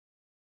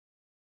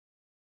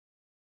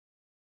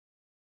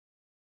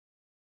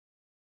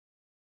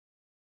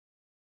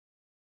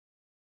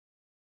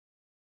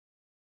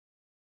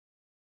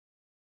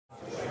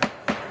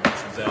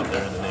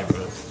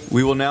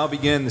We will now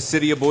begin the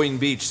City of Boynton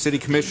Beach City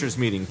Commissioners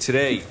meeting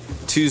today,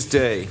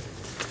 Tuesday,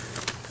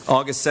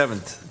 August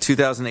 7th,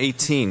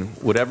 2018.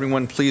 Would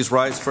everyone please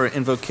rise for an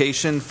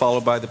invocation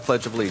followed by the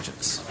Pledge of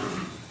Allegiance?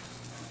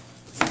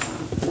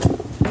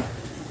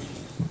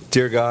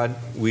 Dear God,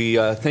 we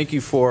thank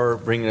you for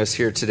bringing us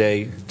here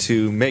today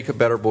to make a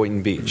better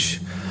Boynton Beach.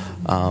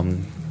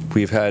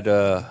 We've had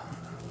a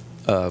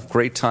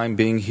great time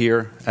being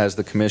here as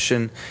the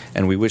Commission,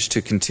 and we wish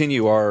to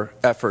continue our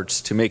efforts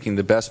to making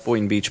the best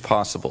Boynton Beach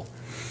possible.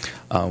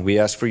 We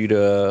ask for you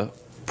to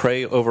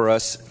pray over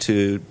us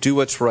to do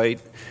what's right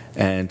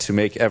and to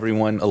make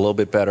everyone a little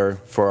bit better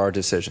for our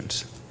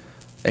decisions.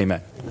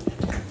 Amen.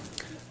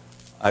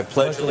 I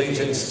pledge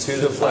allegiance to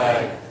the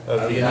flag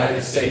of the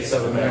United States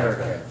of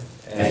America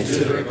and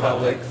to the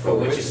republic for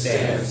which it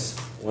stands,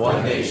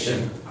 one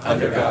nation,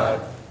 under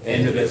God,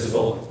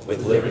 indivisible,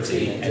 with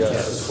liberty and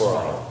justice for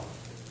all.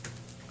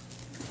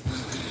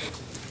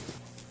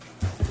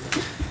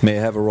 May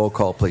I have a roll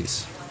call,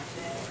 please?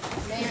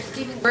 Mayor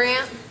Stephen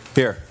Brandt.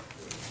 Here.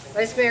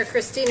 Vice Mayor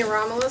Christina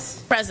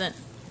Romulus. Present.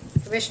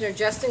 Commissioner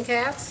Justin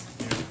Katz.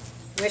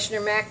 Commissioner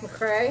Mac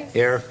McCray.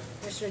 Here.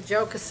 Commissioner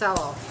Joe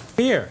Casello.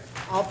 Here.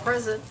 All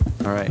present.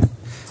 All right.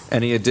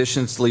 Any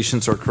additions,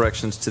 deletions, or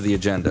corrections to the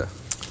agenda?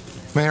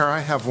 Mayor,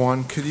 I have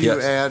one. Could you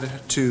add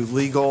to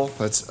legal,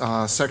 that's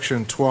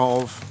section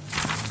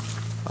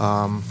 12,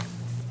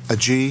 a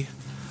G,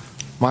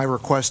 my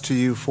request to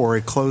you for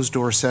a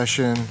closed-door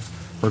session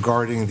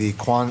regarding the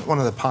one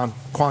of the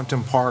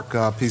Quantum Park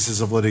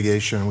pieces of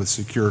litigation with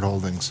secured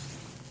holdings.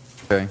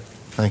 Okay.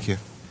 Thank you.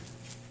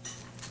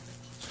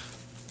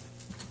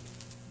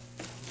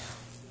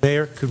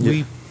 Mayor, could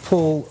we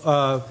pull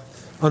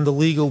under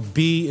legal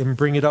B and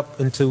bring it up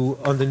into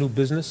under new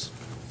business?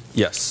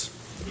 Yes.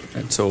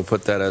 And so we'll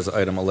put that as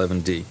item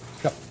 11D.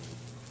 Yep.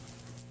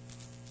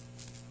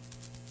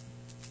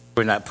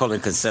 We're not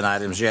pulling consent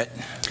items yet?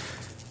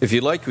 If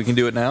you'd like, we can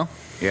do it now.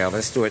 Yeah,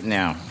 let's do it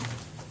now.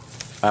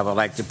 I would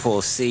like to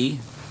pull C,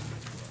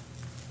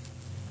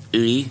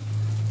 E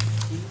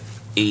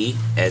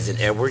as in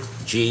Edward,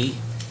 G,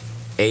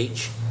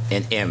 H,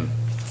 and M.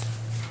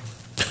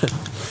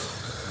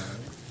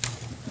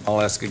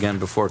 I'll ask again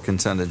before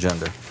consent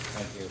agenda.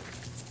 Thank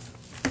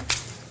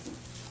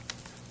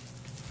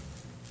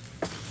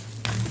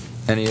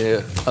you.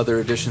 Any other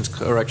additions,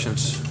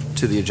 corrections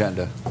to the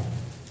agenda?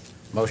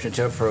 Motion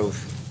to approve.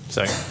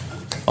 Second.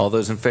 All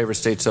those in favor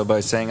state so by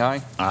saying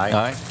aye. Aye.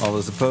 Aye. All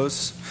those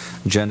opposed?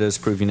 Agenda is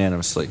approved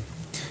unanimously.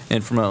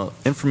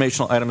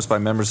 Informational items by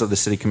members of the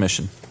City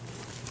Commission.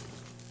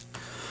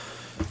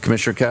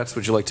 Commissioner Katz,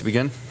 would you like to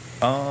begin?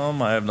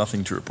 I have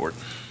nothing to report.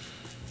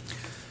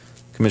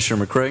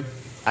 Commissioner McCray?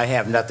 I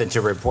have nothing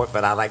to report,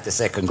 but I'd like to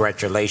say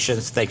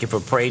congratulations. Thank you for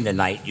praying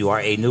tonight. You are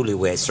a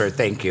newlywed, sir.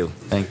 Thank you.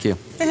 Thank you.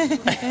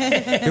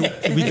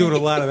 We're doing a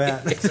lot of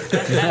that.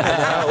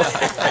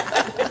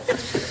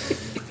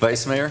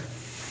 Vice Mayor?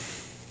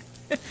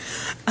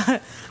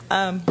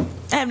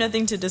 I have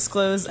nothing to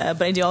disclose,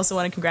 but I do also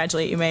want to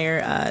congratulate you,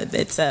 Mayor.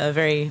 It's a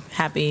very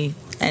happy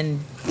and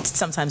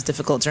sometimes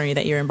difficult journey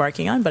that you're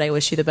embarking on, but I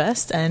wish you the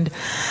best. And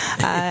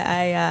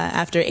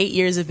after 8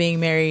 years of being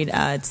married,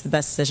 it's the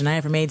best decision I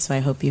ever made, so I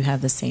hope you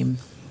have the same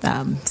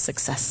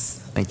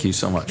success. Thank you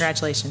so much.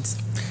 Congratulations.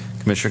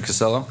 Commissioner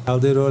Casello? I'll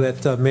do all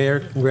that,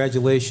 Mayor.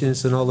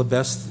 Congratulations and all the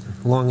best.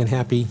 Long and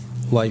happy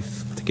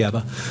life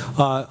together.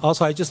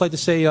 Also, I'd just like to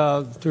say,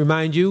 to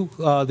remind you,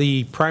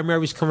 the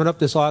primary is coming up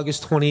this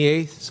August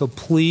 28th, so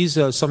please,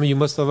 some of you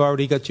must have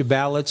already got your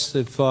ballots.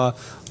 If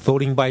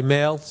voting by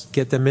mail,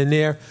 get them in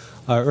there.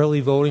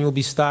 Early voting will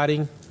be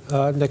starting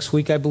next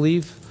week, I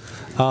believe.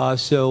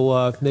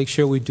 So make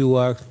sure we do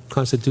our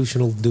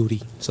constitutional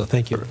duty. So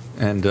thank you.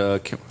 And all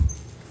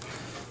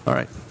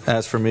right.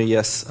 As for me,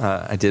 yes,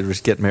 I did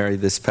get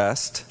married this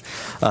past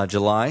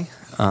July.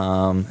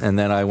 And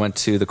then I went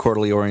to the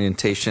quarterly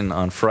orientation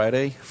on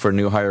Friday for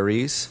new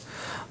hirees.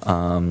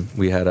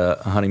 We had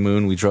a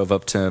honeymoon. We drove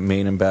up to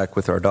Maine and back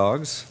with our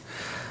dogs.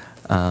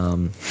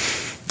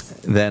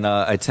 Then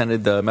I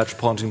attended the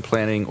Metropolitan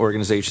Planning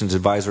Organizations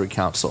Advisory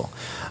Council.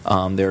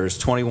 There's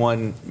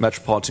 21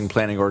 metropolitan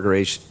planning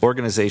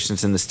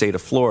organizations in the state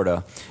of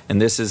Florida,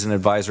 and this is an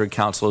advisory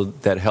council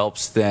that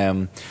helps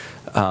them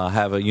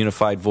have a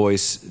unified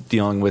voice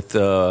dealing with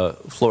the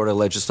Florida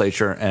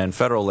legislature and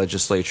federal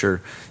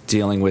legislature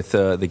dealing with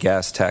the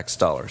gas tax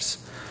dollars.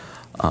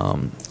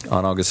 On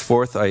August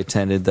 4th, I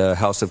attended the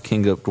House of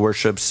King of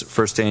Worship's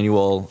first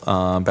annual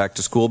Back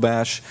to School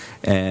Bash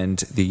and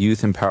the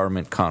Youth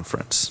Empowerment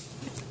Conference.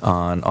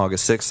 On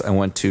August 6th, I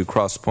went to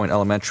Cross Point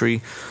Elementary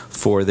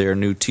for their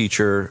new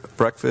teacher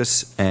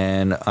breakfast,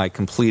 and I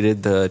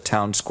completed the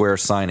town square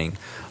signing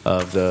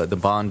of the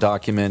bond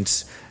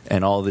documents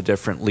and all the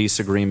different lease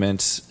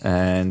agreements,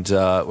 and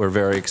we're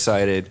very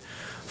excited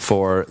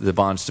for the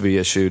bonds to be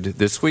issued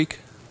this week.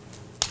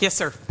 Yes,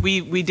 sir.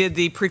 We did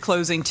the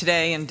pre-closing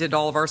today and did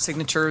all of our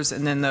signatures,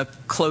 and then the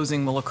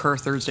closing will occur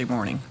Thursday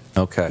morning.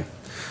 Okay.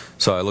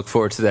 So I look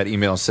forward to that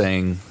email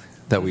saying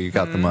that we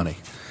got the money.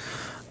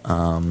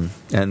 And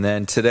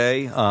then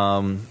today,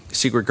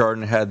 Secret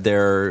Garden had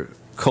their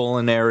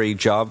culinary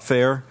job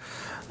fair,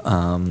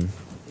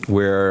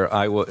 where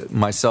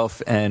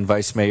myself and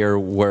Vice Mayor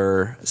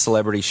were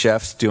celebrity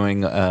chefs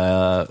doing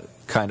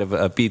kind of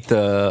a beat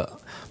the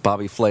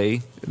Bobby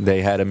Flay.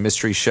 They had a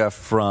mystery chef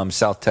from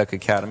South Tech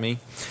Academy.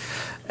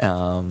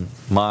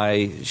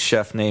 My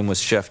chef name was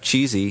Chef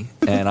Cheesy,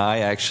 and I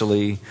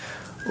actually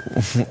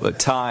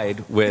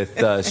tied with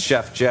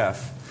Chef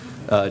Jeff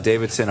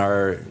Davidson,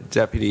 our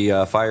deputy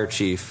fire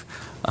chief,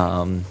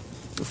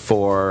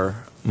 for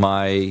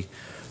my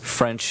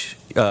French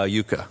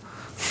yuca.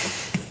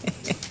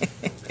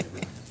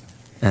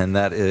 And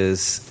that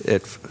is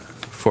it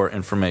for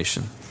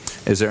information.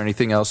 Is there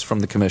anything else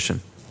from the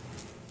commission?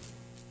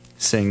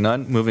 Seeing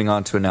none, moving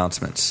on to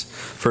announcements.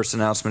 First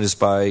announcement is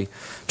by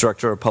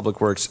Director of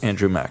Public Works,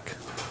 Andrew Mack.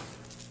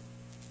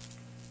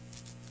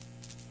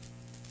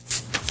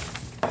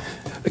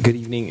 Good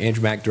evening,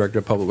 Andrew Mack, Director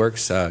of Public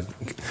Works. As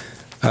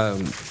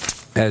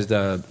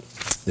the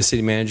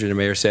city manager and the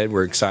mayor said,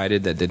 we're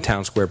excited that the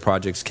Town Square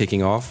project's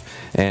kicking off,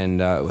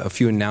 and a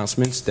few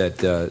announcements that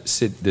the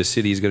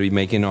city is going to be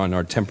making on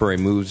our temporary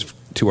moves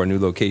to our new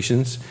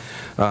locations.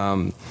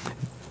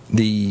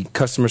 The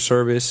customer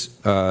service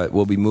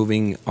will be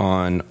moving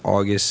on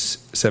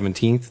August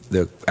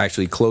 17th,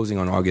 actually closing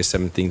on August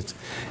 17th,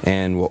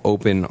 and will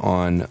open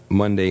on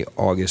Monday,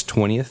 August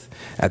 20th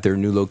at their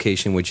new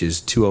location, which is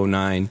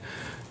 209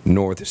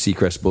 North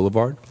Seacrest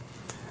Boulevard.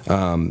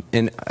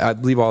 And I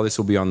believe all this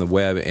will be on the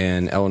web,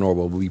 and Eleanor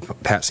will be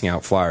passing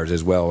out flyers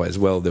as well.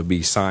 There'll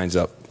be signs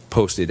up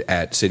posted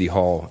at City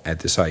Hall at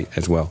the site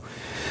as well.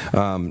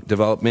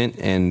 Development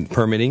and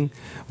permitting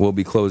will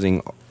be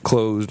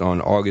closed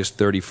on August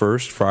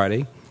 31st,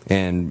 Friday,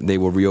 and they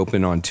will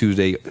reopen on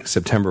Tuesday,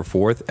 September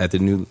 4th at the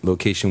new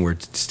location where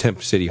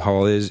Temp City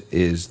Hall is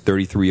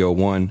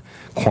 3301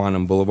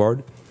 Quantum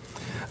Boulevard.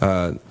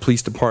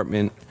 Police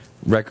Department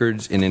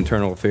Records and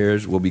Internal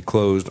Affairs will be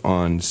closed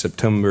on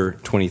September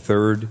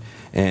 23rd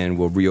and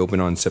will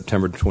reopen on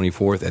September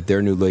 24th at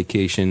their new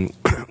location,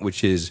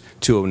 which is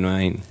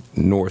 209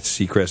 North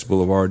Seacrest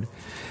Boulevard.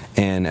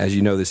 And as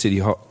you know, the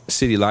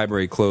City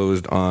Library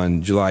closed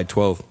on July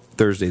 12th,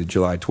 Thursday,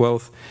 July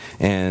 12th,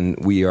 and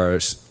we are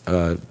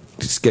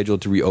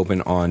scheduled to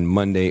reopen on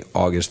Monday,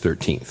 August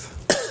 13th.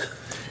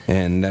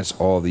 And that's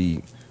all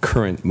the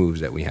current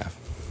moves that we have.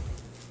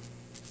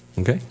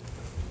 Okay?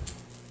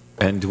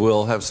 And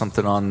we'll have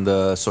something on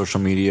the social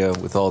media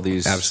with all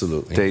these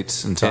absolutely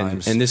dates and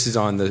times. And this is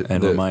on the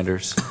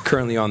reminders.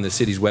 Currently on the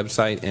city's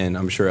website, and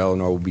I'm sure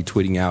Eleanor will be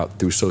tweeting out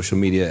through social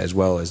media, as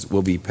well as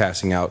we'll be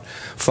passing out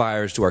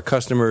flyers to our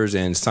customers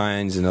and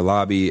signs in the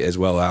lobby as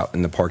well out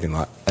in the parking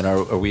lot. And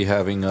are we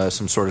having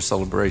some sort of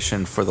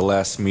celebration for the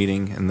last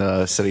meeting in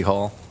the City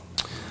Hall?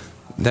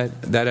 That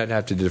I'd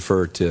have to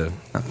defer to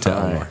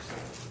Eleanor.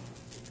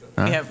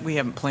 We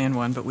haven't planned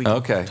one, but we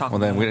can talk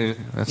well, about then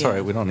that's all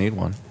right. We don't need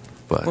one.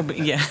 But.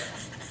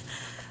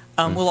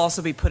 We'll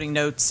also be putting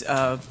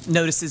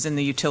notices in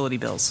the utility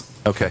bills.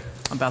 Okay.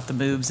 About the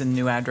moves and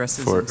new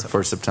addresses.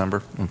 For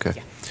September? Okay.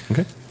 Yeah.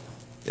 Okay.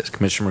 Yes,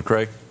 Commissioner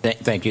McCrae.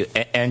 Thank you.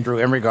 Andrew,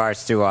 in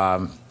regards to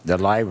the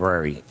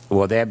library,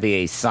 will there be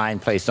a sign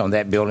placed on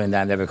that building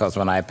down there? Because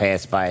when I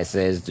pass by, it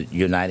says the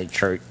United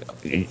Church.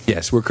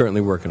 Yes, we're currently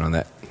working on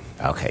that.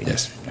 Okay.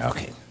 Yes.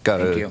 Okay. Got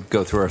to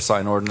go through our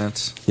sign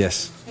ordinance?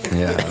 Yes.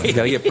 Yeah. You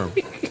got to get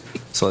permit.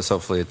 So let's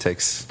hopefully it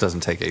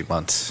doesn't take 8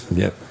 months.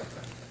 Yep.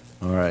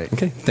 All right.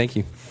 Okay. Thank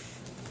you.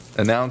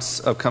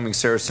 Announce upcoming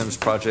Sarah Sims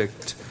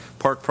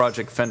Park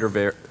Project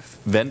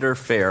Vendor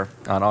Fair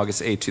on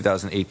August 8,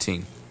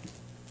 2018.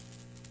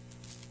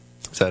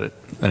 Is that it?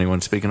 Anyone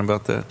speaking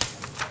about that?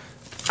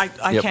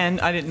 I can.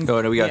 I didn't.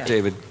 Oh, no, we got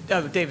David.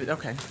 Oh, David.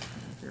 Okay.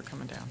 You're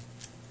coming down.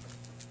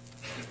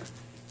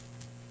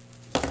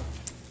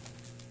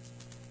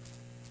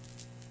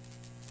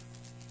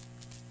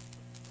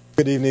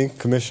 Good evening,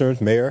 Commissioners,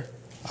 Mayor.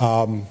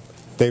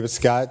 David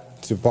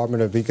Scott,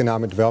 Department of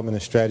Economic Development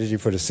and Strategy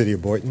for the City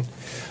of Boynton.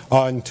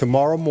 On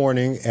tomorrow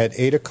morning at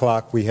 8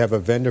 o'clock, we have a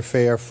vendor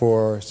fair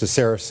for the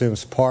Sarah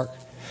Sims Park.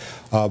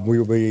 We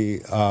will be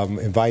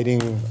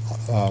inviting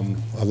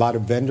a lot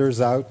of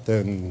vendors out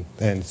and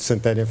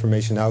sent that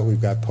information out.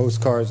 We've got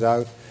postcards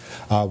out.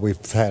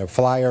 We've had a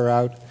flyer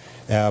out.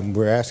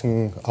 We're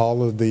asking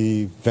all of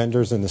the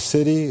vendors in the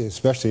city,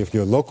 especially if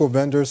you're local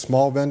vendors,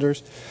 small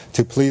vendors,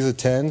 to please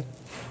attend.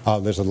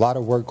 There's a lot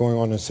of work going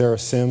on in Sarah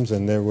Sims,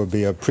 and there will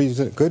be a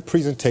good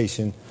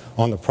presentation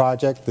on the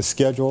project, the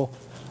schedule.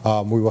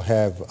 We will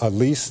have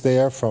Elise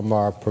there from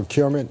our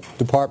procurement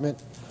department.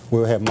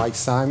 We'll have Mike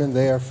Simon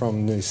there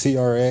from the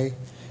CRA,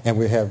 and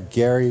we have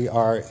Gary,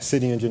 our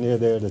city engineer,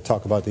 there to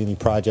talk about any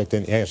project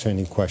and answer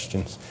any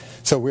questions.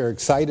 So we're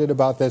excited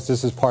about this.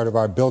 This is part of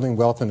our Building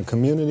Wealth in the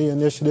Community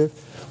initiative,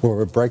 where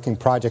we're breaking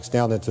projects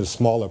down into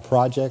smaller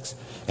projects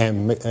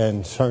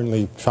and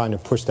certainly trying to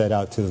push that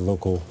out to the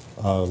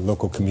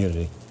local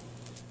community.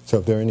 So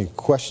if there are any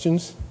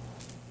questions,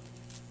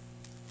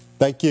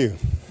 thank you.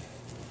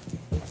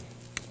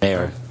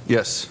 Mayor.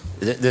 Yes.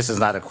 This is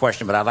not a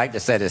question, but I'd like to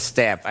say to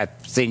staff, I've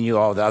seen you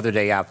all the other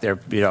day out there,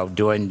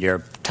 doing your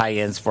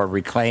tie-ins for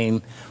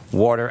reclaimed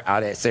water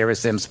out at Sarah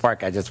Sims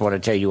Park. I just want to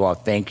tell you all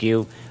thank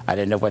you. I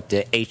didn't know what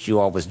the H you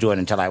all was doing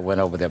until I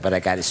went over there, but I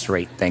got it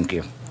straight. Thank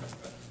you.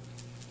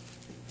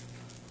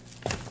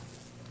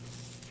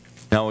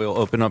 Now we'll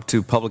open up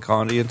to public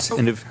audience.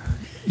 And if,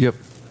 yep,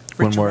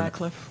 one Richard more.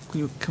 Radcliffe,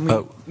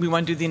 we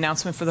want to do the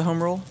announcement for the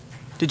home rule?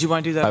 Did you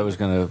want to do that? I was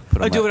going to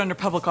put do it under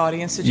public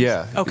audience? Did you?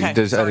 Yeah. Okay.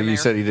 You Mayor.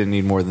 said he didn't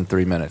need more than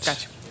 3 minutes.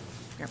 Gotcha.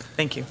 Yeah,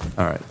 thank you.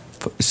 All right.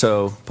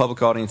 So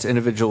public audience,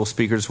 individual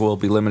speakers will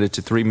be limited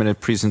to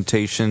 3-minute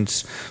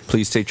presentations.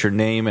 Please state your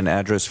name and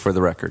address for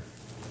the record.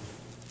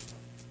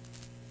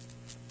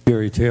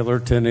 Gary Taylor,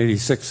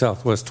 1086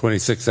 Southwest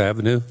 26th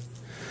Avenue.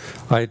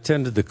 I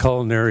attended the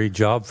culinary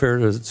job fair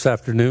this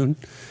afternoon,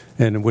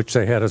 and in which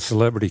they had a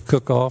celebrity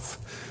cook-off.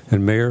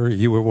 And Mayor,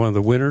 you were one of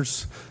the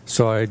winners.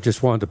 So I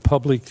just wanted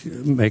to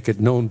make it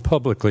known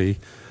publicly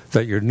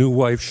that your new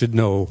wife should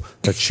know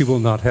that she will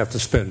not have to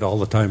spend all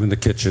the time in the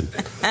kitchen.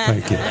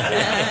 Thank you.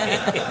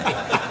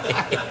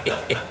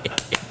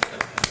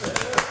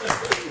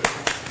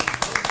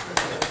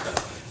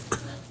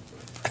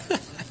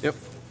 Yep.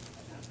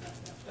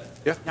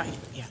 Yeah.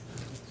 Yeah.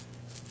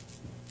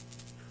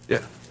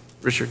 Yeah.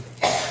 Richard.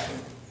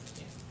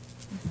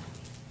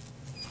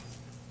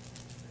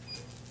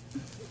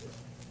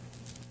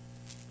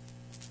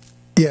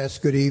 Yes,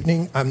 good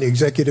evening. I'm the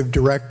Executive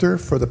Director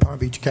for the Palm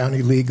Beach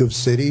County League of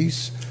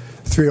Cities,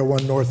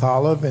 301 North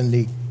Olive in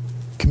the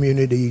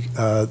community,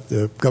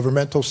 the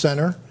governmental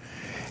center.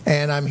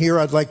 And I'm here,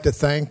 I'd like to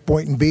thank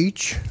Boynton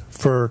Beach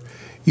for,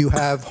 you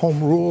have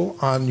home rule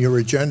on your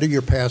agenda.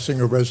 You're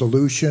passing a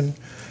resolution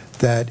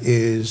that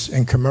is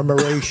in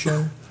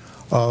commemoration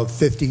of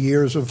 50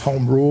 years of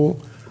home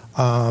rule.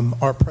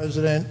 Our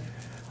president,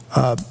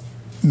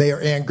 Mayor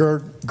Ann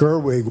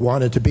Gerwig,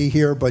 wanted to be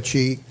here, but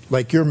she,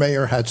 like your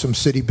mayor, had some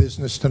city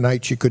business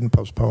tonight. She couldn't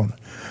postpone.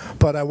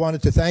 But I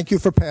wanted to thank you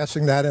for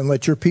passing that and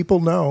let your people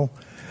know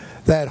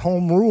that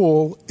home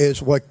rule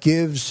is what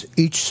gives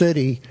each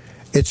city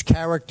its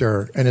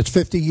character. And it's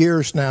 50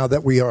 years now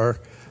that we are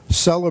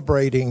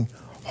celebrating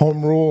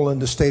home rule in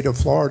the state of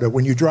Florida.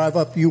 When you drive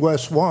up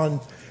US 1,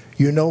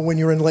 you know when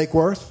you're in Lake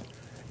Worth,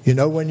 you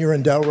know when you're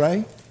in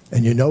Delray,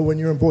 and you know when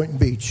you're in Boynton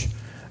Beach.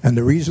 And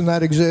the reason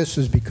that exists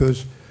is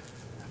because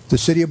the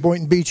city of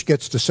Boynton Beach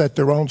gets to set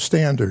their own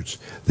standards.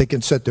 They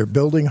can set their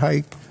building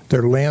height,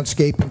 their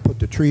landscaping, put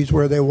the trees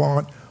where they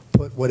want,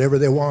 put whatever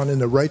they want in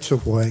the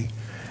rights-of-way.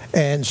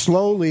 And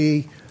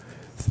slowly,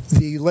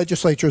 the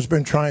legislature has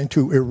been trying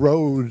to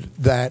erode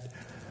that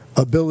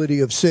ability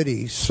of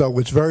cities. So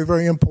it's very,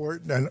 very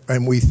important,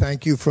 and we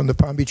thank you from the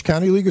Palm Beach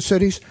County League of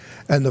Cities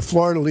and the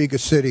Florida League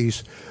of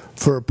Cities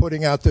for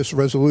putting out this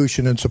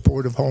resolution in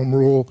support of home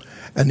rule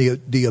and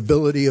the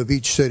ability of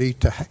each city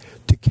to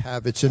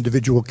have its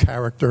individual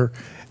character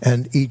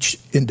and each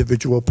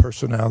individual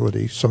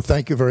personality. So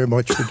thank you very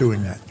much for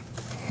doing that.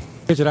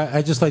 Richard,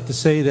 I'd just like to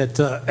say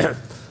that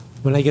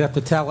when I get up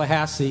to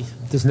Tallahassee,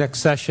 this next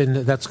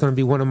session, that's going to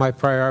be one of my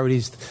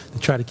priorities, to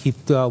try to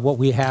keep what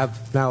we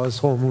have now as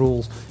home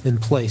rules in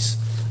place.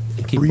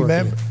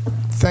 Remember,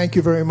 thank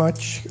you very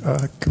much,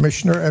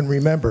 Commissioner, and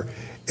remember,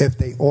 if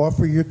they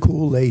offer you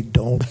Kool-Aid,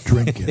 don't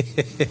drink it.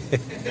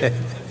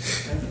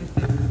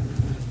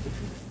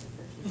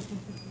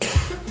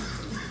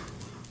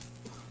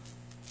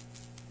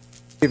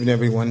 Good evening,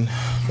 everyone.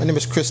 My name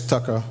is Chris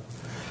Tucker.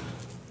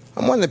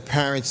 I'm one of the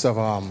parents of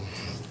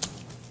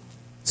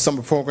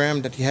summer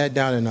program that you had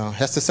down in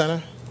Hester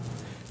Center.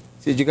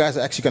 Said you guys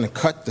are actually going to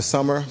cut the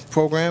summer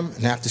program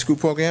and after-school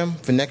program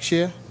for next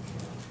year.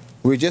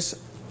 We were just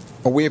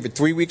aware of it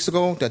 3 weeks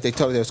ago that they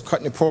told us they was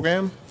cutting the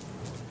program.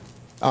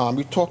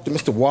 We talked to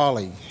Mr.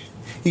 Wally.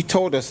 He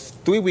told us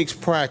 3 weeks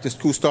prior to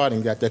school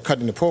starting that they're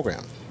cutting the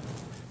program.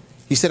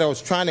 He said I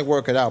was trying to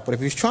work it out, but if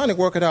he was trying to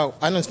work it out,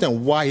 I don't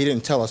understand why he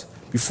didn't tell us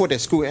before that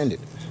school ended.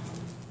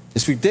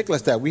 It's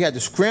ridiculous that we had to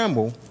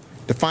scramble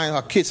to find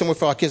our kids somewhere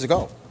for our kids to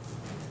go.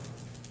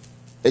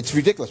 It's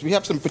ridiculous. We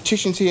have some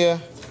petitions here.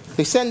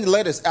 They send the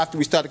letters after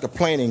we started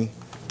complaining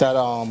that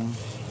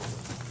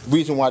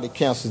reason why they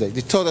canceled it.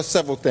 They told us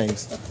several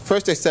things.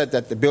 First, they said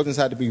that the buildings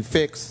had to be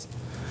fixed.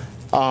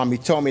 He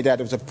told me that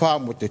there was a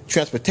problem with the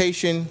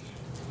transportation.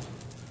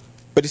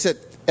 But he said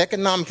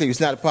economically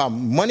it's not a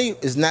problem. Money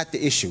is not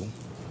the issue.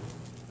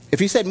 If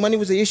he said money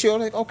was the issue,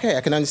 I'm like, okay,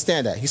 I can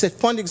understand that. He said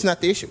funding is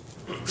not the issue.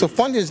 So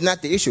funding is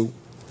not the issue.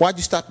 Why'd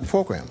you stop the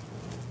program?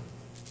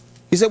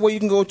 He said, well, you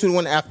can go to the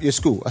one after your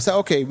school. I said,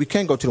 okay, we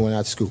can go to the one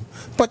after school.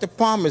 But the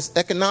problem is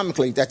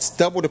economically, that's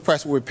double the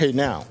price we pay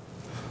now.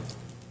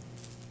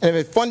 And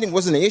if funding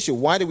wasn't an issue,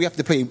 why do we have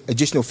to pay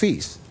additional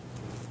fees?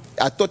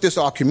 I thought this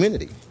was our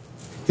community.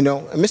 You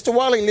know, and Mr.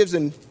 Wiley lives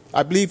in,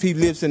 I believe he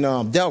lives in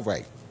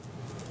Delray.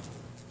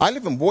 I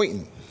live in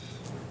Boynton.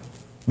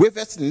 We're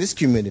vested in this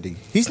community.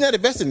 He's not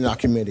invested in our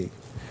community.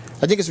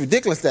 I think it's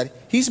ridiculous that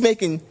he's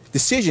making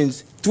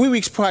decisions 3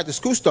 weeks prior to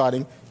school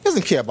starting. He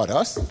doesn't care about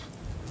us.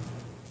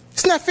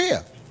 It's not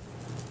fair.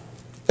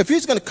 If he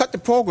was going to cut the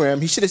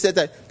program, he should have said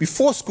that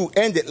before school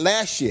ended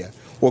last year.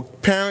 Well,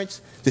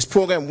 parents, this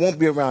program won't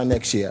be around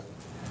next year.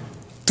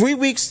 3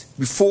 weeks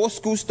before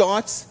school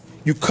starts,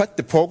 you cut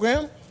the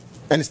program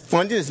and its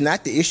funding is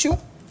not the issue?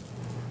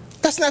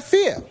 That's not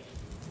fair.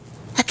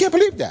 I can't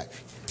believe that.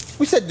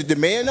 We said, did the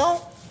mayor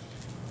know?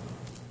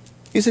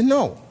 He said,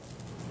 no.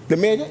 The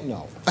mayor didn't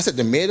know. I said,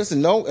 the mayor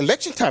doesn't know?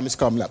 Election time is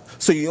coming up.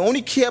 So you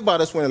only care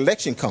about us when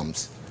election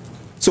comes.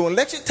 So when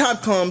election time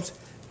comes,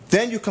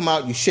 then you come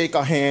out, you shake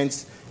our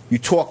hands, you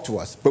talk to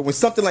us. But when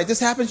something like this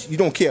happens, you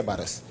don't care about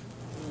us.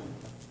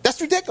 That's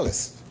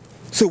ridiculous.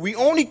 So we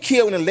only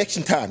care when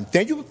election time.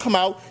 Then you can come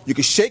out, you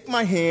can shake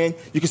my hand,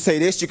 you can say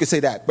this, you can say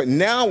that. But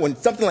now when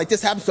something like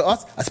this happens to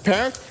us as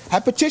parents, I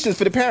have petitions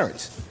for the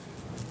parents.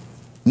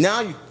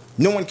 Now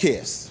no one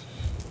cares.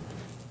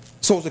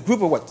 So it's a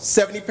group of what,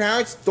 70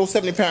 parents? Those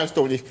 70 parents,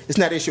 it's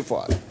not an issue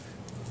for us.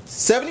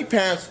 70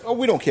 parents, oh,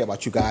 we don't care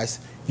about you guys.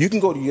 You can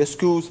go to your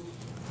schools.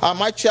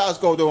 My child's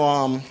go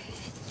to,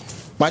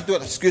 my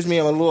daughter, excuse me,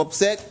 I'm a little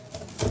upset.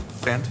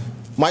 And?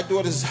 My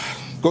daughters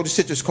go to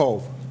Citrus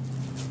Cove.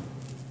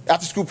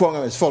 After school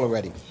program is full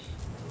already.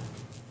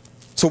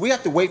 So we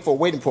have to wait for a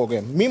waiting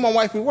program. Me and my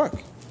wife, we work.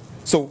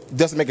 So it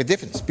doesn't make a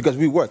difference because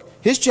we work.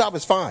 His job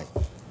is fine.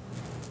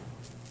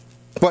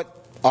 But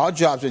our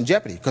jobs are in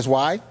jeopardy. Because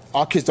why?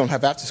 Our kids don't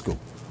have after school.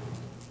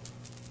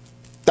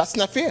 That's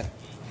not fair.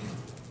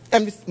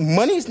 And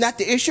money is not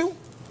the issue.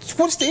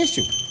 What is the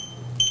issue?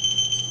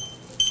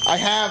 I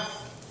have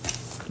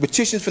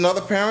petitions from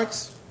other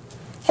parents.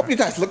 Hope you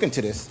guys look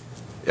into this.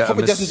 Yeah, Hope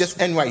it doesn't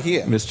just end right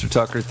here. Mr.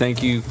 Tucker,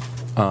 thank you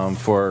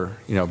for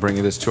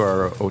bringing this to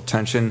our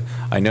attention.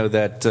 I know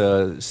that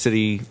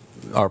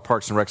our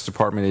Parks and Recs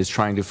department is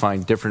trying to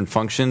find different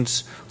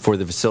functions for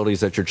the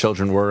facilities that your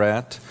children were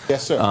at.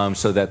 Yes, sir.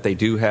 So that they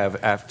do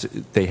have I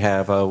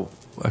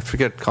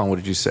forget, Colin, what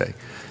did you say?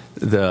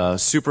 The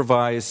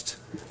supervised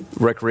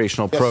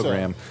recreational Yes,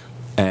 program, sir.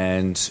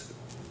 And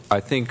I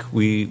think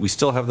we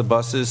still have the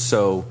buses.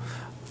 So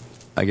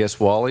I guess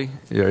Wally,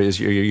 are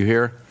you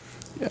here?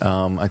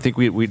 I think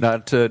we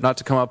not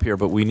to come up here,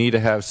 but we need to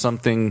have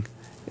something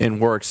in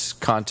works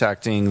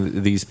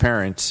contacting these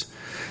parents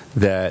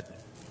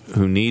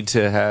who need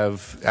to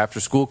have after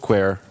school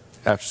care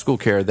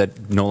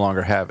that no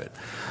longer have it.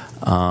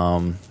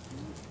 I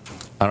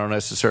don't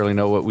necessarily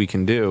know what we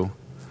can do,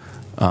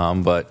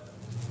 but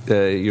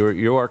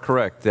you are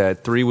correct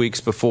that 3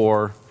 weeks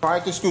before. Prior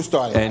to school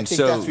starting, I think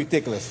that's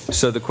ridiculous.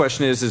 So the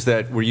question is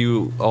that were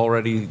you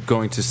already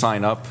going to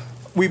sign up?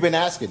 We've been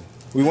asking.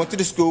 We went to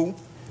the school.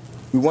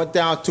 We went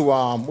down to,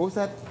 what was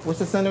that? What's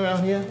the center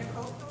around here?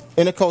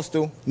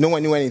 Intercoastal. No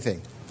one knew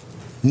anything.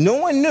 No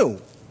one knew.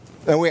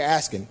 And we're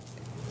asking.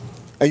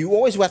 And you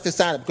always have to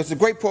sign up because it's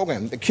a great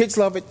program. The kids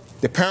love it.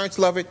 The parents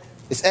love it.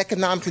 It's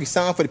economically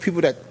sound for the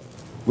people that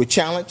were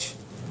challenged.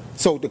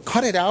 So to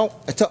cut it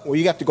out and tell, well,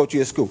 you have to go to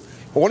your school.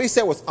 All he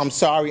said was, I'm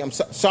sorry.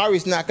 Sorry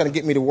is not going to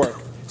get me to work.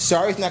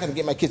 Sorry is not going to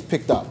get my kids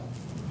picked up.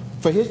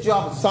 For his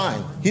job is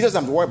signed. He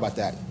doesn't have to worry about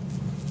that.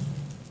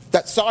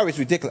 That sorry is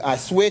ridiculous. I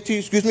swear to you,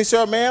 excuse me,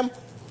 sir, ma'am,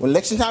 when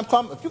election time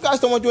comes, if you guys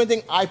don't want to do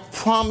anything, I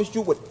promise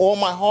you with all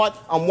my heart,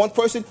 I'm one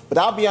person, but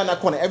I'll be on that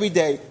corner every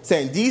day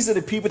saying these are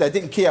the people that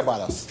didn't care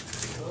about us.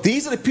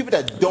 These are the people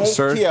that don't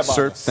care about us.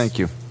 Sir, thank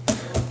you.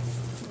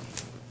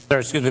 Sir,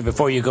 excuse me,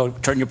 before you go,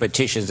 turn your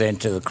petitions in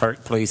to the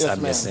clerk, please. Yes,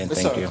 I'm just saying,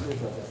 yes, thank sir. you.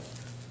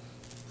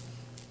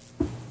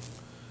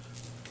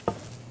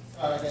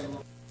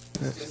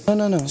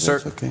 No, Sir,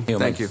 that's okay.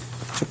 Thank you.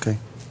 It's okay.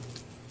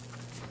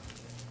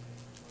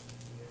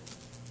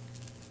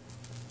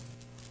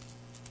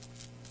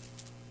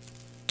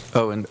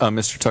 Oh, and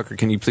Mr. Tucker,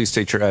 can you please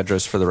state your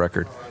address for the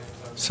record?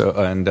 So,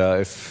 and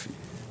if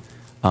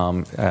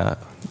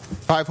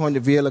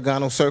 500 Via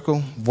Logano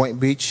Circle, Boynton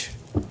Beach.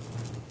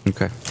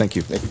 Okay, thank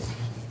you.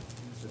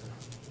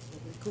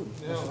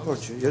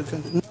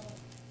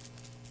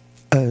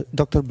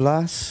 Dr.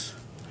 Blas,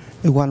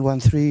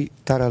 113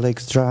 Tara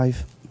Lakes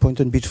Drive,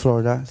 Boynton Beach,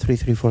 Florida,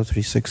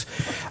 33436.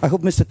 I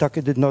hope Mr.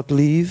 Tucker did not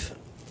leave.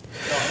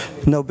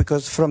 No,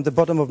 because from the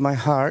bottom of my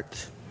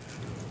heart,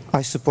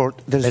 I support.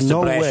 There's Mr.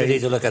 no Blash, way. you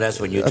need to look at us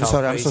when you talk.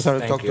 I'm so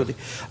sorry to talk to you.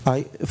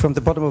 From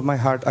the bottom of my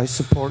heart, I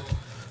support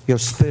your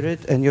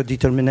spirit and your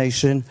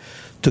determination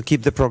to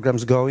keep the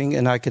programs going,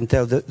 and I can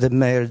tell that the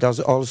mayor does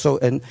also,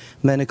 and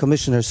many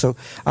commissioners. So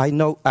I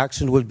know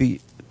action will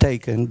be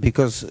taken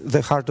because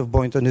the heart of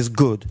Boynton is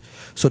good.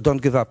 So don't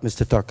give up,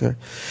 Mr. Tucker.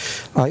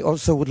 I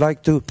also would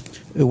like to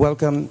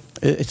welcome,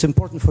 it's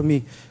important for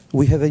me,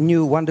 we have a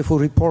new wonderful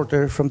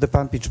reporter from the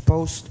Palm Beach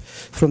Post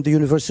from the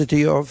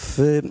University of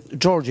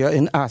Georgia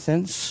in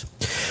Athens.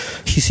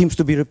 He seems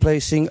to be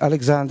replacing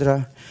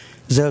Alexandra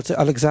Zeltzer.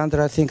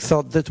 Alexandra, I think,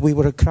 thought that we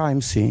were a crime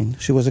scene.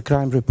 She was a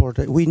crime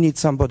reporter. We need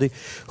somebody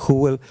who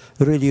will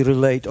really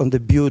relate on the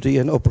beauty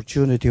and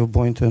opportunity of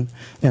Boynton,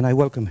 and I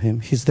welcome him.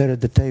 He's there at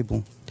the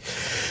table.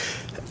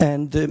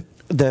 And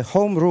the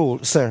home rule,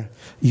 sir,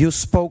 you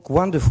spoke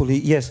wonderfully.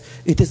 Yes,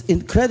 it is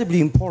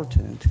incredibly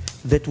important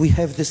that we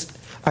have this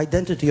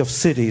identity of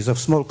cities, of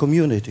small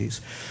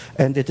communities,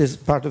 and it is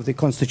part of the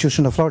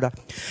Constitution of Florida.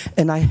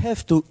 And I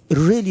have to,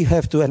 really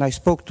have to, and I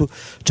spoke to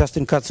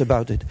Justin Katz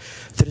about it,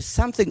 there is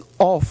something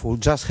awful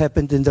just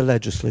happened in the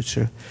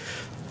legislature.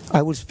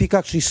 I will speak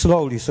actually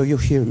slowly so you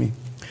hear me.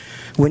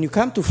 When you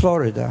come to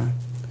Florida,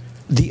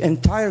 the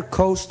entire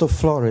coast of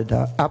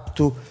Florida up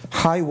to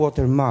high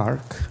water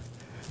mark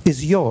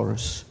is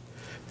yours.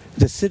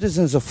 The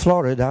citizens of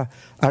Florida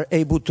are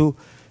able to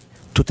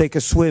take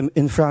a swim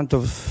in front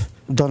of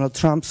Donald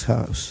Trump's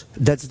house.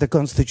 That's the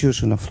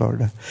Constitution of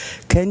Florida.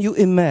 Can you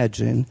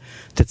imagine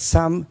that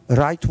some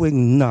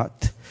right-wing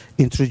nut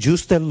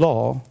introduced a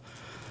law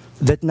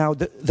that now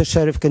the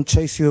sheriff can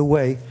chase you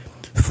away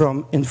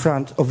from in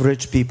front of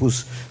rich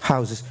people's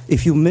houses?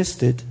 If you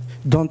missed it,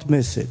 don't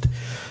miss it.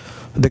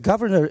 The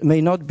governor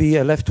may not be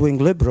a left-wing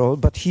liberal,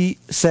 but he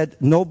said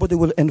nobody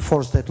will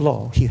enforce that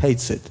law. He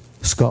hates it,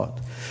 Scott.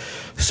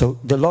 So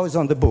the law is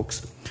on the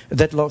books.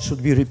 That law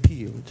should be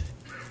repealed.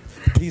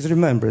 Please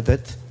remember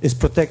that is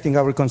protecting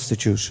our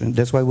Constitution.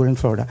 That's why we're in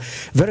Florida.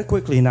 Very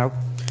quickly now,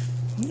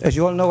 as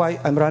you all know,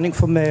 I'm running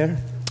for mayor.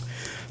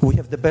 We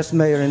have the best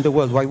mayor in the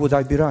world. Why would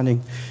I be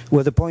running?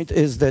 Well, the point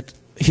is that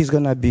he's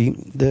going to be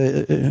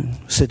the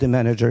city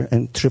manager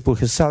and triple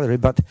his salary.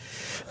 But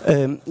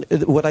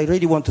what I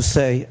really want to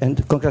say,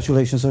 and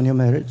congratulations on your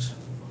marriage,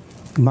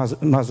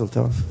 Mazel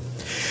tov.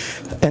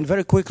 And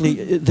very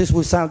quickly, this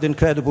will sound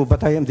incredible,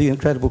 but I am the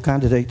incredible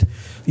candidate.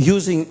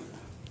 Using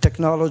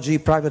technology,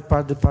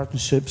 private-public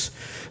partnerships,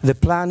 the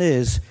plan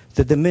is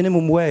that the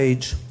minimum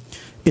wage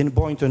in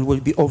Boynton will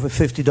be over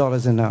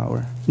 $50 an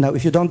hour. Now,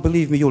 if you don't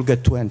believe me, you'll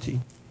get 20.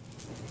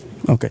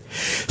 Okay,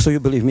 so you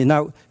believe me.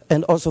 Now,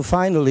 and also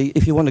finally,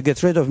 if you want to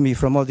get rid of me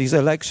from all these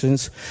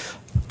elections,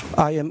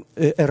 I am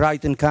a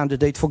write-in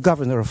candidate for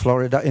governor of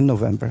Florida in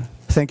November.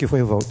 Thank you for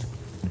your vote.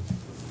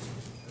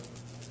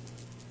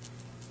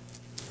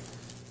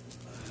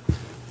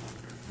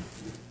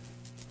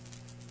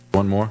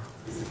 One more.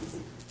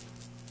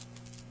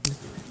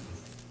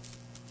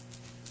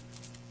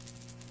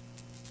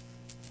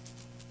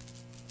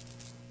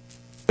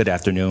 Good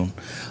afternoon.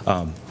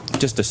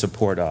 Just to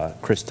support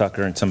Chris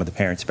Tucker and some of the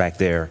parents back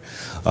there,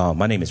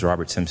 my name is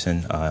Robert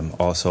Simpson. I'm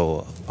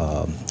also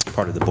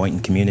part of the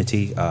Boynton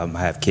community. I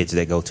have kids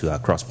that go to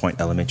Cross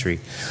Point Elementary.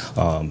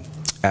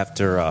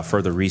 After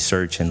further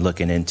research and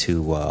looking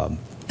into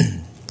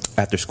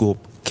after-school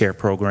care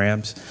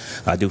programs,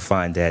 I do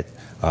find that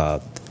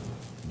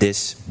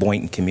this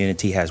Boynton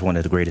community has one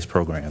of the greatest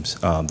programs.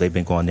 They've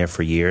been going there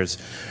for years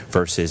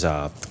versus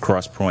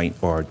Cross Point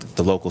or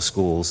the local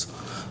schools.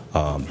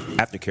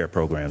 Aftercare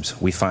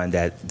programs, we find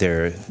that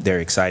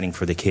they're exciting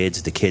for the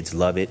kids. The kids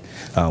love it.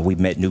 We've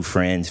met new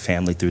friends,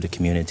 family through the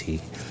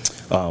community.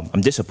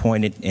 I'm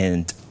disappointed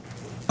in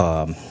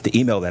the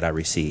email that I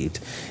received,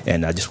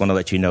 and I just want to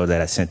let you know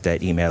that I sent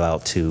that email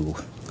out to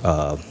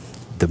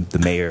the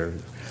mayor,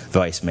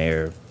 vice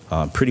mayor,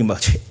 pretty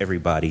much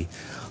everybody,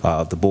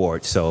 the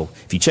board. So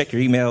if you check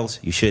your emails,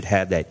 you should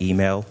have that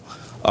email.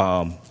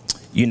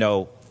 You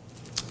know,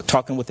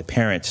 talking with the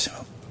parents,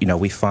 you know,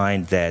 we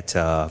find that,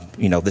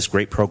 you know, this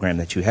great program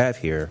that you have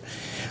here,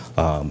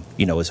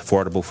 you know, is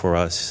affordable for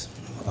us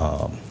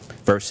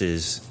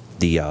versus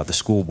the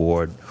school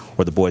board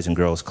or the Boys and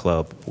Girls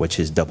Club, which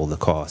is double the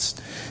cost.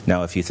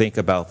 Now, if you think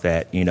about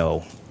that, you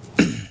know,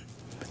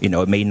 you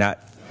know, it may not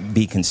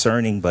be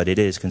concerning, but it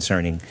is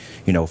concerning,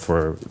 you know,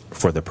 for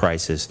the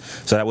prices.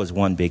 So that was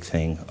one big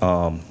thing.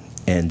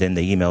 And then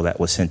the email that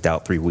was sent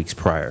out 3 weeks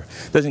prior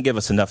doesn't give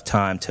us enough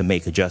time to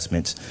make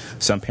adjustments.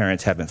 Some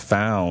parents haven't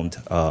found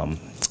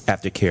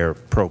aftercare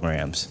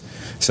programs.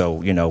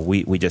 So, you know,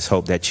 we just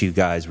hope that you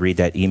guys read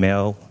that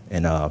email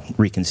and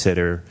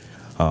reconsider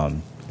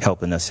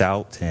helping us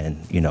out,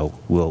 and, you know,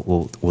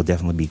 we'll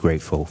definitely be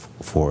grateful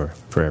for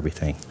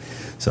everything.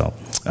 So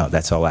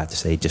that's all I have to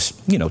say.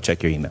 Just, you know,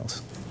 check your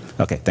emails.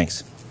 Okay,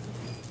 thanks.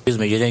 Excuse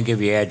me, you didn't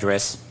give your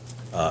address.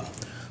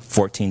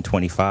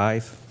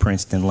 1425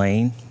 Princeton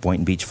Lane,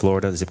 Boynton Beach,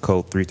 Florida, zip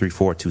code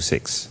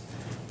 33426.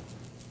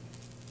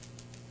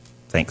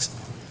 Thanks.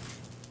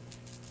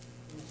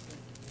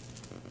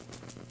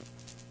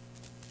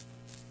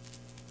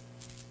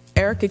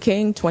 Erica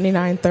King,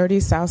 2930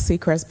 South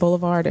Seacrest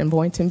Boulevard in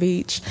Boynton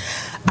Beach.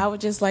 I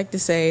would just like to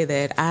say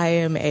that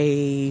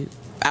I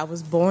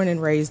was born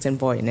and raised in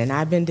Boynton, and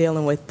I've been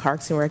dealing with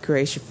Parks and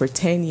Recreation for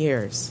 10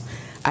 years.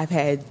 I've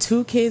had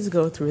 2 kids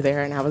go through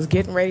there, and I was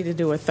getting ready to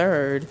do a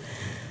third,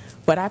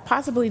 but I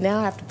possibly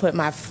now have to put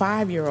my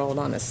 5-year-old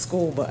on a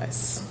school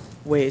bus,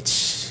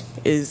 which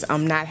is,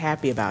 I'm not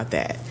happy about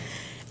that.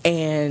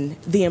 And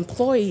the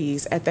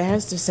employees at the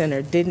Hester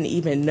Center didn't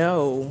even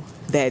know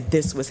that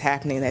this was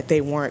happening, that they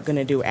weren't going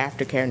to do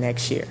aftercare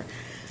next year.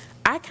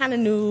 I kind of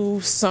knew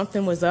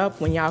something was up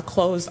when y'all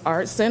closed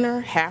Art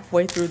Center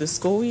halfway through the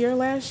school year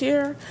last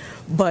year,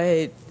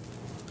 but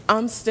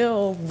I'm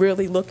still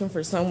really looking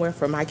for somewhere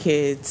for my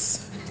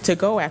kids to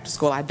go after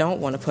school. I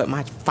don't want to put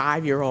my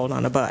 5-year-old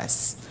on a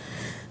bus.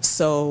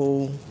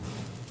 So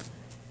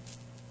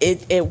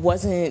it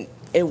wasn't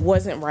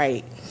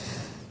right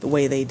the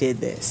way they did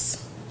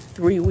this.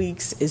 3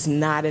 weeks is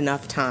not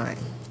enough time.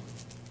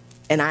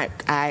 And I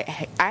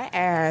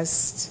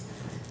asked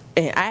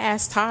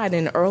Todd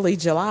in early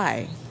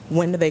July,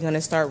 when are they going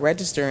to start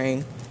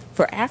registering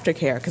for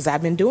aftercare? Because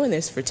I've been doing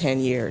this for 10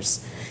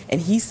 years.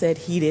 And he said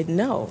he didn't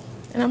know.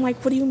 And I'm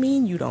like, what do you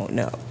mean you don't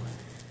know?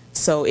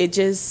 So it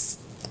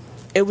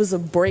was a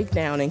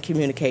breakdown in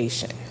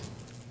communication.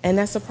 And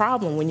that's a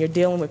problem when you're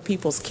dealing with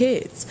people's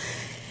kids.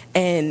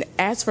 And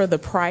as for the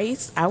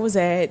price, I was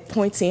at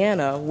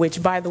Poinciana,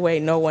 which, by the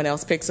way, no one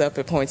else picks up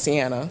at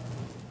Poinciana.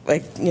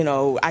 Like, you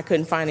know, I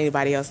couldn't find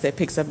anybody else that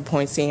picks up at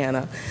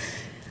Poinciana.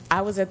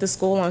 I was at the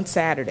school on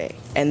Saturday,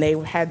 and they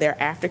had their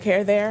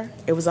aftercare there.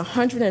 It was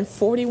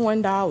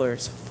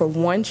 $141 for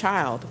one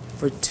child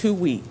for 2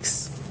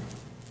 weeks.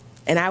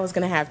 And I was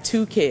going to have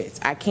 2 kids.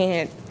 I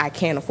can't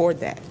afford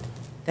that.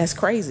 That's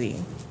crazy.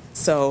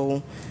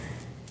 So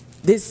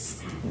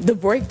the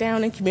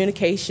breakdown in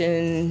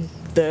communication,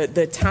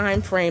 the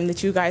time frame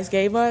that you guys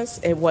gave us,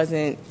 it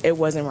wasn't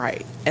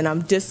right. And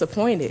I'm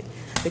disappointed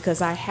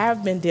because I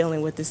have been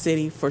dealing with the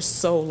city for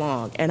so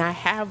long, and I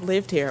have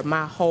lived here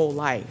my whole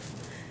life.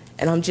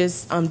 And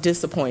I'm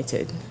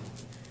disappointed.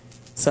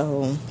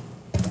 So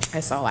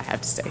that's all I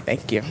have to say.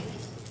 Thank you.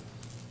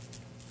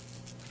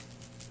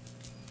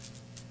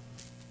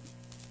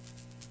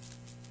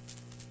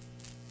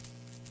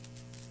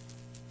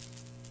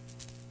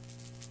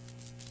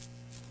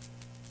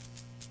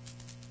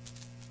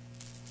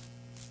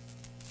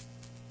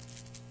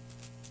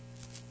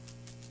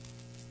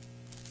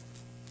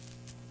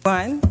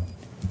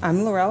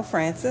 I'm Laurel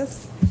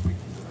Francis.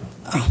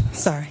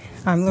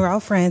 I'm Laurel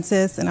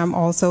Francis, and I'm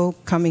also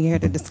coming here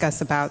to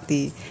discuss about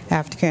the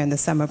aftercare and the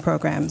summer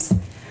programs.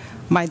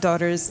 My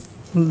daughters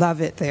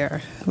love it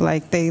there.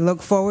 Like, they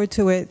look forward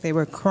to it. They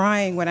were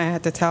crying when I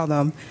had to tell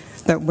them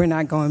that we're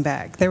not going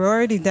back. They were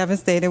already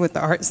devastated with the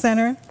Art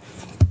Center,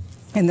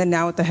 and then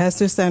now with the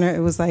Hester Center,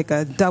 it was like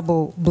a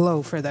double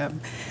blow for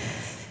them.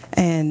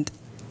 And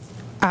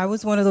I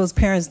was one of those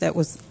parents that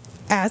was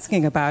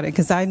asking about it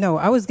because I know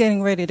I was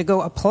getting ready to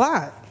go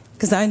apply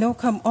because I know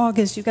come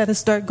August you got to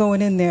start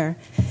going in there,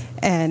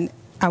 and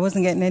I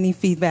wasn't getting any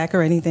feedback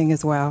or anything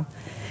as well.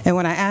 And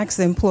when I asked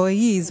the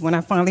employees, when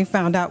I finally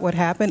found out what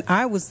happened,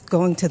 I was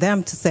going to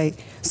them to say,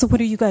 so what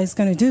are you guys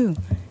going to do?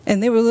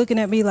 And they were looking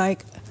at me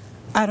like,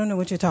 I don't know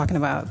what you're talking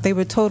about. They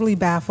were totally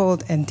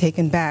baffled and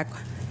taken back,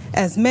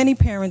 as many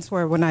parents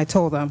were when I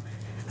told them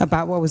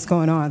about what was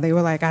going on. They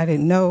were like, I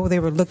didn't know. They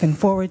were looking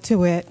forward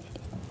to it.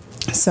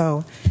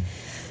 So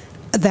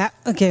that,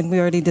 again, we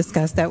already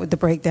discussed that with the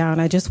breakdown.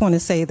 I just want to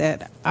say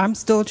that I'm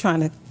still trying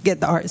to get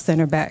the Art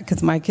Center back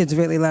because my kids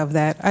really love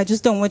that. I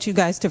just don't want you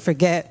guys to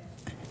forget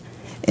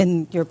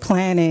in your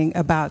planning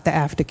about the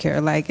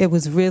aftercare. Like, it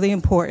was really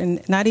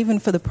important, not even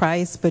for the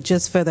price, but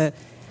just for the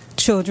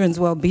children's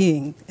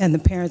well-being and the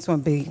parents'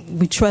 well-being.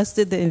 We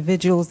trusted the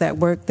individuals that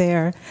worked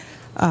there.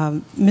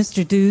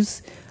 Mr.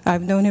 Deuce,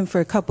 I've known him for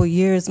a couple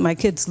years. My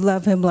kids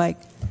love him like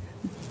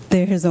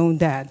they're his own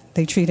dad.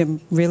 They treat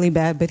him really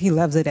bad, but he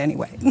loves it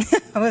anyway.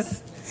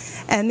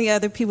 And the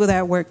other people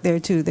that work there,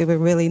 too, they were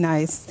really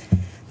nice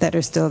that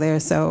are still there.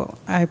 So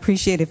I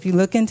appreciate if you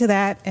look into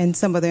that and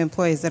some of the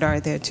employees that are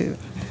there, too.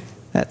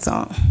 That's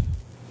all.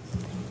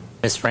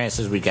 Ms.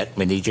 Francis, we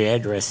need your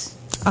address.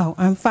 Oh,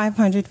 I'm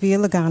 500 Via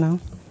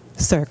Lugano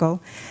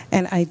Circle,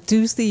 and I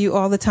do see you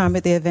all the time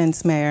at the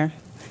events, Mayor.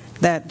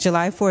 That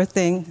July 4th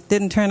thing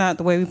didn't turn out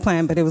the way we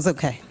planned, but it was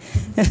okay.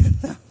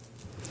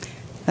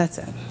 That's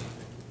it.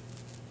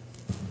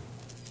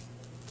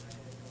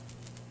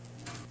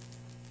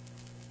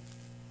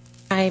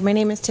 Hi, my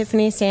name is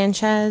Tiffany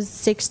Sanchez,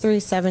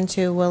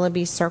 6372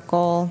 Willoughby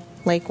Circle,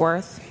 Lake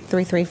Worth,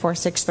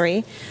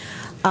 33463.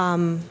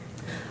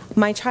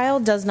 My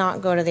child does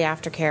not go to the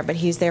aftercare, but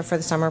he's there for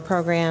the summer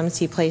programs.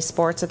 He plays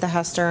sports at the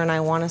Hester, and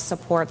I want to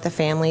support the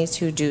families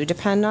who do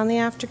depend on the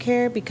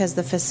aftercare because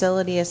the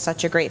facility is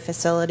such a great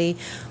facility.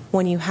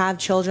 When you have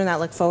children that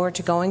look forward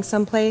to going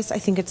someplace, I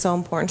think it's so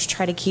important to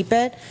try to keep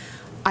it.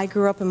 I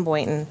grew up in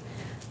Boynton.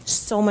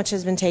 So much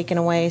has been taken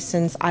away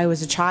since I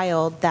was a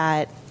child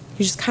that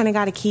you just kind of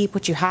got to keep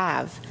what you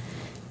have.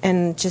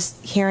 And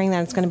just hearing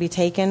that it's going to be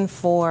taken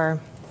for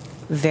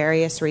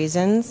various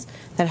reasons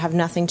that have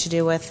nothing to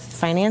do with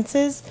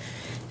finances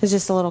is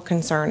just a little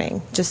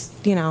concerning.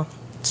 Just,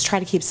 just try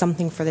to keep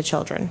something for the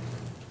children.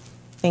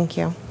 Thank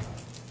you.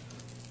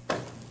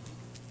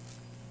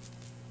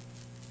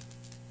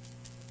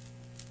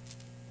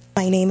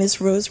 My name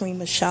is Rosemary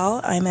Michelle.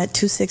 I'm at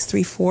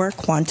 2634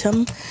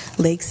 Quantum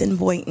Lakes in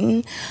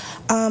Boynton.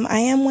 I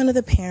am one of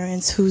the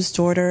parents whose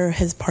daughter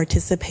has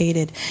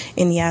participated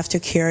in the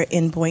aftercare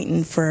in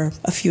Boynton for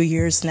a few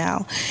years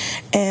now.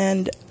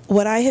 And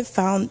what I have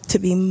found to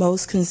be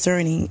most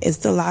concerning is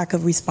the lack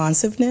of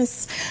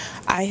responsiveness.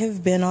 I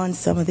have been on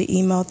some of the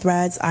email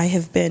threads. I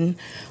have been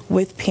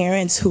with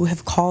parents who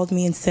have called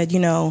me and said,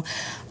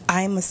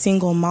 I'm a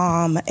single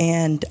mom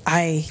and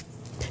I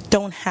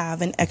don't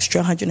have an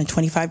extra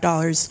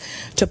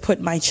 $125 to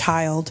put my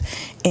child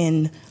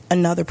in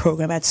another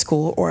program at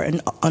school or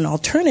an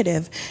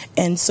alternative.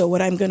 And so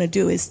what I'm going to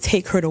do is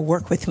take her to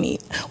work with me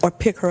or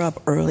pick her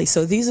up early.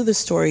 So these are the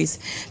stories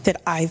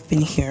that I've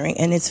been hearing,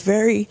 and it's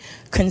very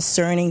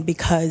concerning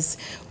because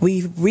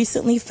we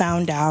recently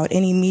found out,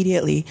 and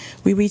immediately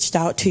we reached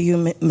out to you,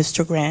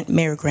 Mr. Grant,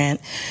 Mayor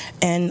Grant,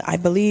 and I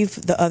believe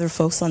the other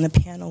folks on the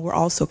panel were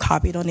also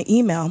copied on the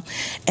email,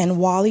 and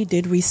Wally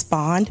did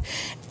respond,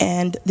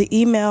 and the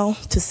email,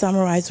 to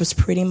summarize, was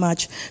pretty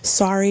much,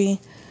 sorry,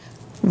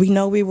 we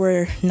know we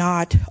were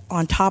not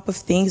on top of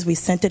things, we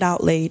sent it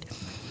out late,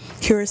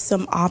 here are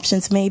some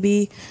options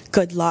maybe,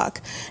 good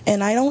luck.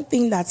 And I don't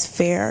think that's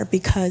fair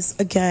because,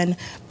 again,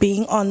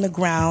 being on the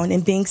ground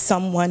and being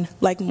someone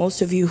like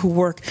most of you who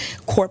work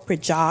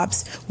corporate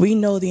jobs, we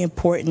know the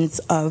importance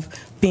of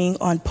being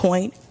on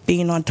point,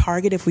 being on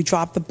target. If we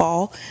drop the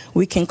ball,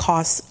 we can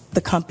cost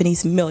the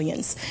companies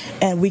millions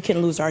and we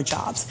can lose our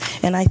jobs.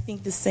 And I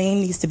think the same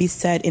needs to be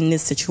said in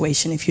this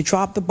situation. If you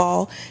drop the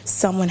ball,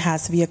 someone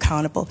has to be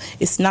accountable.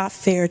 It's not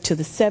fair to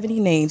the 70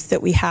 names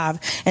that we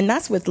have, and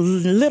that's with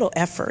little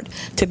effort,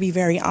 to be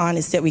very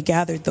honest, that we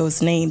gathered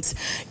those names.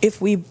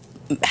 If we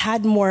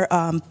had more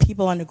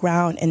people on the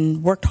ground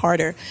and worked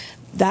harder,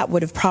 that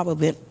would have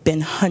probably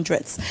been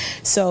hundreds.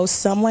 So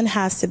someone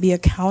has to be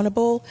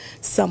accountable.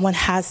 Someone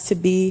has to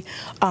be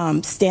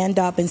stand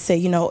up and say,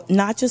 you know,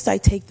 not just I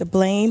take the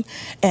blame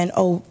and,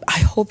 oh, I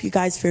hope you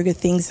guys figure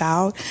things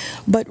out,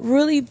 but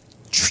really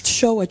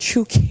show a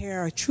true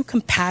care, a true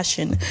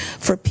compassion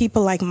for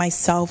people like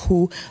myself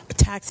who are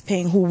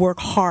tax-paying, who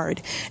work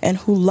hard, and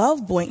who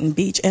love Boynton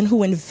Beach, and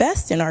who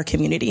invest in our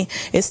community.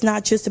 It's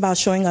not just about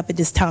showing up at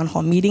this town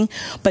hall meeting,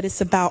 but it's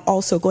about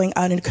also going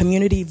out in the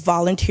community,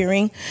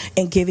 volunteering,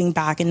 and giving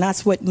back. And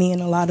that's what me and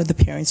a lot of the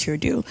parents here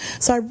do.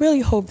 So I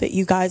really hope that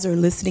you guys are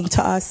listening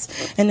to us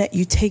and that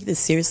you take this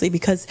seriously,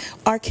 because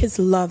our kids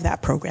love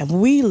that program.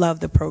 We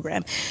love the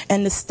program,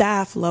 and the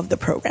staff love the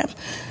program.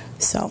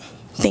 So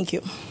thank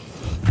you.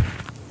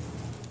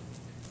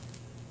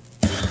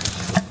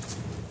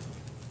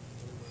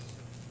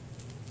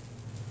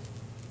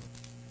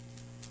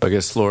 I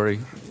guess, Lori,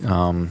 you're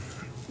going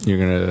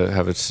to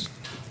have a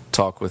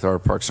talk with our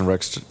Parks and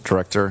Recs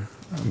director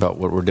about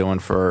what we're doing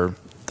for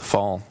the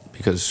fall,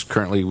 because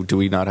currently, do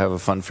we not have a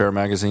Fun Fair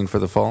magazine for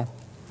the fall?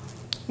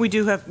 We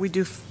do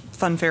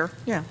Fun Fair,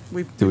 yeah.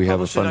 Do we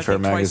have a publish it, Fun Fair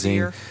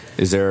magazine?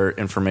 Is there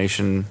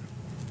information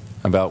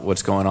about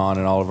what's going on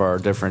in all of our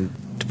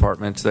different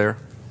departments there?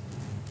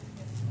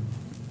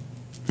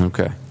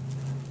 Okay.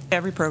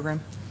 Every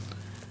program.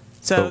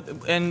 So,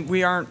 and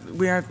we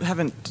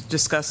haven't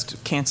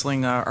discussed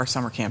canceling our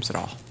summer camps at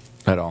all.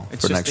 At all,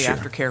 it's for just next the year.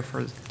 aftercare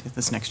for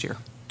this next year.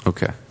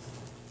 Okay.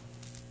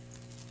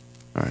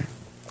 All right.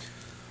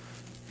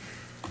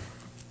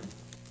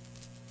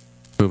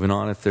 Moving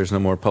on, if there's no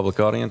more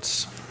public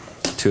audience,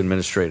 to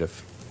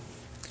administrative.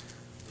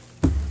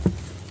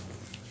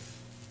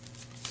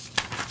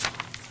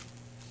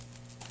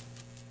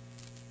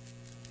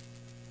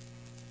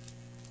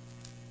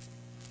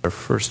 Our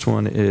first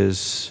one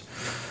is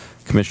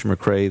Commissioner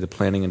McCray, the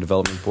Planning and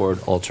Development Board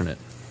alternate.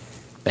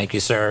 Thank you,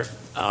 sir.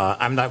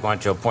 I'm not going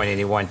to appoint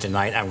anyone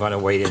tonight. I'm going to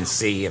wait and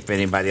see if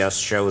anybody else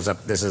shows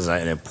up. This is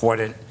an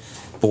important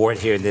board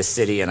here in this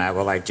city, and I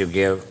would like to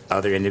give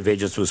other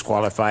individuals who's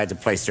qualified to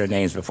place their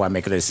names before I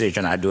make a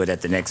decision. I'll do it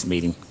at the next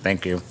meeting.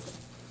 Thank you.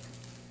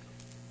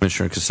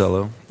 Commissioner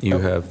Casello, you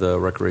have the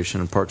Recreation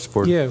and Parks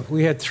Board. Yeah,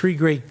 we had three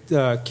great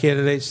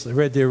candidates. I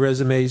read their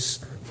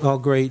resumes, all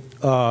great,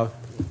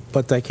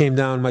 but I came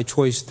down my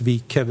choice to be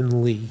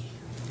Kevin Lee.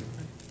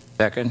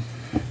 Second.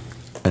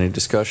 Any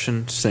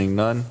discussion? Seeing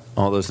none.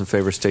 All those in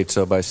favor state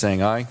so by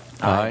saying aye.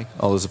 Aye.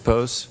 All those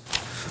opposed?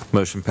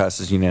 Motion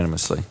passes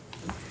unanimously.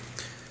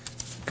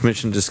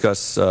 Commission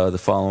discussed the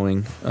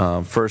following.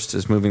 First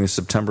is moving the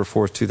September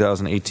 4th,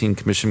 2018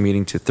 Commission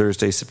meeting to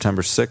Thursday,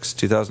 September 6th,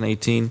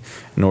 2018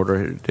 in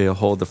order to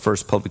hold the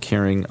first public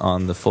hearing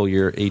on the full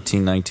year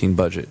 18-19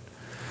 budget.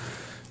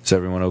 Is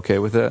everyone okay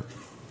with that?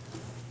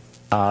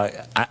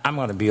 I'm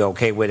going to be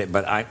okay with it,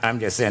 but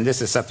I'm just saying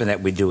this is something that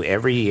we do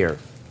every year.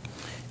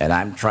 And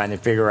I'm trying to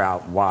figure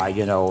out why,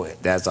 you know,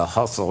 there's a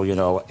hustle, you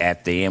know,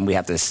 at the end. We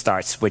have to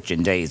start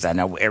switching days. I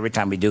know every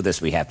time we do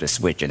this, we have to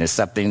switch. And it's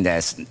something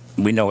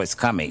we know it's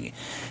coming.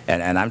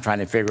 And I'm trying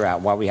to figure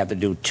out why we have to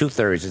do 2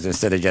 Thursdays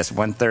instead of just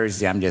 1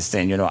 Thursday. I'm just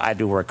saying, you know, I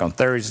do work on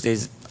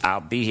Thursdays. I'll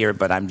be here,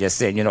 but I'm just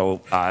saying, you know,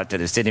 to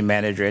the city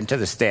manager and to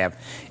the staff,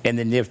 in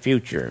the near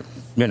future,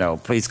 you know,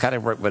 please kind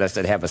of work with us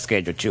to have a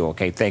schedule too,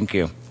 okay? Thank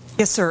you.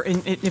 Yes, sir.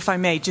 And if I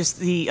may,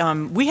 just we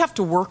have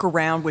to work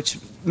around, which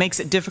makes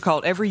it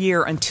difficult every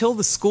year until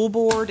the school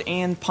board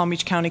and Palm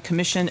Beach County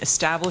Commission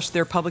establish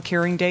their public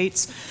hearing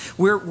dates.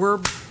 We're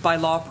by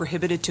law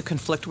prohibited to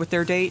conflict with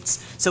their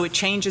dates, so it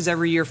changes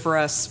every year for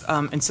us.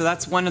 And so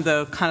that's one of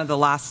the kind of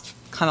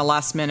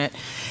last minute.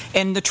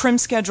 And the trim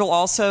schedule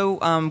also,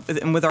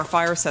 and with our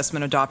fire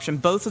assessment adoption,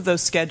 both of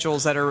those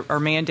schedules that are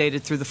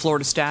mandated through the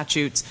Florida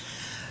statutes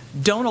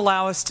don't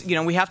allow us to, you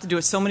know, we have to do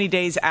it so many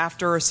days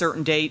after a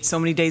certain date, so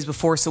many days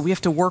before, so we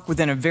have to work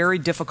within a very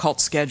difficult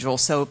schedule.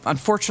 So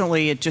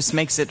unfortunately, it just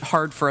makes it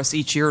hard for us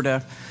each year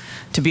to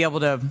to be able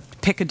to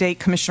pick a date,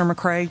 Commissioner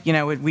McCrae. You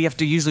know, we have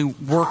to usually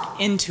work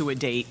into a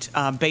date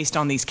based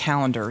on these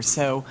calendars.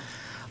 So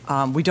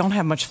we don't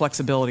have much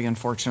flexibility,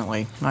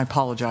 unfortunately. And I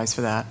apologize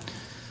for that.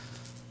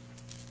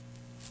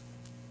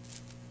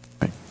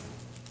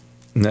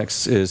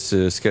 Next is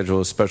to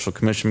schedule a special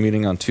commission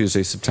meeting on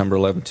Tuesday, September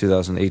 11,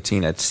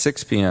 2018 at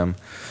 6 p.m.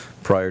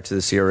 prior to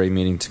the CRA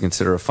meeting to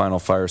consider a final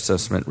fire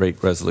assessment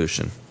rate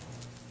resolution.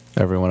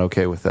 Everyone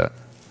okay with that?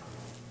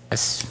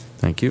 Yes.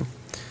 Thank you.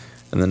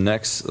 And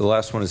the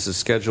last one is to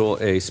schedule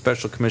a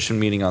special commission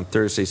meeting on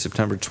Thursday,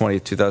 September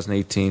 20th,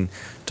 2018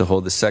 to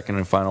hold the second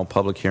and final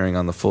public hearing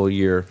on the fiscal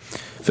year,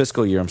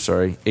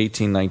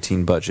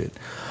 18-19 budget.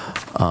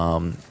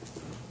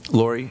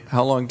 Lori,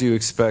 how long do you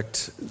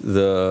expect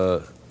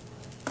the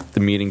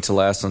meeting to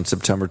last on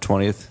September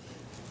 20th?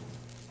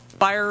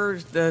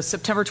 The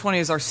September 20th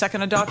is our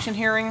second adoption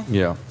hearing.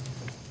 Yeah.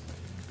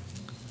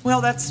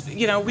 Well, that's,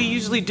 we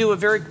usually do a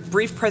very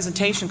brief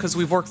presentation because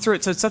we've worked through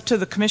it. So it's up to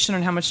the commission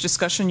on how much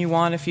discussion you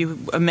want if you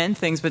amend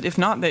things. But if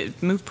not, they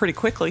move pretty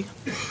quickly.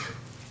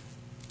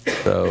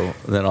 So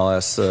then I'll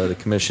ask the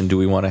commission, do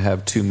we want to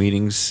have 2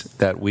 meetings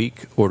that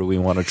week, or do we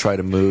want to try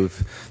to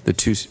move the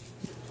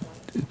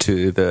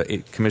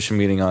commission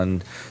meeting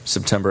on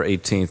September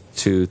 18th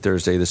to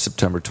Thursday, the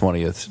September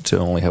 20th, to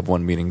only have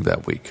 1 meeting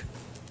that week?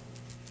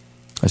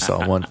 I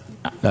saw one.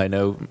 I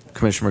know,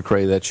 Commissioner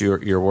McCrae, that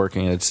you're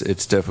working.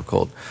 It's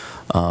difficult,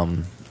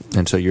 and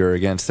so you're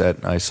against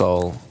that. I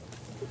saw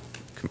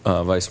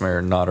Vice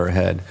Mayor nod her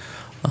head.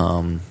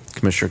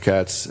 Commissioner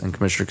Katz and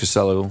Commissioner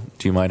Casello,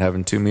 do you mind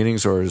having 2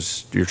 meetings, or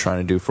you're trying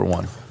to do for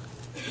 1?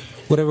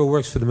 Whatever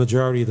works for the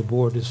majority of the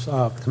board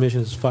commission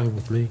is fine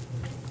with me.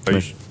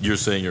 You're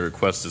saying your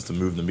request is to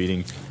move the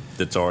meeting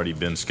that's already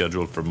been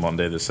scheduled for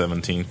Monday the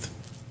 17th?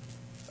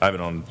 I have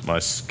it on my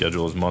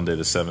schedule as Monday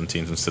the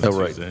 17th instead of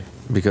Tuesday. Right,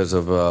 because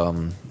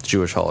of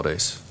Jewish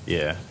holidays.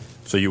 Yeah.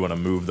 So you want to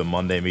move the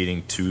Monday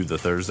meeting to the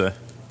Thursday?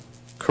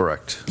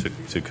 Correct.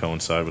 To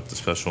coincide with the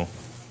special?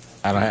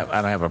 I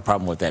don't have a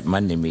problem with that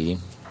Monday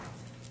meeting.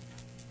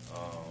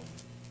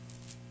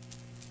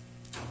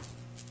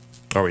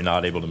 Are we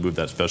not able to move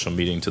that special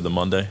meeting to the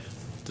Monday?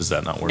 Does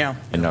that not work?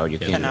 No, you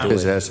can't do it.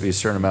 Because it has to be a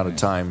certain amount of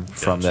time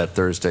from that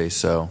Thursday,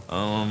 so.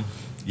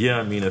 Yeah,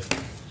 I mean, if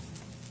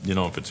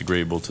it's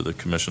agreeable to the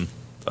commission,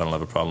 I don't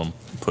have a problem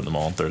putting them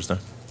all on Thursday.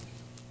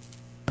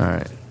 All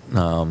right.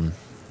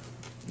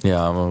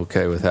 Yeah, I'm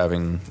okay with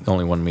having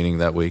only 1 meeting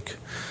that week.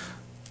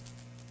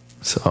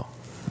 So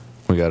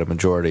we got a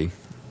majority.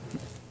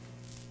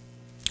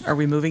 Are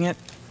we moving it?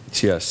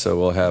 Yes, so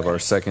we'll have our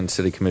second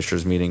city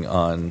commissioners meeting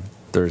on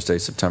Thursday,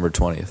 September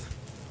 20th.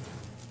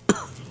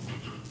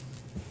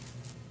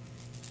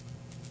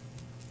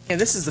 Yeah,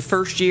 this is the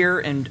first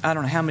year, and I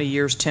don't know how many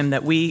years, Tim,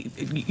 that we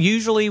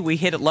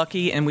hit it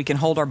lucky and we can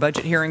hold our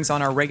budget hearings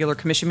on our regular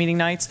commission meeting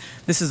nights.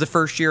 This is the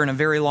first year in a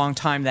very long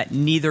time that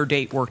neither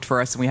date worked for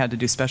us and we had to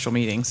do special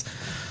meetings.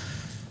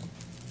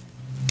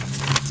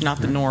 It's not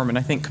the norm, and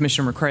I think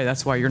Commissioner McCrae,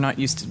 that's why you're not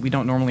used to, we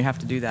don't normally have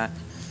to do that.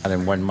 Not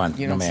in 1 month,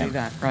 You don't see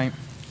that, right?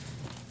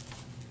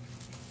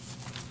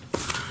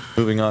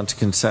 Moving on to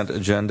consent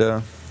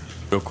agenda.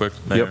 Real quick,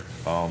 Mayor.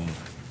 Yep.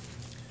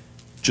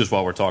 Just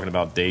while we're talking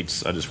about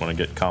dates, I just want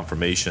to get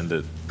confirmation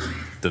that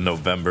the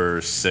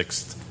November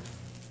 6th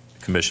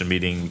commission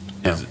meeting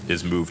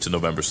is moved to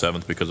November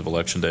 7th because of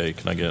Election Day.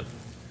 Can I get?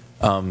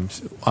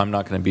 I'm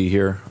not going to be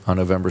here on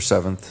November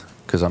 7th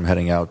because I'm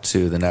heading out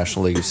to the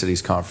National League of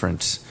Cities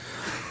Conference.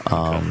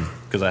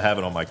 Because I have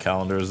it on my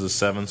calendar as the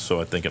 7th, so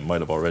I think it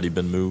might have already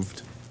been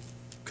moved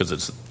because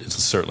it's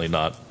certainly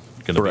not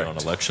going to be on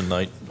election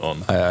night.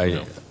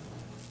 I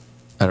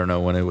don't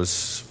know when it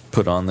was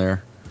put on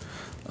there.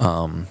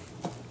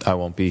 I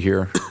won't be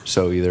here,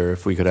 so either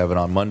if we could have it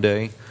on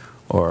Monday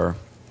or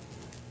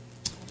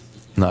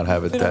not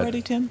have it that.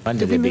 Already, Tim?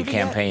 Monday they'd be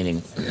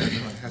campaigning.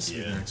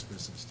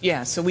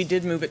 Yeah, so we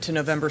did move it to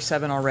November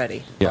 7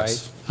 already.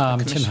 Yes.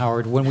 Right. Tim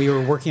Howard, when we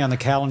were working on the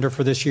calendar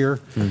for this year,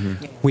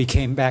 we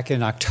came back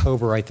in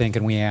October, I think,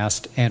 and we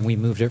asked, and we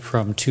moved it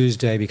from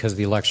Tuesday because of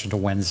the election to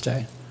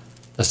Wednesday,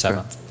 the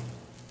 7th.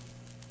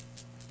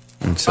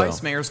 And so,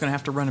 Vice Mayor's going to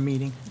have to run a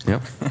meeting.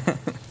 Yep.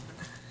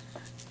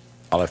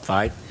 All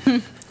fight.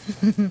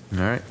 All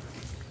right.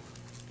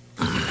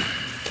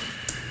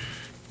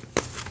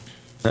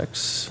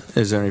 Next,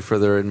 is there any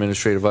further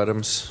administrative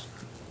items?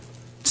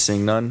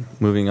 Seeing none,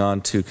 moving on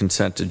to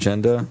consent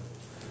agenda.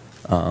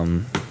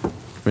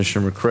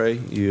 Commissioner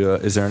McCrae,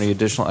 is there any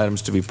additional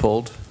items to be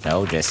pulled?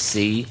 No, just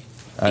C.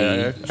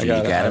 I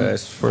got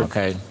it.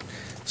 Okay.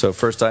 So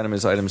first item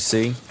is item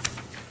C.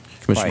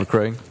 Commissioner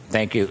McCrae.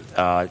 Thank you.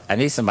 I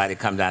need somebody to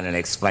come down and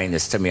explain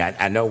this to me.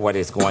 I know what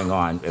is going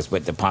on is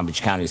with the Palm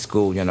Beach County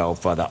School,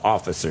 for the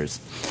officers.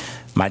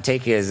 My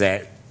take is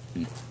that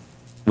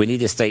we need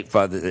to state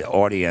for the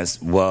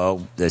audience,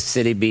 will the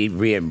city be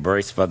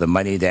reimbursed for the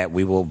money that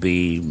people will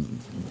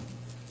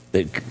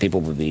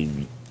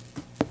be?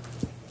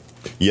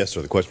 Yes,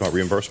 sir. The question about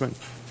reimbursement?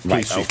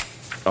 Right. Please,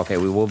 Chief. Okay,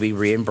 we will be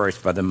reimbursed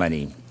for the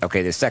money.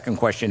 Okay, the second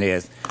question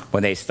is,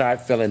 when they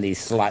start filling these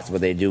slots, will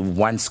they do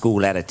one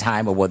school at a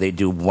time, or will they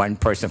do one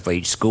person for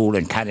each school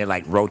and kind of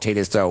like rotate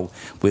it so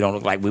we don't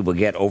look like we will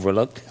get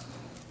overlooked?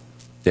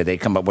 Did they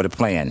come up with a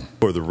plan?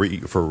 For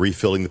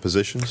refilling the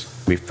positions?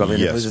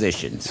 Refilling the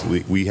positions.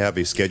 We have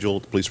a schedule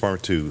at the police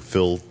department to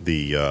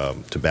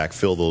to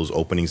backfill those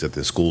openings at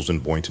the schools in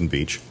Boynton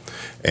Beach.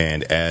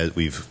 And as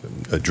we've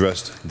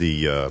addressed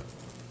the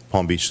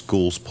Palm Beach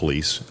Schools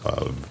Police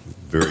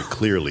very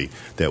clearly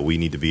that we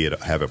need to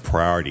have a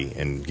priority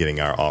in getting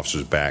our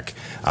officers back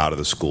out of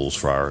the schools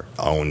for our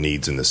own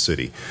needs in the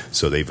city.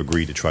 So they've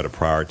agreed to try to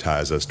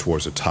prioritize us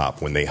towards the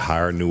top. When they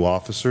hire new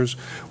officers,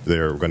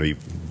 they're going to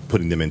be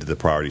putting them into the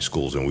priority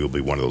schools, and we'll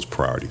be one of those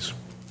priorities.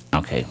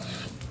 Okay.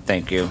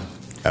 Thank you.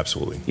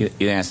 Absolutely.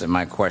 You answered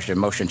my question.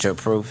 Motion to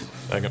approve.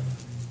 Second.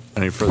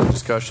 Any further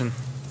discussion?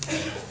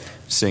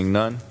 Seeing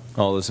none,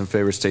 all those in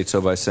favor state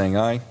so by saying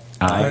aye.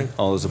 Aye.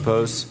 All those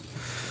opposed?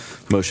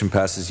 Motion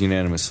passes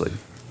unanimously.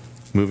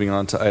 Moving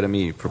on to item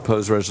E,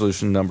 proposed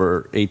resolution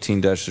number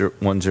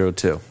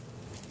 18-102.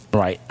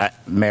 Right.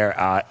 Mayor,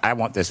 I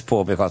want this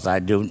pulled because I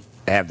do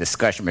have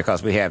discussion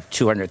because we have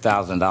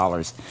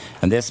 $200,000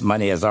 and this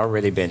money has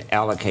already been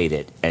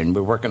allocated and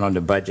we're working on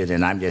the budget,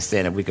 and I'm just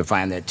saying if we could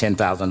find that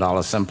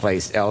 $10,000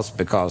 someplace else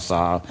because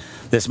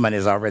this money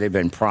has already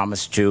been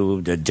promised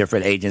to the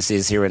different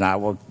agencies here in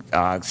our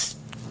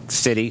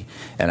city,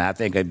 and I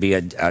think it'd be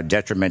a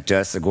detriment to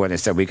us to go in and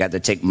say we got to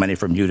take money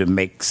from you to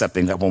make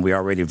something up when we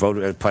already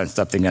voted upon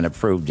something and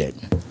approved it.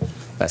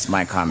 That's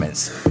my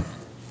comments.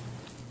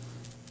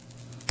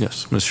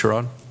 Yes, Ms.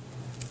 Sherrod?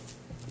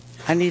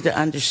 I need to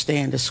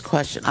understand this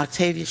question.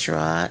 Octavia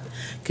Sherrod,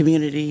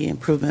 Community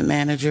Improvement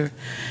Manager.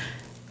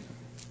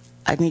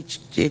 I need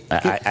you.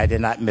 I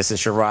did not, Mrs.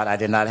 Sherrod, I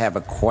did not have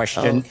a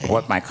question. Okay.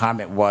 What my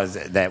comment was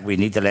that we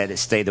need to let it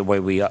stay the way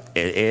it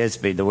is,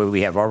 the way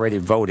we have already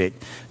voted.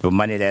 The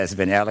money that has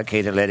been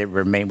allocated, let it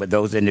remain with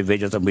those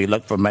individuals, and we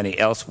look for money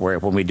elsewhere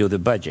when we do the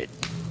budget.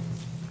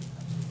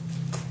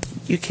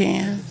 You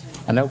can?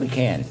 I know we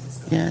can.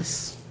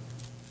 Yes.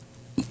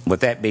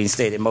 With that being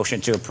stated,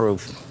 motion to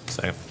approve.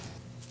 Second.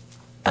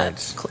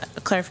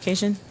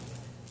 Clarification?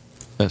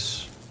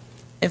 Yes.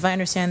 If I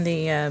understand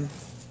the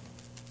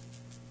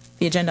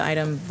agenda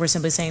item, we're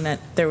simply saying that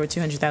there were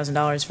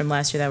 $200,000 from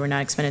last year that were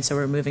not expended, so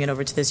we're moving it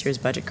over to this year's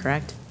budget,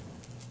 correct?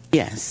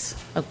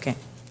 Yes. Okay.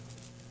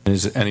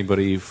 Is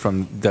anybody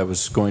from that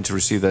was going to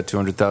receive that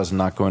 $200,000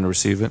 not going to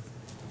receive it?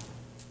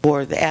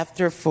 For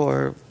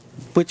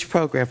which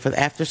program? For the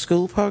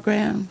after-school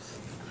programs?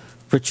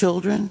 For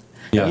children?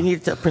 Yeah. You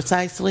need to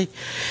precisely.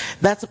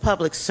 That's a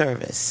public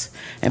service,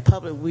 and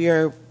we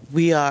are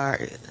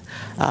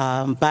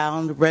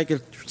bound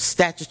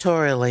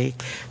statutorily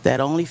that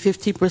only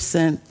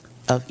 50%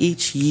 of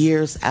each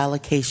year's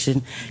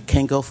allocation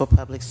can go for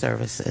public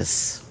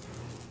services.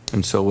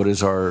 And so, what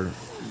is our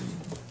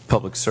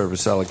public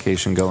service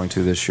allocation going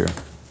to this year?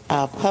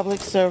 Public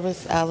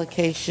service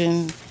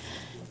allocation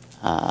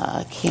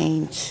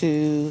came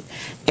to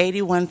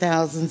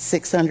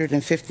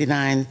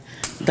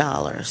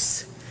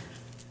 $81,659.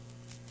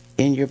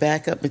 In your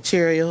backup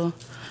material,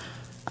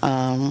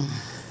 I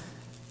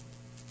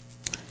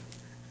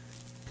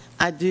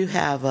do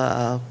have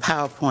a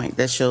PowerPoint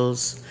that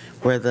shows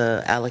where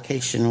the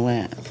allocation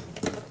went.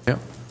 Yeah.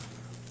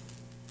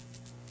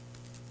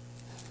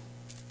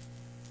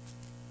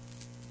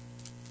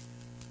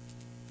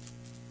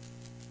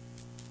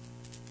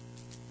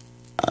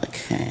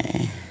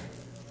 Okay.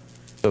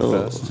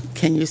 So fast.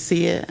 Can you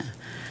see it?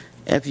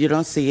 If you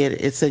don't see it,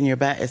 it's in your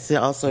It's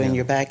also in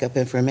your backup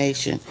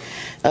information.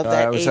 Of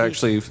that, was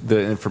actually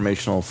the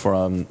informational for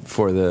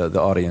the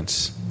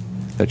audience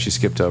that you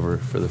skipped over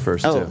for the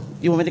first two.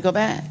 You want me to go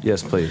back?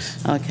 Yes,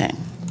 please. Okay.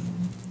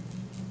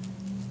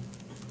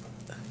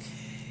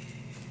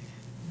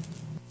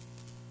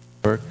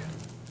 Work.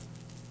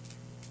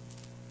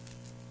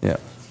 Yeah.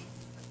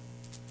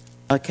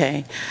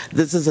 Okay,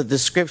 this is a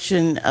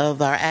description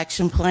of our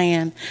action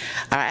plan.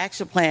 Our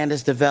action plan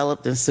is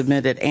developed and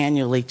submitted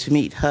annually to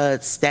meet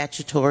HUD's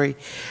statutory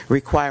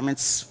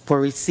requirements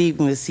for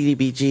receiving the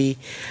CDBG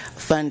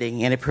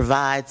funding, and it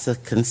provides a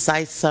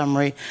concise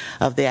summary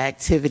of the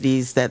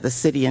activities that the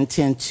city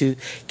intends to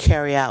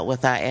carry out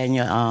with our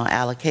annual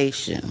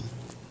allocation.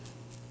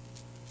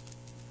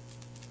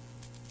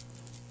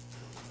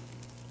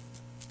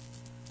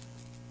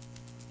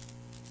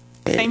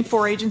 Same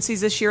four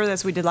agencies this year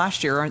as we did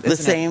last year, isn't it? The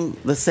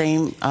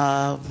same.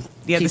 Yeah,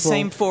 the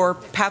same for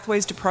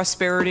Pathways to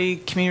Prosperity,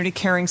 Community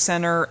Caring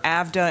Center,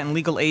 AVDA, and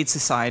Legal Aid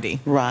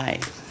Society.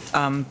 Right.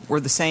 We're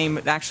the same.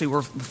 Actually,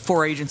 we're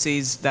four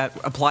agencies that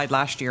applied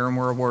last year and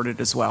were awarded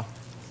as well.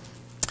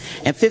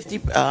 And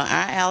our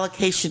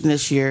allocation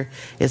this year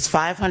is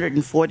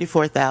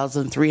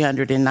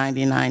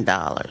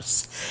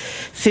 $544,399.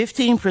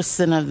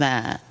 15% of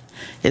that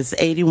is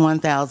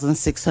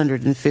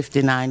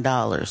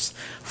 $81,659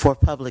 for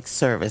public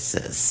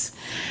services.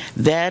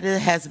 That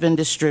has been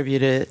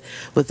distributed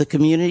with the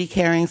Community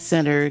Caring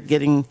Center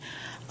getting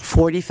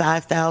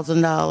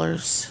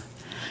 $45,000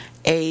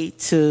 aid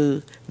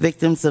to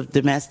victims of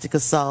domestic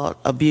assault,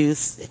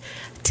 abuse,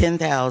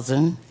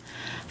 $10,000.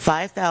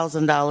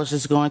 $5,000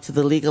 is going to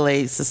the Legal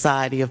Aid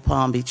Society of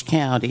Palm Beach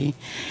County,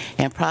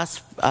 and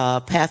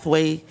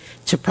Pathway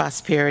to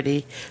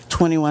Prosperity,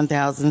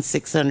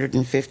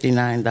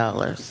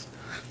 $21,659.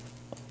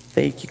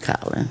 Thank you,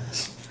 Colin.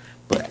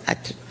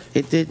 But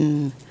it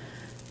didn't.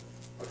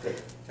 Okay,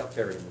 tell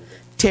Terry to move it.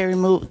 Terry,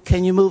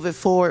 can you move it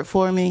forward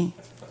for me?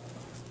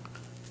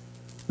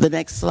 The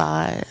next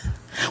slide.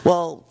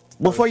 Well,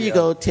 before you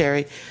go,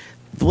 Terry,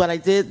 what I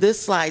did,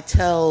 this slide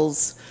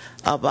tells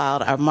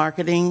about our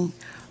marketing,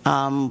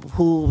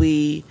 who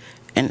we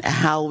and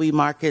how we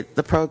market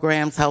the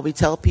programs, how we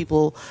tell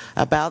people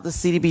about the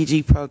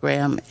CDBG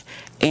program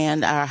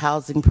and our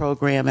housing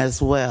program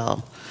as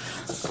well.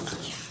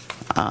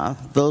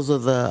 Those are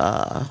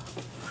the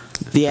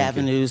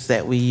avenues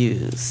that we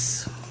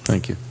use.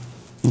 Thank you.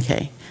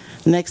 Okay.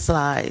 Next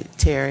slide,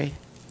 Terry.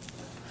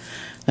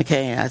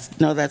 Okay, I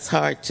know that's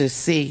hard to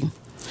see,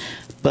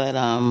 but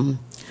I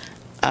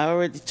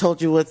already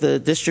told you what the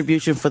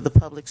distribution for the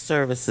public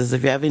services.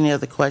 If you have any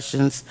other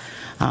questions,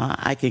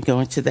 I can go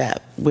into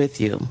that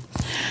with you.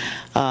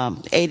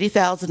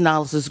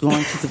 $80,000 is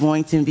going to the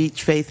Boynton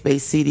Beach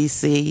Faith-Based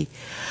CDC,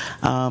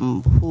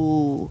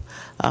 who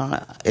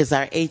is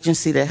our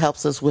agency that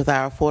helps us with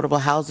our affordable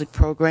housing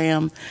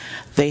program.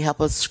 They help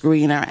us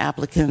screen our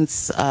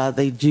applicants.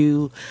 They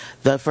do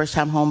the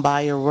first-time home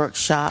buyer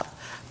workshop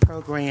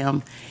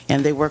program,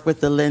 and they work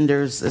with the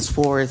lenders as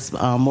far as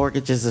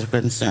mortgages are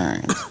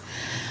concerned.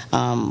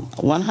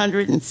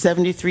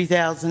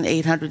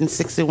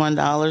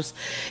 $173,861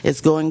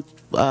 is going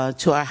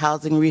to our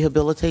housing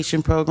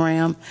rehabilitation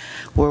program,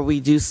 where we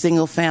do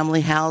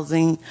single-family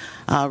housing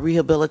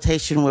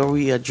rehabilitation, where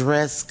we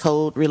address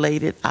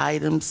code-related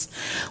items.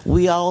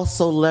 We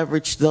also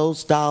leverage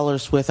those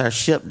dollars with our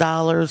SHIP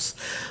dollars,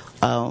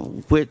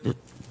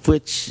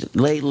 which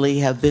lately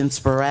have been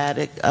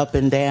sporadic, up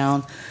and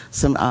down.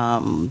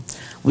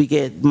 We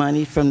get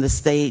money from the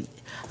state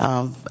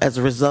as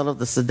a result of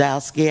the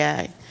Sadowski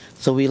Act,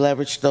 so we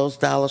leverage those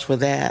dollars for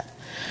that.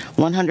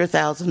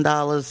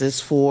 $100,000 is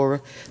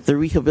for the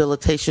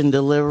rehabilitation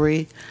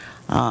delivery,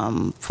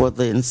 for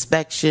the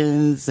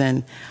inspections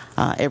and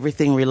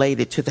everything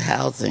related to the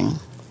housing.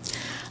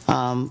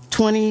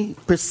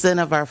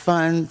 20% of our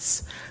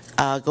funds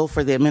go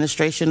for the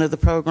administration of the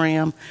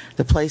program,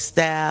 to place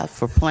staff,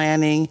 for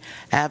planning,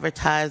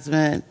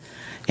 advertisement,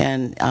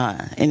 and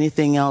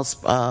anything else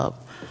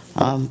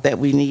that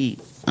we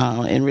need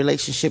in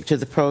relationship to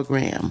the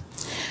program.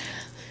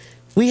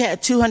 We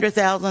had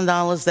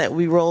 $200,000 that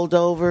we rolled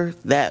over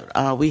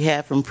that we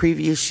had from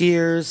previous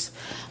years,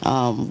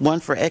 one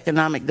for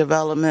economic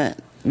development.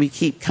 We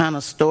keep kind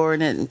of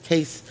storing it in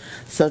case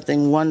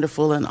something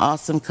wonderful and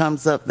awesome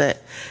comes up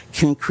that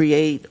can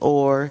create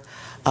or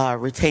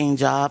retain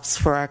jobs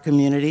for our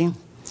community.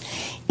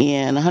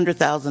 And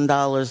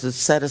 $100,000 is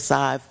set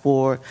aside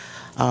for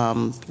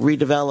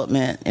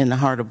redevelopment in the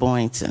heart of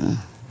Boynton.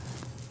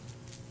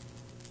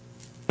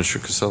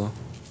 Mr. Casella?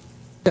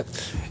 Yep.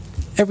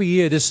 Every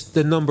year,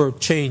 the number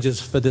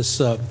changes for this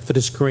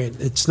grant.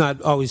 It's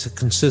not always a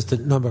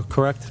consistent number,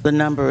 correct? The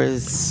number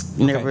is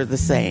never the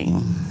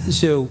same.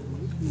 So,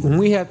 when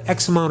we have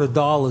X amount of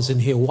dollars in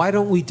here, why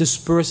don't we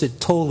disperse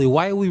it totally?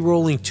 Why are we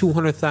rolling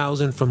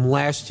 $200,000 from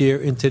last year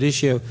into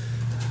this year,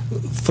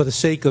 for the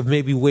sake of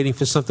maybe waiting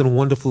for something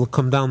wonderful to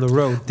come down the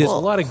road? There's a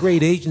lot of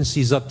great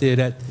agencies up there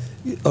that,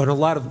 and a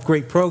lot of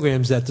great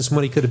programs that this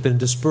money could have been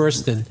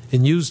dispersed and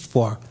used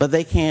for. But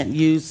they can't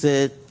use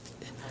it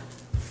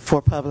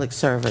for public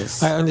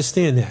service. I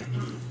understand that,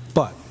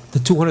 but the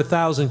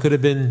 $200,000 could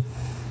have been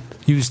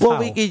used. Well,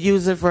 we could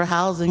use it for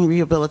housing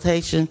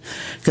rehabilitation,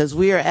 because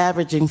we are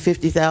averaging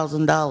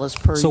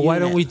 $50,000 per So why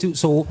unit. don't we do?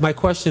 So my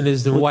question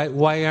is, then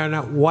why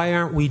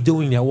aren't we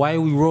doing that? Why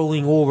are we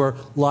rolling over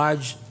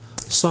large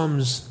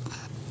sums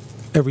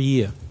every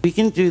year? We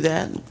can do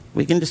that.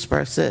 We can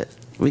disperse it.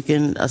 We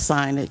can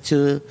assign it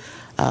to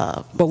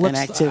an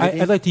activity.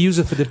 I'd like to use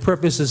it for the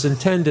purposes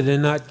intended,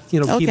 and not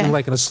keep it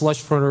like in a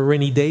slush fund or a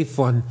rainy day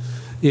fund.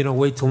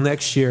 Wait till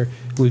next year.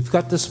 We've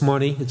got this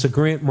money. It's a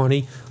grant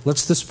money.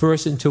 Let's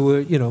disperse into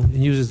it, and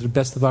use it to the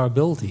best of our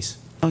abilities.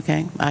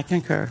 Okay, I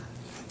concur.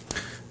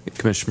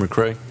 Commissioner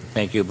McCray?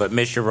 Thank you. But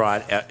Mr.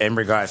 Rod, in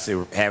regards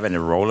to having to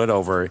roll it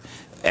over,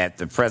 at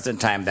the present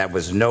time, that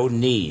was no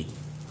need.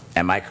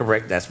 Am I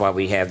correct? That's why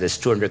we have this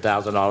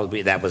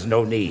 $200,000. That was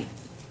no need.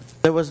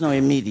 There was no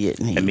immediate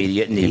need.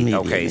 Immediate need.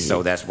 Okay,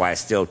 so that's why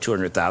it's still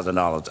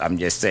 $200,000. I'm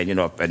just saying,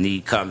 if a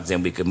need comes,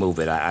 then we can move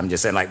it. I'm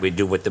just saying, like we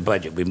do with the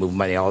budget, we move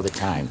money all the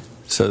time.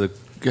 So,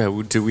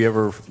 do we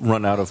ever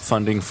run out of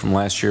funding from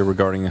last year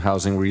regarding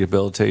housing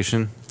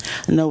rehabilitation?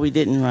 No, we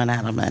didn't run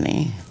out of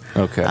money.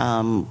 Okay.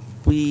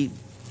 We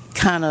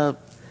kind of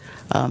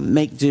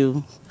make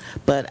do,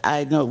 but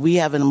I know we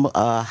have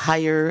a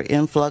higher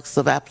influx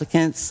of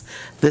applicants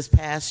this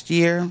past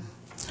year,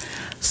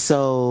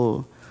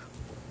 so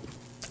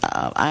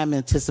I'm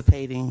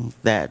anticipating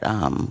that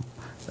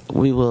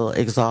we will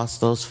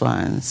exhaust those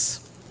funds.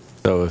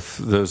 So if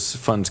those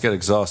funds get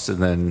exhausted,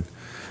 then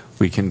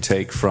we can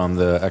take from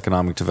the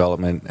economic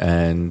development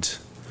and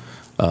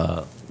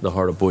the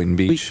heart of Boynton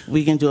Beach?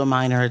 We can do a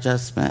minor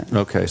adjustment.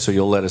 Okay, so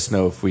you'll let us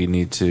know if we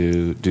need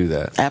to do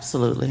that.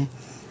 Absolutely.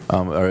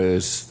 Or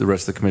is the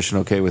rest of the commission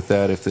okay with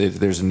that? If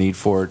there's a need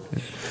for it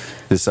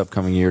this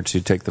upcoming year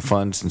to take the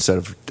funds instead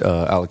of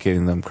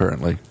allocating them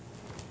currently?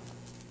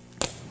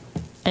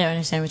 I don't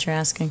understand what you're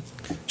asking.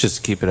 Just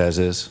to keep it as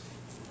is?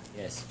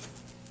 Yes.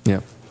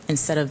 Yeah.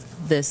 Instead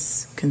of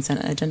this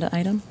consent agenda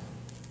item?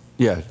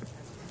 Yeah.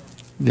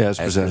 Yeah, as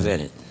As presented.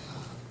 presented.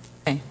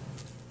 Okay.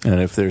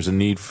 And if there's a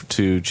need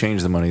to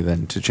change the money,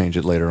 then to change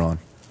it later on.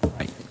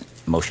 Right.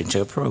 Motion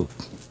to approve.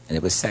 And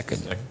it was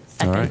second.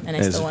 All right. And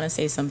I still want to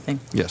say something.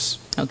 Yes.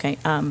 Okay.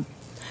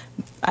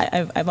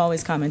 I've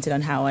always commented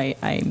on how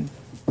I'm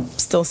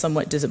still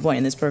somewhat disappointed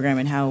in this program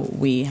and how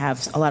we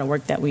have a lot of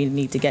work that we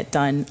need to get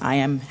done. I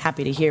am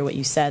happy to hear what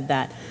you said,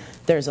 that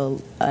there's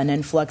an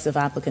influx of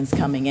applicants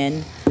coming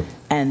in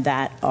and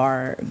that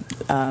are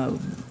going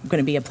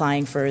to be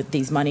applying for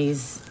these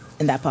monies,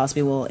 and that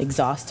possibly will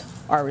exhaust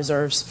our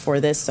reserves for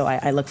this. So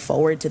I look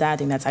forward to that. I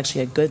think that's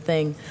actually a good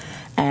thing.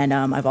 And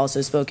I've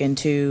also spoken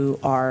to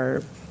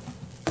our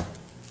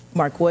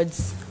Mark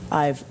Woods.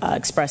 I've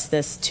expressed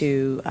this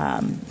to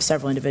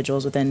several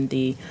individuals within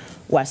the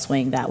West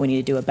Wing that we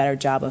need to do a better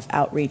job of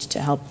outreach to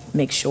help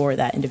make sure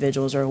that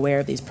individuals are aware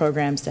of these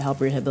programs to help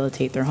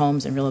rehabilitate their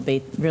homes and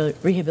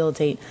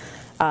rehabilitate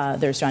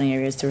their surrounding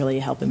areas to really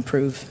help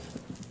improve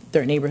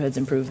their neighborhoods,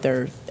 improve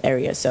their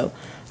areas. So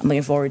I'm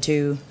looking forward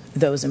to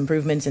those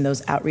improvements and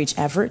those outreach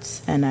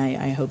efforts, and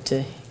I hope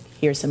to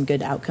hear some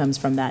good outcomes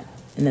from that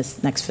in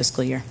this next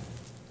fiscal year.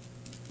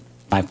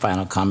 My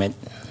final comment.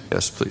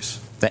 Yes, please.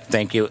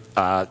 Thank you.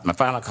 My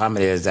final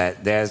comment is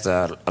that there's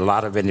a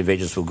lot of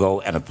individuals who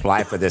go and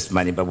apply for this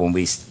money, but when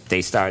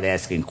they start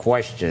asking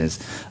questions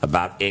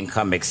about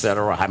income, et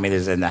cetera, how many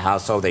is in the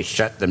household, they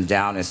shut them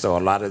down. And so a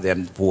lot of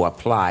them who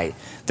apply,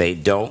 they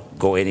don't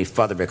go any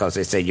further because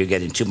they say you're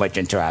getting too much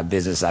into our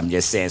business. I'm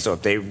just saying, so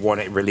if they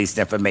want to release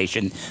the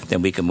information,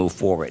 then we can move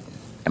forward.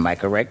 Am I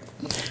correct?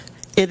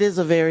 It is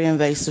a very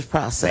invasive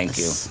process. Thank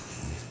you.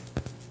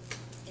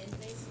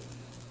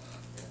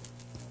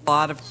 A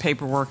lot of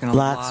paperwork and a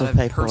lot of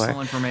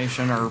personal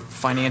information or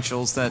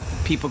financials that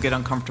people get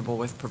uncomfortable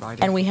with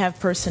providing. And we have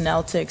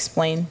personnel to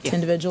explain to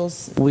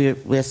individuals?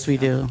 Yes, we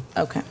do.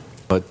 Okay.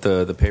 But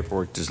the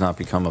paperwork does not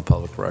become a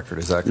public record,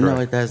 is that correct? No,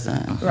 it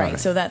doesn't. Right.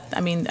 So that,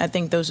 I mean, I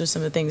think those are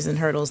some of the things and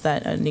hurdles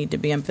that need to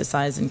be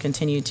emphasized and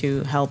continue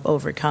to help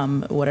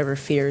overcome whatever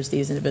fears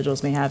these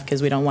individuals may have,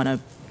 because we don't want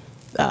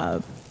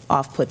to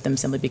off-put them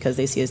simply because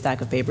they see a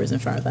stack of papers in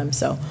front of them.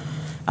 So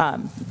I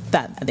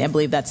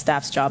believe that's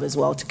staff's job as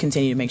well to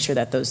continue to make sure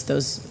that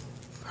those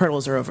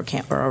hurdles are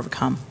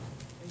overcome.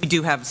 We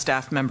do have a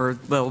staff member,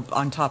 well,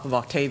 on top of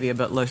Octavia,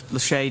 but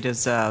Lachey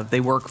does, they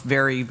work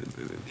very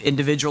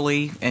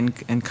individually and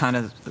kind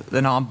of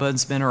an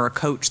ombudsman or a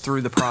coach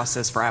through the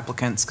process for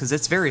applicants, because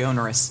it's very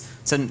onerous.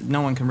 So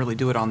no one can really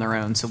do it on their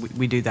own. So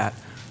we do that.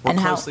 Work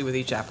closely with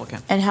each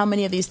applicant. And how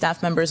many of these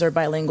staff members are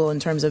bilingual in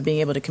terms of being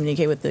able to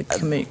communicate with the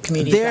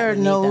community? There are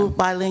no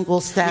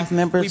bilingual staff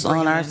members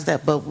on our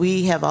staff, but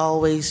we have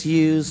always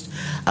used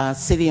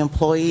city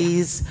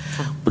employees.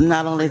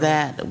 Not only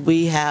that,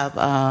 we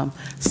have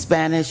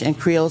Spanish and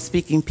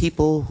Creole-speaking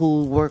people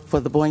who work for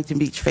the Boynton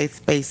Beach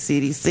Faith-Based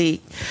CDC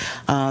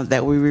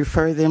that we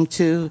refer them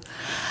to.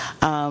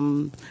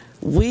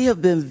 We have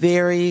been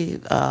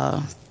very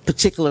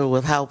particular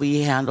with how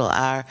we handle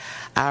our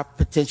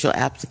potential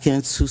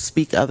applicants who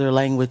speak other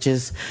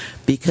languages,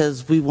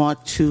 because we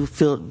want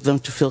them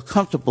to feel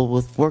comfortable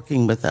with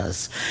working with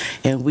us.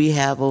 And we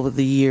have over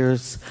the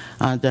years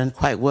done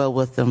quite well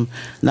with them.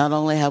 Not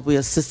only have we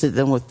assisted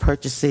them with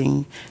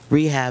purchasing,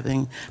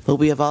 rehabbing, but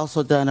we have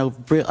also done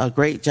a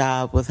great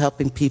job with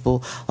helping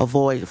people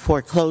avoid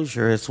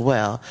foreclosure as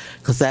well,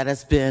 because that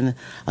has been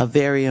a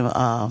very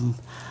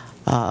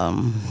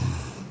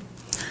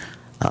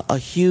a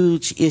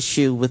huge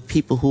issue with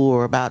people who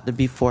are about to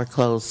be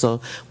foreclosed.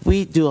 So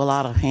we do a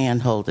lot of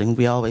hand-holding.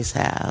 We always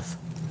have.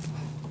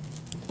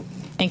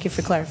 Thank you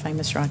for clarifying,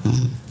 Ms. Rocky.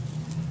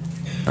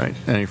 All right.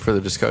 Any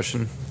further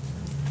discussion?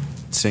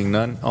 Seeing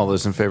none, all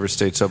those in favor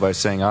state so by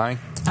saying aye.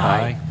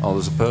 Aye. All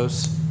those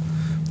opposed?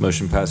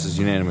 Motion passes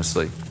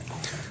unanimously.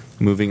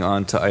 Moving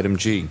on to item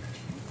G.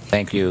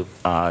 Thank you.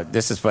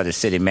 This is for the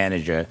city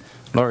manager.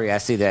 Lori, I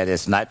see that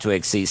it's not to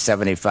exceed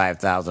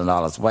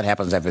 $75,000. What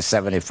happens if it's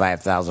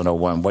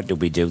 $75,001? What do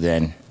we do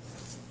then?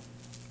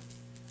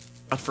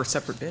 For a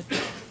separate bid?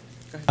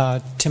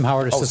 Tim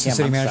Howard, Assistant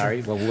City Manager.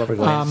 Sorry. Well, whoever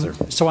will answer.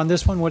 So on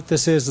this one, what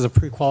this is a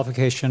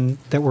pre-qualification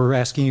that we're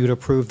asking you to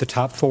approve the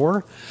top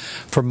 4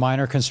 for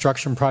minor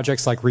construction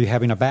projects like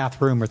rehabbing a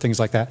bathroom or things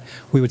like that.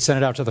 We would send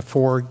it out to the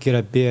 4, get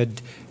a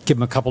bid, give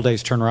them a couple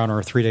days turnaround or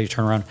a 3-day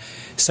turnaround.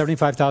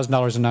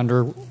 $75,000 and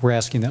under, we're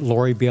asking that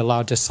Lori be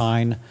allowed to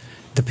sign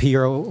the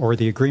PO or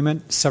the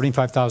agreement.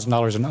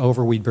 $75,000 and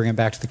over, we'd bring it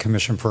back to the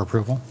commission for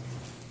approval.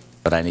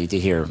 But I need to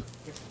hear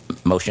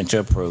motion to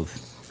approve.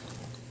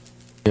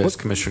 Yes,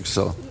 Commissioner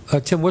Casella.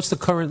 Tim, what's the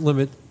current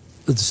limit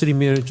of the city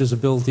manager's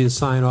ability to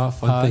sign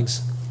off on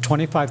things?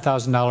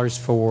 $25,000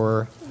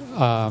 for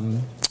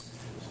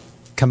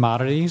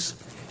commodities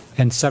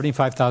and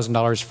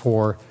 $75,000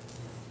 for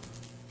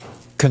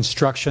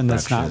construction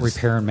that's not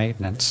repair and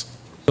maintenance.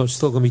 So it's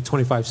still going to be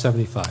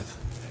 2575.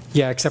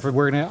 Yeah, except for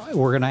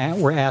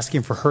we're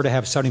asking for her to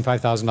have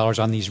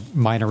 $75,000 on these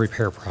minor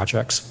repair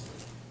projects.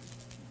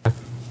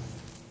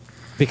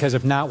 Because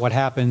if not, what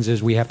happens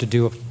is we have to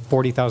do a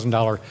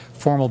 $40,000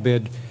 formal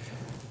bid,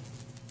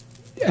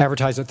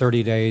 advertise it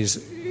 30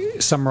 days,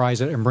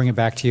 summarize it, and bring it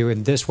back to you.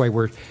 And this way,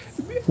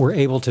 we're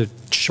able to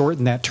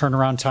shorten that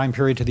turnaround time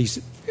period to these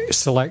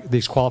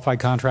qualified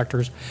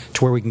contractors,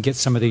 to where we can get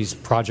some of these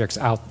projects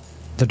out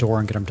the door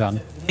and get them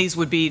done. These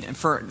would be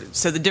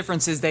so the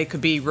difference is they could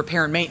be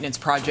repair and maintenance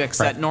projects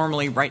that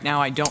normally right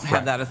now I don't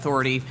have that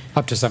authority.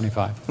 Up to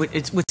 75.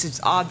 Which is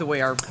odd the way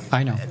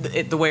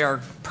the way our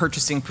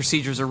purchasing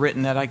procedures are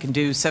written, that I can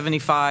do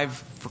 75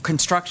 for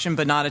construction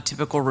but not a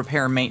typical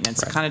repair and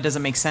maintenance. It kind of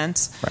doesn't make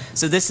sense.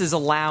 So this is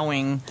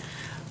allowing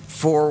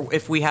for,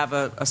 if we have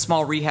a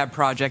small rehab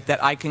project,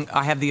 that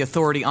I have the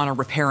authority on a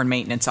repair and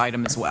maintenance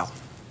item as well.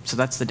 So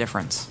that's the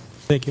difference.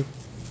 Thank you.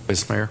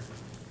 Vice Mayor.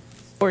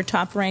 Or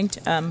top ranked,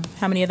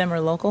 how many of them are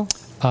local?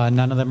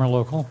 None of them are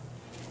local.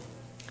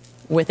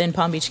 Within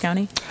Palm Beach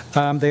County?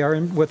 They are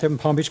within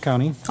Palm Beach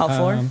County. All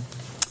four?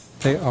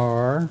 They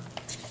are.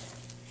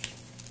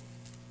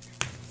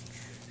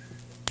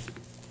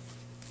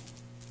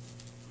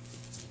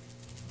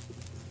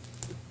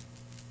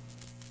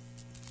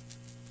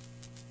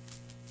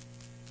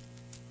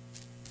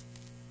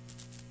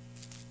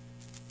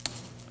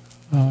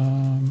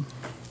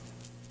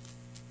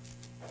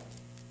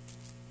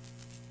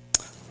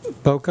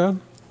 Boca,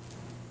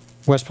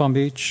 West Palm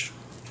Beach,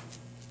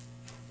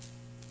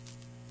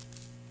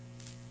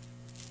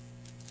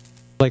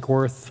 Lake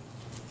Worth,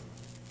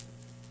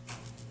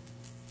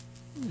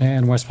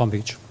 and West Palm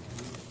Beach.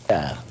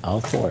 Yeah, all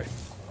four.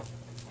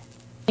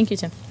 Thank you,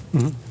 Tim.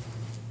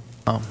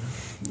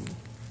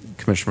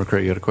 Commissioner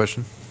McCray, you had a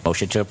question?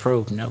 Motion to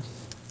approve. No,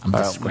 I'm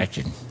just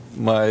scratching.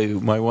 My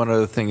one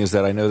other thing is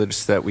that I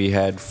noticed that we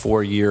had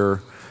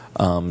 4-year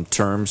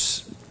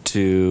terms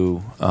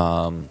to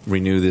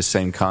renew this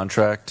same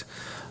contract.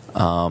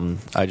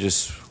 I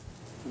just,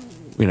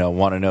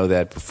 want to know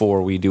that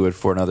before we do it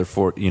for another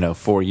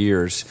 4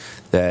 years,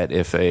 that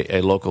if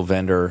a local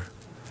vendor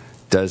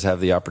does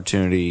have the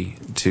opportunity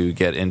to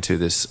get into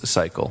this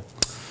cycle.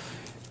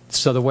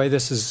 So the way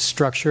this is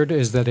structured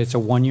is that it's a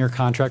 1-year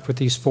contract with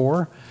these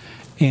 4,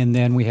 and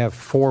then we have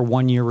 4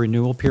 1-year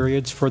renewal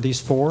periods for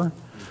these 4.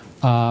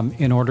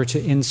 In order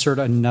to insert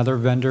another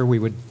vendor, we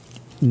would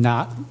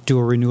not do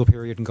a renewal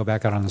period and go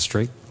back out on the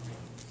street.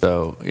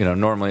 So,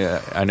 normally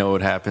I know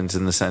what happens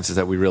in the sense is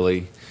that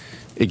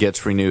it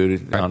gets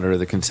renewed under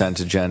the consent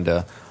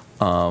agenda.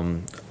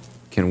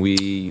 Can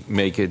we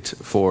make it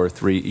for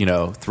 3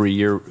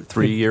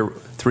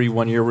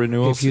 1-year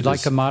renewals? If you'd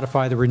like to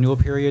modify the renewal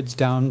periods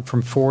down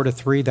from 4 to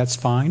 3, that's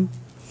fine.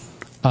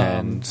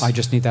 I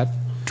just need that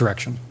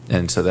direction.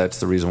 And so that's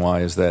the reason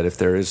why, is that if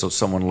there is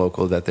someone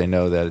local that they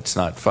know that it's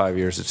not 5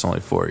 years, it's only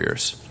 4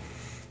 years.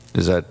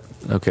 Is that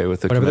okay with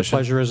the Whatever commission? the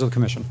pleasure is of the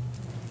commission.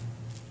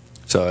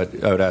 So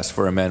I would ask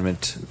for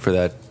amendment for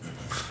that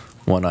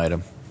one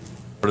item.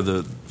 What are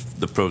the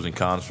pros and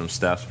cons from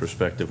staff's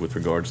perspective with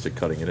regards to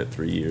cutting it at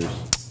 3 years?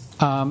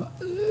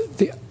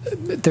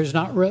 There's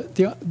not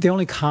the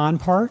only con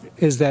part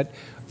is that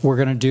we're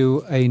going to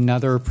do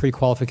another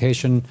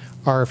pre-qualification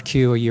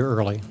RFQ a year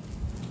early.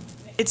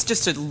 It's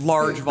just a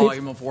large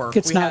volume of work.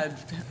 It's not.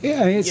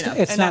 It's and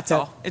not that's that.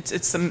 all.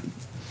 It's some.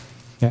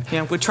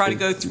 Yeah. We try to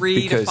go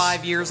 3 to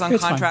 5 years on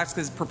contracts,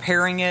 because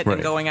preparing it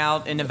and going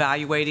out and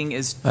evaluating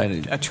is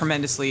a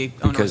tremendously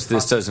onerous because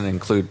this process. doesn't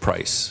include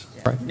price.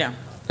 Right. No.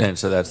 And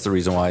so that's the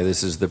reason why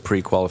this is the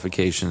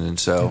pre-qualification, and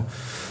so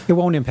it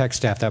won't impact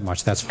staff that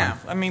much. That's fine. Yeah.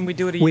 I mean, we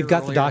do it a year We've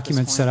got the earlier at this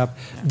documents set up.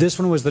 This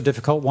one was the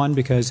difficult one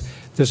because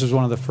this was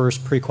one of the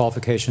first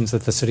pre-qualifications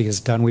that the city has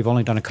done. We've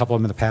only done a couple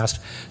of them in the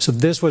past. So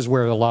this was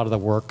where a lot of the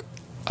work,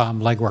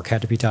 legwork,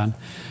 had to be done.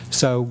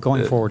 So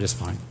going forward is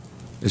fine.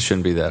 it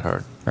shouldn't be that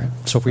hard. Right.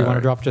 So if we want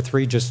to drop to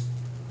 3, just.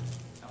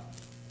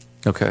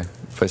 Okay.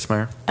 Vice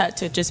Mayor?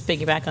 To just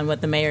piggyback on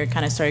what the mayor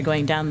kind of started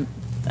going down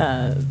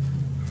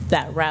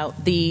that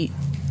route, the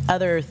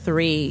other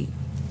three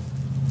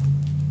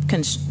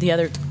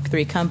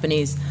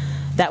companies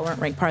that weren't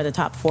ranked part of the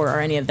top 4, are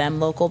any of them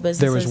local businesses?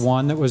 There was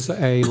one that was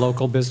a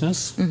local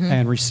business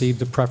and received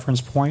the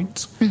preference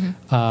points.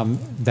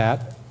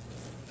 That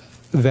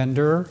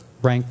vendor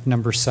ranked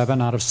number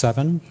 7 out of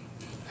 7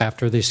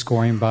 after the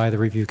scoring by the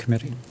review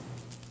committee.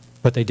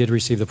 But they did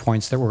receive the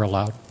points that were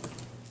allowed.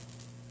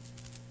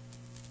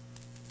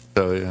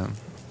 So, yeah.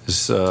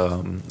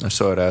 So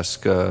I'd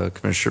ask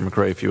Commissioner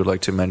McRae if you would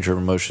like to amend your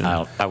motion.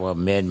 I will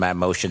amend my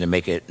motion to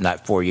make it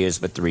not 4 years,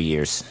 but 3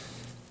 years.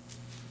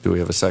 Do we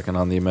have a second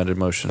on the amended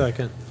motion?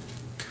 Second.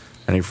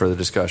 Any further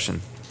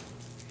discussion?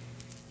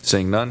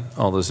 Seeing none,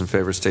 all those in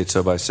favor state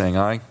so by saying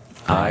aye.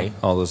 Aye.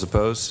 All those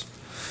opposed?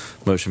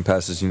 Motion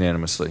passes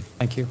unanimously.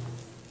 Thank you.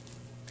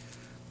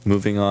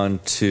 Moving on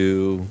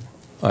to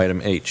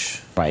item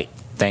H. Right.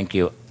 Thank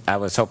you. I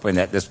was hoping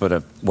that this would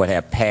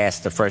have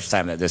passed the first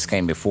time that this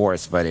came before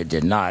us, but it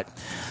did not.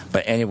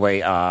 But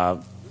anyway,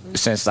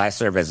 since I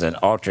serve as an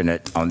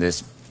alternate on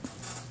this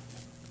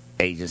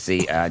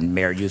agency, and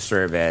Mayor, you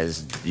serve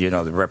as, the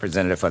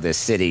representative for this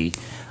city,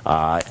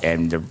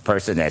 and the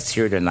person that's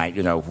here tonight,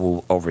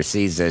 who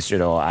oversees this,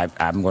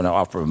 I'm going to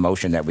offer a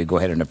motion that we go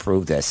ahead and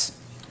approve this.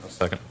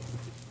 Second.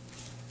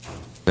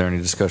 Is there any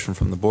discussion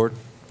from the board?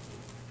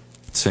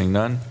 Seeing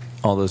none,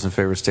 all those in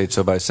favor state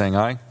so by saying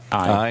aye.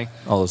 Aye.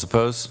 All those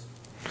opposed?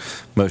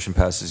 Motion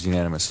passes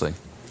unanimously.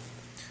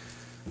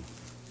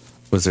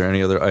 Was there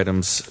any other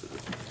items?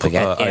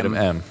 Item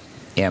M.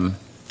 M.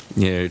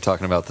 Yeah, you're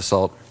talking about the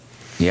salt?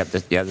 Yep,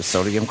 the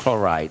sodium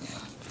chloride.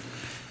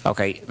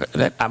 Okay,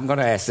 I'm going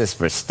to ask this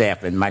for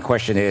staff, and my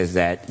question is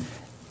that,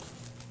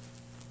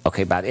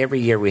 okay, about every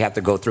year we have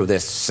to go through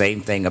this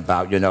same thing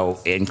about,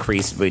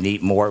 increase, we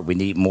need more.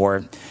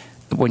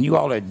 When you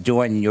all are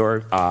doing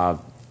your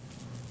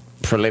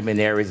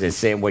preliminaries and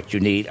saying what you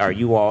need, are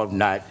you all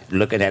not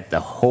looking at the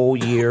whole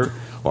year?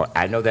 Or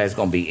I know there's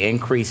going to be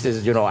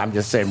increases, I'm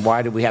just saying,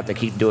 why do we have to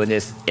keep doing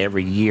this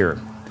every year?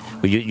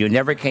 You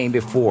never came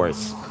before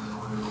us.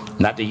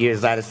 Not the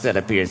years I have set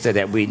up here and said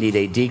that we need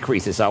a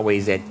decrease. It's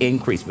always an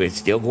increase, but it's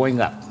still going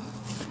up.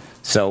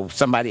 So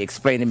somebody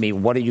explain to me,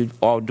 what are you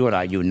all doing?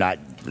 Are you not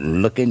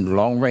looking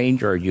long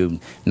range, or are you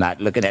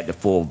not looking at the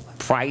full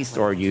price,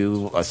 or are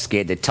you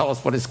scared to tell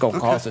us what it's going to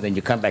cost, and then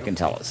you come back and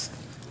tell us?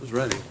 Who's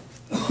ready?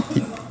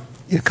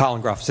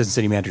 Colin Groff, Assistant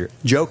City Manager.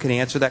 Joe can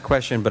answer that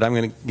question, but I'm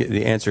going to get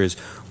the answer is,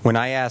 when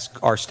I ask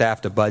our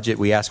staff to budget,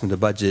 we ask them to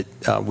budget,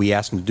 we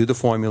ask them to do the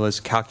formulas,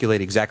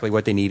 calculate exactly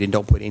what they need, and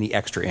don't put any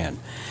extra in.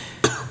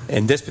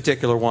 And this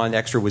particular one,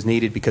 extra was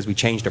needed because we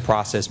changed the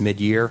process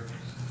mid-year.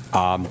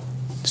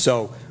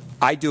 So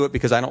I do it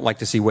because I don't like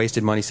to see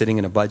wasted money sitting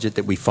in a budget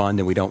that we fund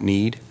and we don't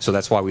need. So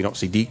that's why we don't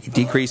see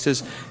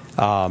decreases.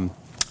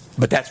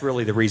 But that's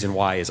really the reason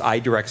why, is I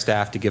direct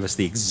staff to give us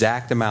the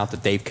exact amount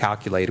that they've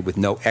calculated with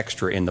no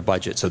extra in the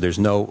budget. So there's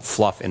no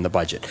fluff in the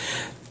budget.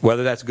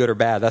 Whether that's good or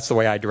bad, that's the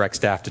way I direct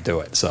staff to do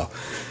it. So,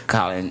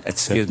 Colin,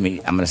 excuse me,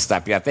 I'm going to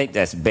stop you. I think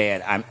that's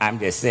bad. I'm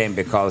just saying,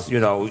 because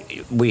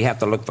we have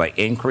to look for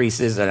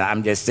increases, and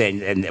I'm just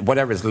saying, and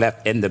whatever's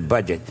left in the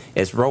budget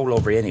is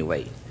rollover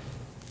anyway.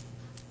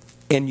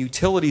 In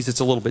utilities, it's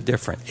a little bit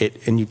different.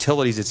 In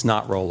utilities, it's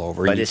not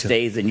rollover. But it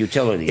stays in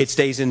utilities. It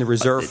stays in the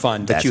reserve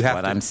fund. But that's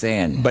what I'm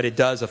saying. But it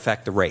does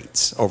affect the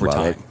rates over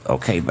time.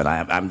 Okay, but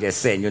I'm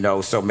just saying,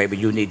 so maybe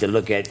you need to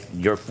look at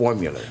your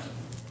formula.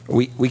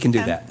 We can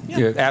do that.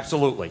 Yeah.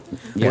 Absolutely.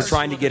 Yes. We're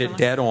trying to get it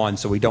dead on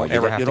so we don't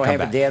ever have to come back. You don't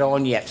have it dead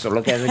on yet, so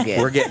look at it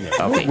again. We're getting it.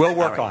 Okay. We'll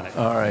work on it.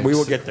 All right. We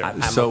will get there.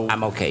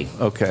 I'm okay.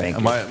 Okay.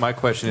 My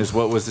question is,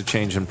 what was the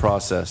change in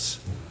process?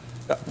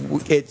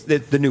 It's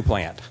the new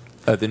plant.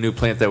 The new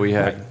plant that we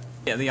had? Right.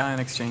 Yeah, the ion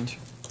exchange.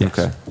 Yes.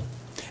 Okay.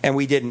 And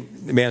we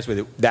didn't, to be honest with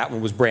you, that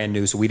one was brand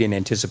new, so we didn't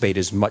anticipate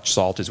as much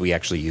salt as we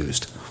actually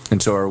used. And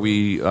so are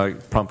we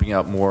pumping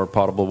out more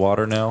potable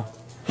water now?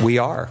 We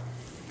are.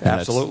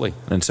 Absolutely.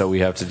 And so we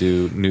have to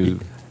do new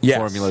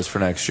formulas for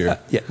next year.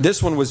 Yeah.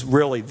 This one was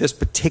really, this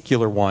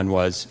particular one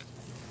was,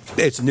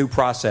 it's a new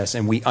process,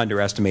 and we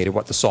underestimated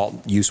what the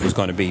salt use was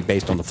going to be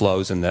based on the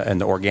flows and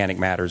the organic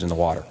matters in the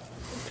water.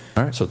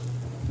 All right. So,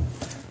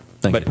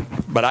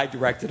 but I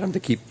directed them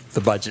to keep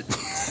the budget.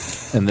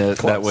 And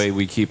that way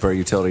we keep our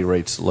utility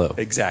rates low.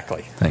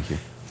 Exactly. Thank you.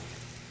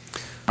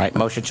 All right,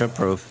 motion to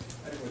approve.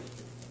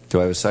 Do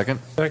I have a second?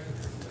 Second.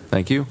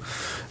 Thank you.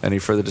 Any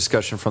further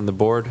discussion from the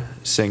board?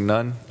 Seeing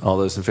none, all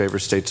those in favor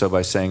state so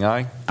by saying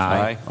aye.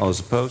 Aye. All those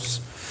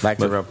opposed? Like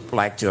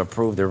to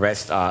approve the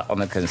rest on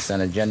the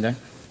consent agenda.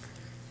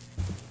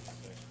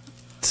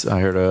 I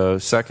heard a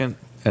second.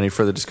 Any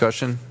further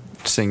discussion?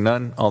 Seeing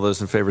none, all those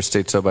in favor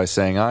state so by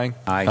saying aye.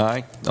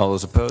 Aye. All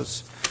those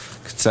opposed?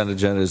 Consent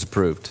agenda is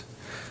approved.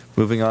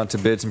 Moving on to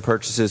bids and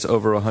purchases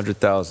over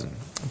 $100,000.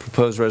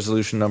 Proposed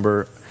resolution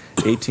number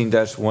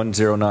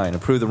 18-109.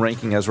 Approve the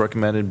ranking as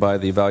recommended by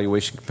the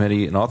Evaluation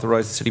Committee and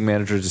authorize the City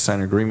Manager to sign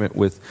an agreement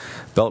with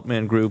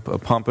Beltman Group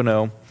of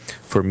Pompano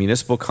for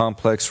municipal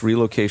complex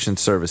relocation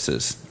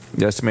services.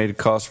 The estimated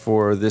cost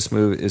for this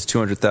move is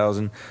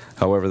 $200,000.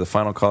 However, the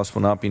final cost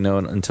will not be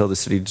known until the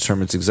city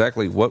determines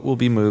exactly what will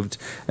be moved,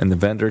 and the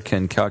vendor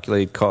can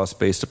calculate costs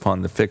based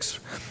upon the fixed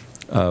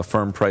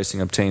firm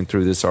pricing obtained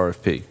through this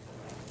RFP.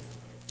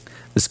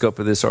 The scope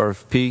of this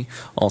RFP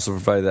also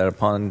provided that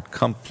upon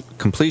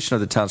completion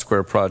of the Town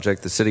Square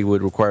project, the city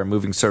would require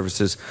moving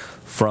services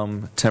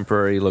from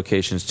temporary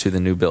locations to the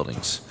new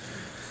buildings.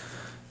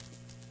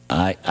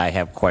 I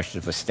have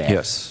questions for staff.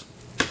 Yes.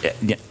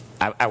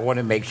 I want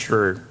to make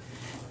sure,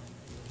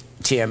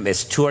 Tim,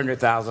 is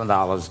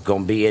 $200,000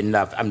 going to be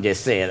enough? I'm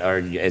just saying,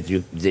 or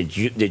did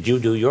you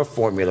do your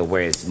formula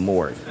where it's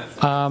more?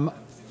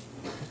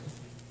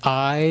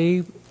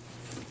 I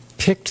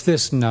picked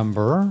this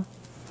number.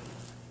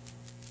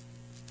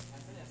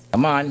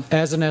 Come on.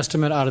 As an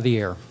estimate out of the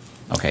air.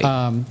 Okay.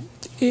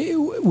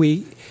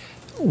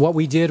 What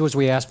we did was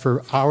we asked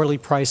for hourly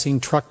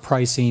pricing, truck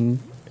pricing,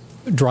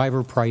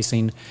 driver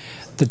pricing.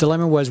 The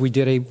dilemma was we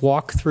did a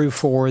walkthrough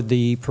for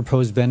the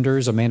proposed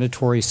vendors, a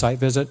mandatory site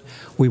visit.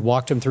 We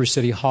walked them through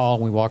City Hall,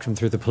 and we walked them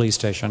through the police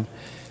station.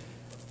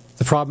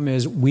 The problem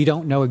is we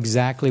don't know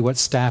exactly what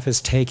staff is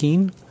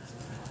taking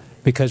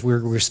because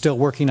we're still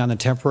working on the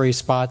temporary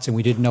spots, and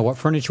we didn't know what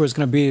furniture was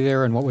going to be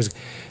there and what was.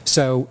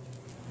 So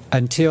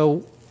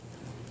until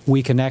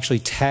we can actually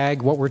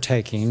tag what we're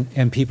taking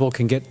and people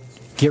can get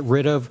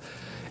rid of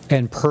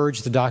and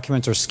purge the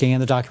documents or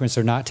scan the documents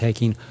they're not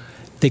taking,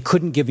 they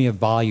couldn't give me a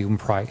volume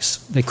price.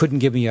 They couldn't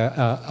give me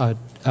a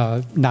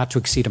not to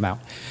exceed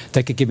amount.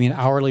 They could give me an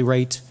hourly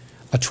rate,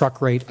 a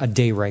truck rate, a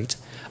day rate.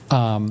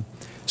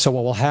 So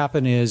what will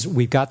happen is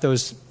we've got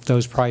those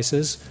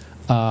prices.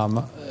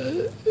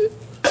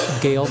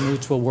 Gale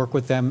Moots will work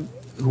with them,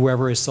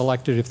 whoever is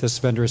selected, if this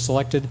vendor is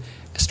selected,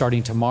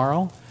 starting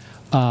tomorrow.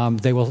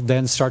 They will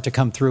then start to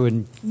come through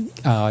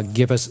and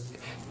give us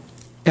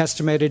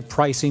estimated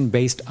pricing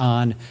based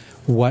on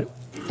what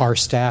our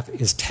staff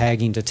is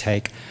tagging to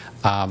take.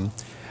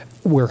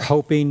 We're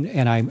hoping,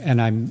 and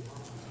I'm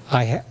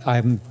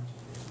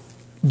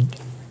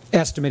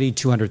estimating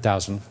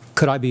 200,000.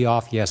 Could I be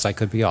off? Yes, I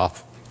could be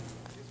off.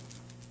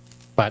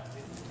 But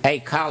hey,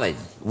 Colin,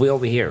 we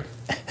over here.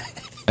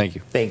 Thank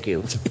you. Thank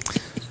you.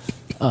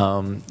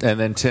 And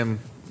then Tim,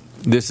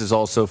 this is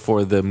also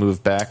for the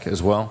move back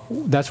as well.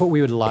 That's what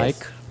we would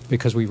like,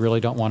 because we really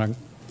don't want to.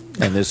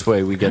 And this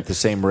way we get the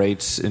same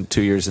rates in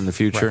 2 years in the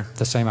future? Right,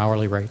 the same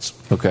hourly rates.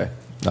 Okay.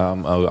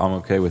 I'm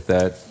okay with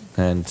that.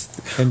 And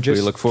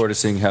we look forward to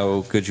seeing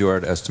how good you are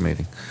at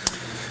estimating.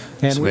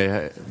 And,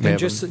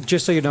 so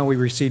just so you know, we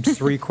received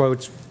 3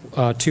 quotes,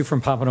 2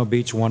 from Pompano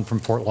Beach, 1 from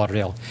Fort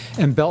Lauderdale.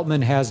 And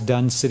Beltman has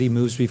done city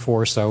moves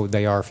before, so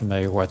they are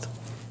familiar with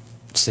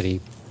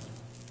city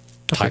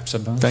types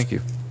of moves. Thank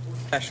you.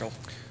 Special.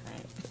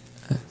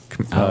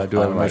 Do I have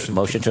a motion?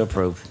 Motion to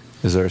approve.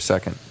 Is there a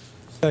second?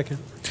 Second.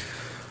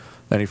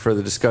 Any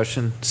further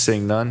discussion?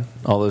 Seeing none.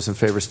 All those in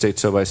favor state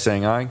so by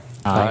saying aye.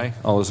 Aye.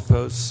 All those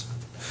opposed?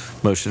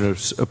 Motion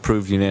is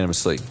approved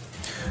unanimously.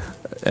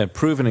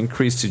 Approve an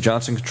increase to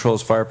Johnson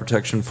Controls Fire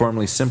Protection,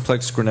 formerly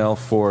Simplex Grinnell,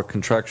 for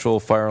contractual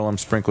fire alarm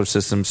sprinkler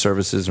system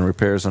services and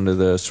repairs under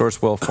the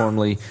Sourcewell,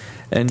 formerly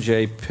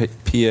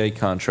NJPA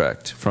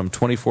contract, from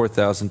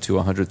 $24,000 to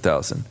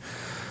 $100,000.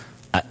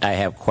 I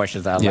have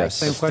questions I'd like the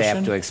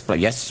staff to explain.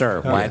 Yes,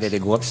 sir. Why did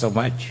it go up so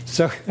much?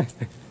 So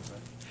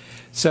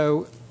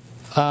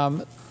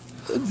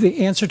the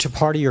answer to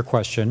part of your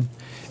question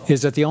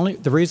is that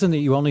the reason that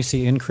you only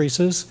see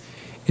increases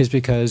is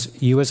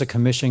because you as a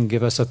commission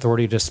give us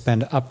authority to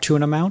spend up to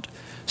an amount.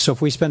 So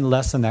if we spend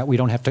less than that,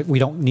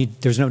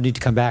 there's no need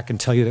to come back and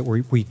tell you that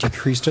we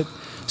decreased it.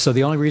 So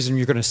the only reason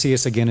you're going to see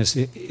us again is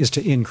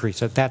to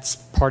increase it. That's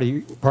part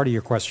of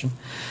your question.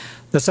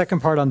 The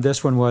second part on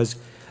this one was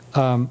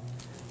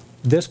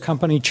this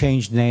company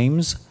changed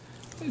names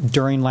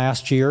during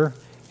last year,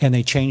 and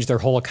they changed their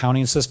whole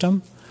accounting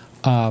system.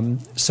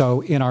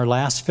 So in our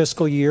last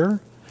fiscal year,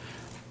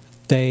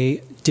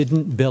 they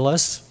didn't bill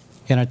us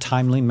in a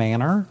timely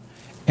manner,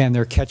 and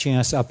they're catching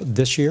us up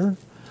this year.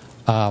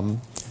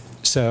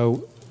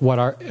 So what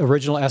our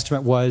original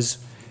estimate was,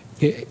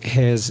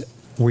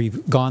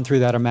 we've gone through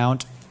that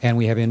amount, and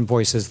we have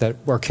invoices that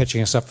are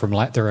catching us up from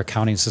their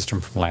accounting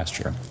system from last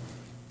year.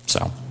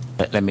 So.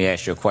 Let me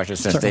ask you a question.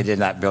 Since they did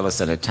not bill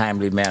us in a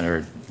timely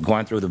manner,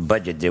 going through the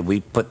budget, did we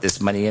put this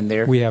money in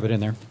there? We have it in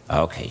there.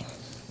 Okay.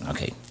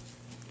 Okay.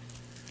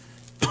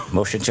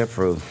 Motion to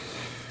approve.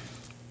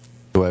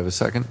 Do I have a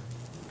second?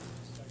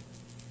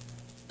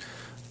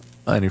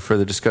 Any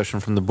further discussion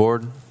from the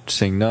board?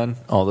 Seeing none,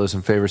 all those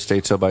in favor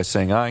state so by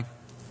saying aye.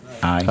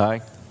 Aye.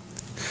 Aye.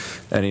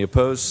 Any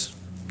opposed?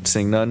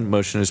 Seeing none,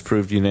 motion is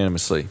approved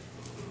unanimously.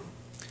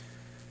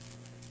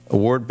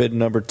 Award bid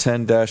number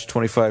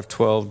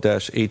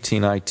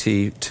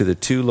 10-2512-18IT to the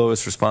 2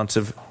 lowest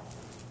responsive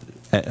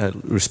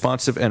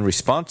and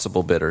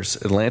responsible bidders,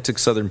 Atlantic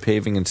Southern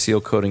Paving and Seal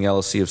Coating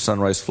LLC of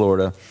Sunrise,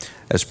 Florida,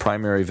 as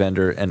primary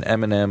vendor, and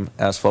M&M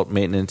Asphalt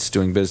Maintenance,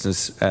 doing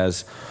business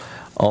as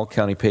All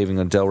County Paving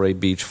on Delray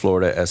Beach,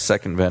 Florida, as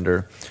second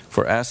vendor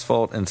for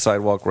asphalt and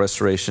sidewalk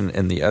restoration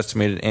in the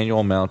estimated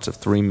annual amount of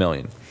 $3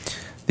 million.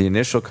 The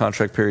initial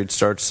contract period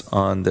starts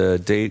on the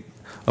date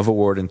of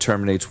award and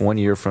terminates 1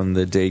 year from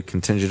the date,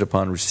 contingent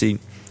upon receipt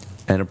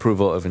and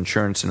approval of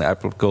insurance and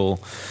applicable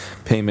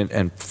payment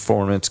and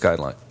performance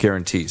guideline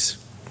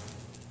guarantees.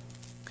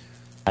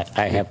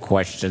 I have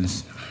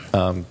questions.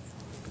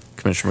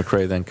 Commissioner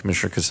McCray, then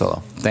Commissioner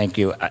Casello. Thank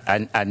you.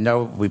 I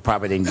know we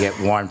probably didn't get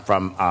one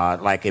from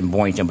like in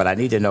Boynton, but I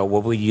need to know,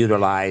 will we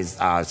utilize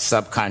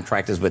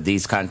subcontractors with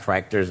these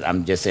contractors?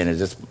 I'm just saying, is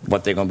this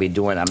what they're going to be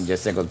doing? I'm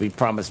just saying, because we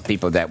promised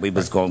people that we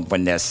was going,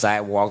 when there's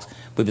sidewalks,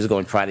 we was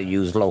going to try to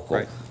use local.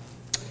 Right.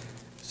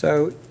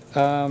 So,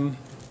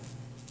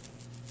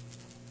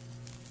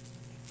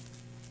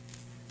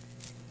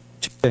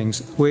 two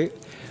things.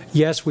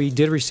 Yes, we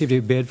did receive a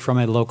bid from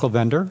a local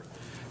vendor.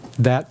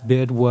 That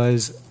bid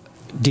was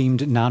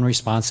deemed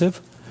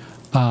non-responsive.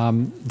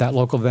 That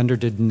local vendor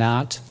did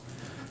not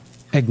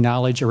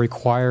acknowledge a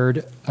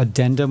required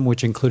addendum,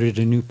 which included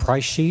a new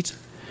price sheet,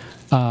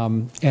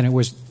 and it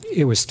was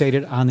it was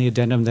stated on the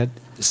addendum that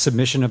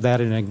submission of that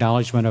and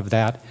acknowledgement of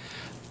that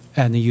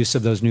and the use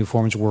of those new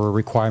forms were a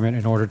requirement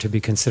in order to be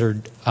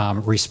considered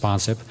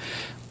responsive.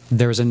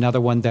 There's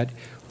another one that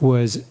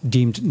was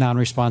deemed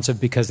non-responsive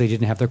because they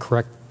didn't have the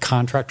correct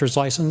contractor's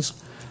license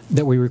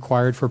that we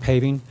required for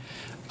paving.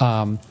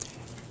 And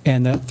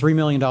the $3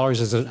 million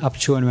is an up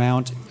to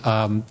amount.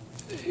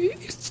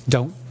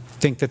 Don't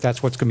think that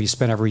that's what's going to be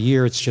spent every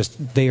year. It's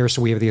just there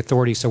so we have the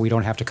authority so we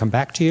don't have to come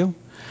back to you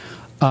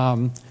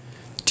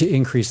to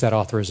increase that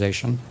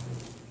authorization.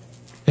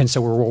 And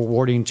so we're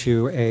awarding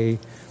to a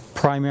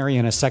primary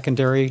and a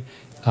secondary.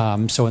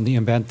 So in the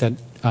event that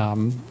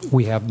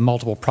we have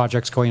multiple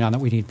projects going on that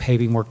we need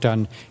paving work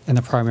done and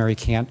the primary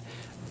can't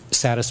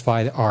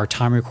satisfy our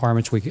time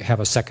requirements, we have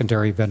a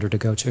secondary vendor to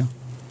go to.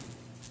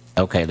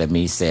 Okay, let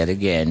me say it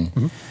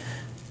again.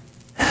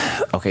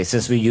 Okay,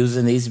 since we're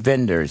using these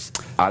vendors,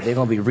 are they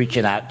going to be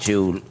reaching out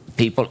to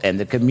people in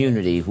the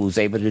community who's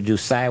able to do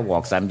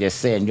sidewalks? I'm just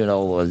saying, you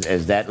know,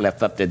 is that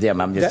left up to them?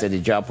 I'm just saying,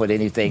 did y'all put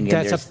anything in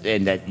there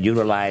and that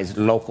utilize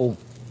local?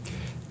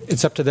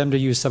 It's up to them to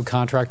use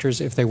subcontractors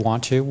if they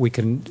want to. We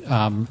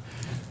can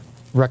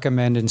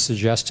recommend and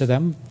suggest to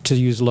them to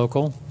use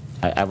local.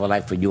 I would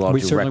like for you all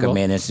to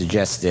recommend and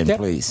suggest them,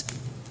 please.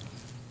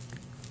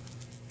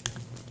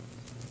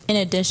 In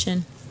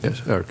addition.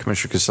 Yes,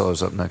 Commissioner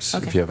Casello's up next.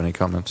 Okay. If you have any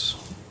comments,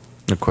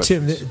 no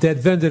questions. Tim, that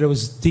vendor that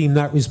was deemed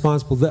not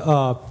responsible,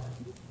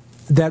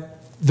 that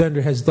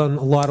vendor has done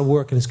a lot of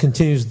work and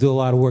continues to do a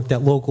lot of work.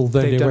 That local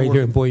vendor right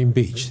here in Boynton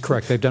Beach.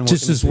 Correct. They've done work.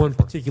 Just this one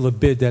particular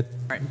bid that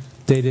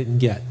they didn't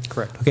get.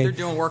 Correct. Okay. They're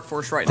doing work for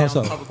us right now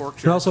in public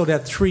works. And also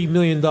that $3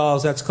 million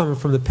that's coming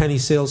from the penny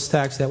sales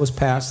tax that was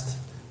passed.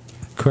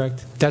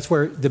 Correct. That's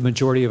where the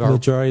majority of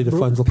the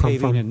funds will come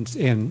from.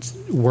 And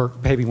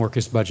paving work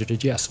is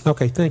budgeted. Yes.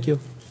 Okay. Thank you.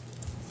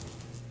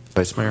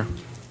 Vice Mayor.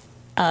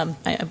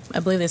 I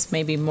believe this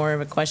may be more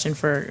of a question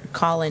for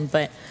Colin,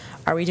 but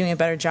are we doing a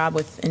better job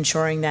with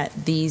ensuring that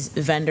these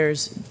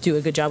vendors do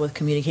a good job with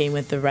communicating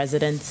with the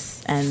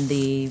residents and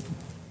the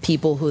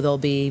people who they'll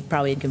be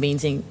probably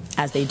inconveniencing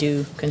as they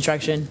do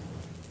construction?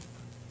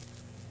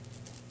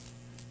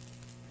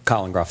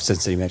 Colin Groff,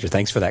 Assistant City Manager.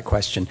 Thanks for that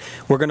question.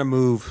 We're going to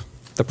move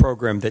the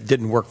program that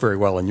didn't work very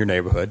well in your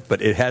neighborhood,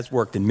 but it has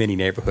worked in many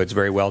neighborhoods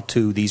very well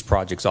to these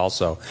projects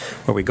also,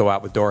 where we go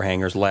out with door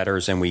hangers,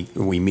 letters, and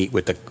we meet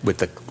with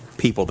the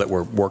people that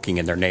were working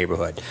in their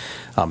neighborhood.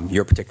 In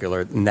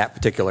that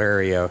particular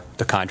area,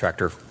 the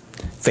contractor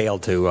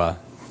failed to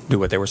do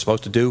what they were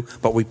supposed to do,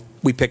 but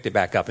we picked it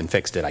back up and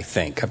fixed it, I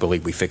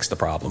believe we fixed the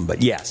problem.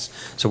 But yes,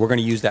 so we're going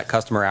to use that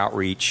customer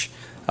outreach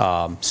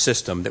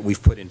system that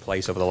we've put in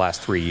place over the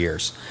last 3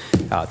 years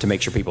to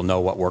make sure people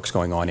know what work's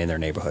going on in their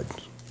neighborhood.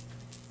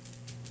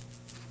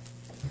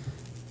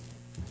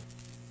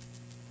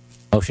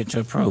 Motion to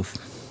approve.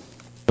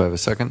 Do I have a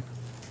second?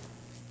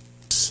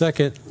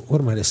 Second.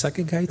 What am I, the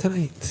second guy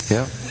tonight?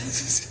 Yeah.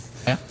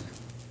 Yeah.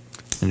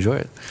 Enjoy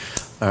it.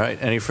 All right.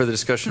 Any further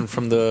discussion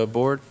from the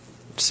board?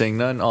 Seeing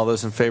none, all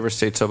those in favor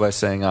state so by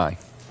saying aye.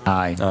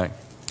 Aye. Aye.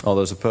 All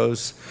those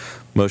opposed?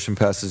 Motion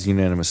passes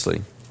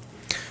unanimously.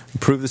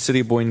 Approve the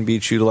City of Boynton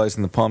Beach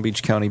utilizing the Palm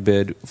Beach County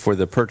bid for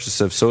the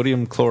purchase of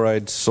sodium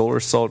chloride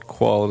solar salt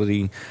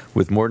quality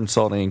with Morton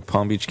Salt Inc.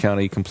 Palm Beach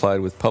County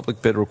complied with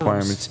public bid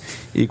requirements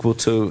equal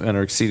to and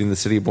are exceeding the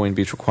City of Boynton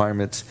Beach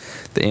requirements.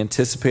 The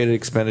anticipated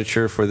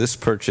expenditure for this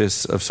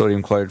purchase of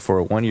sodium chloride for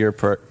a 1-year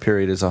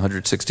period is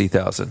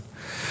 $160,000.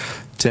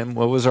 Tim,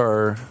 what was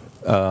our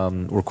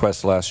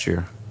request last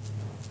year?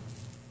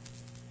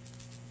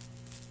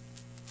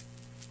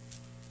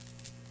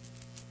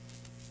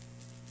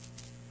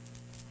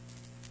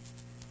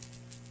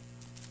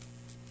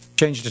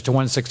 Changed it to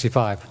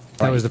 165.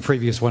 That was the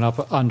previous one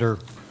up under.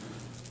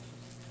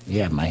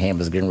 Yeah, my hand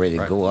was getting ready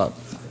to go up.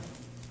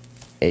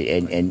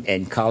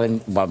 And Colin,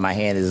 while my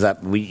hand is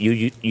up,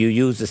 you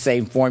use the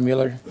same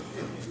formula?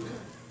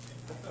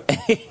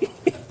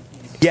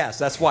 Yes,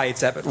 that's why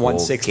it's up at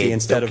 160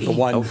 instead of the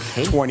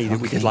 120 that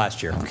we did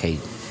last year. Okay.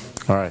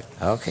 All right.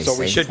 Okay. So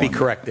we should be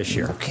correct this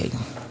year. Okay.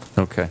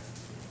 Okay.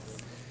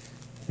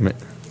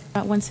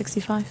 About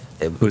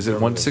 165? Was it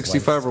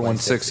 165 or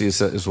 160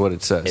 is what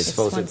it says? It's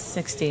supposed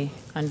 160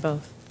 on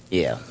both.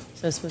 Yeah.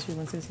 So it's supposed to be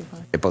 165?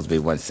 It's supposed to be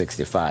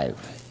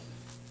 165.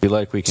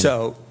 We can.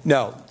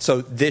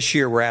 So this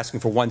year we're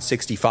asking for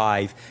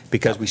 165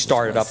 because we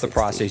started up the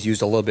process,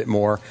 used a little bit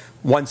more.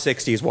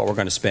 160 is what we're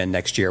going to spend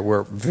next year.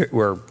 We're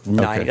 90.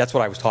 Okay. That's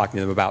what I was talking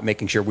to them about,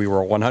 making sure we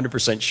were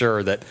 100%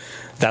 sure that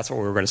that's what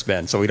we were going to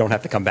spend, so we don't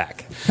have to come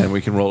back. And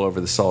we can roll over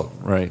the salt,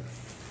 right?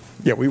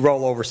 Yeah, we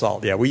roll over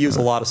salt. Yeah, we use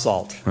a lot of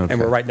salt, and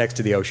we're right next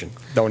to the ocean.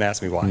 Don't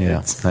ask me why.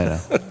 Yeah, I know.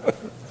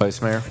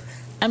 Vice Mayor?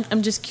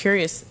 I'm just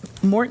curious.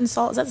 Morton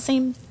Salt, is that the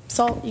same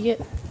salt you get?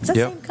 Is that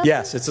the same company?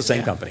 Yes, it's the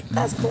same company.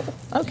 That's cool.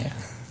 Okay.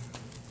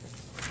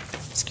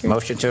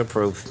 Motion to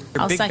approve.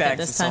 I'll second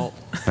this time. All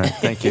right,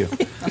 thank you.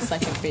 I'll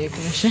second for you,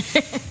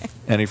 Commissioner.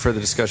 Any further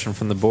discussion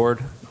from the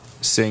board?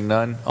 Seeing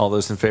none, all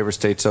those in favor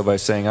state so by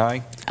saying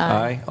aye.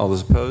 Aye. All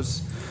those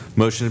opposed?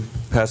 Motion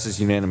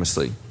passes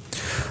unanimously.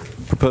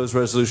 Proposed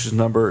resolution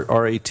number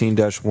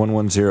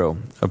R18-110.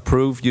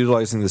 Approve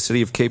utilizing the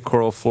City of Cape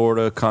Coral,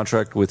 Florida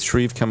contract with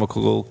Shreve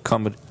Chemical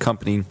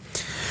Company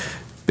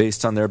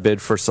based on their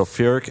bid for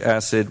sulfuric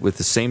acid with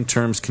the same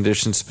terms,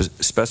 conditions,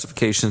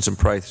 specifications, and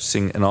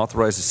pricing, and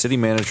authorize the city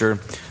manager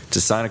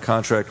to sign a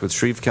contract with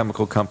Shreve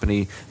Chemical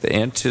Company. The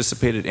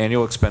anticipated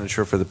annual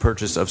expenditure for the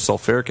purchase of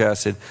sulfuric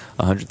acid,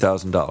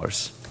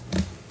 $100,000.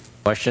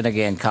 Question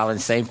again, Colin,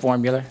 same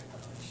formula?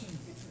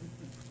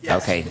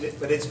 Yes, okay.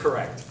 But it's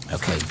correct.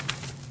 Okay.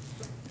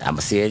 I'm going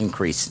to see an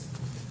increase.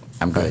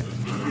 I'm good.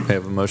 I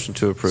have a motion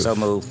to approve. So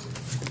move.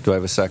 Do I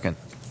have a second?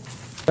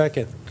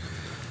 Second.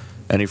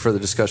 Any further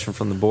discussion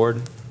from the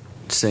board?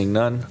 Seeing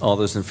none, all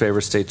those in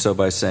favor state so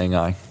by saying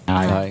aye.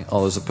 Aye.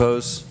 All those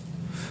opposed?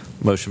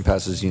 Motion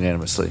passes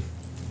unanimously.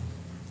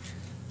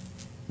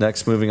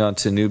 Next, moving on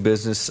to new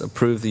business,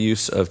 approve the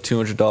use of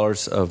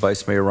 $200 of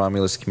Vice Mayor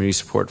Romulus Community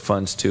Support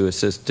Funds to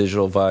assist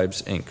Digital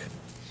Vibes, Inc.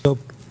 So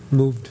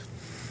moved.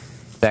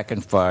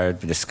 Second for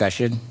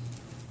discussion.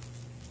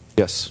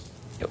 Yes.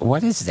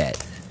 What is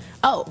that?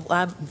 Oh,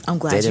 I'm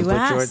glad They didn't you put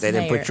asked. yours. They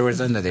didn't Mayor. put yours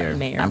under there.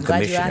 Mayor, I'm glad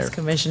you commissioner. asked,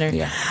 Commissioner.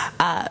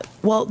 Yeah.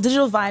 Well,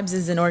 Digital Vibes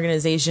is an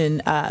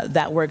organization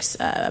that works.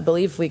 I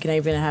believe we can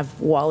even have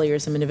Wally or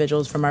some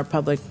individuals from our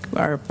Parks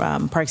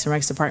and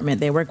Recs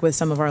department. They work with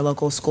some of our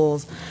local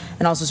schools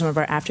and also some of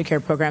our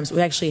aftercare programs.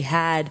 We actually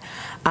had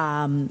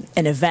an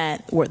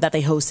event that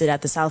they hosted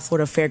at the South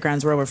Florida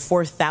Fairgrounds where over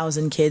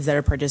 4,000 kids that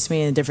are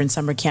participating in different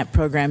summer camp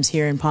programs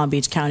here in Palm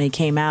Beach County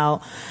came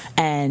out,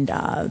 and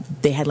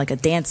they had like a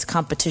dance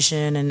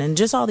competition and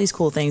just all these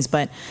cool things.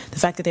 But the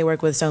fact that they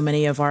work with so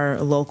many of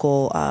our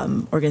local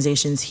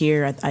organizations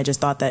here, I just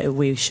thought that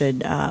we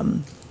should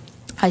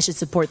I should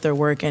support their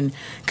work and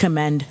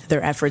commend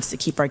their efforts to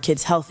keep our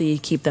kids healthy,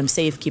 keep them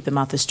safe, keep them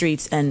off the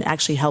streets, and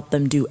actually help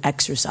them do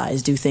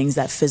exercise, do things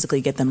that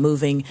physically get them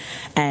moving,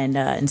 and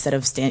instead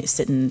of sitting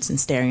and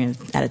staring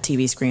at a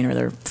TV screen or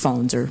their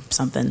phones or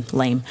something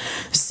lame.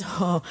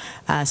 So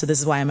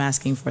this is why I'm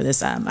asking for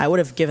this. I would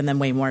have given them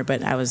way more,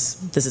 but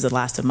this is the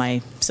last of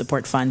my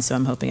support funds, so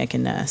I'm hoping I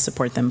can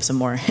support them some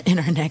more in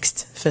our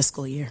next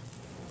fiscal year.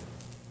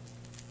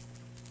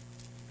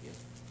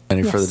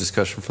 Any further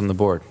discussion from the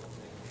board?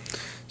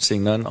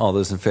 Seeing none, all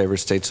those in favor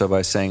state so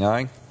by saying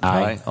aye.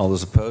 Aye. All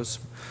those opposed?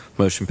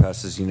 Motion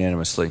passes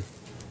unanimously.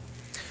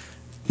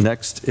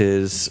 Next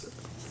is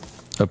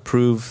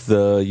approve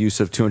the use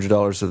of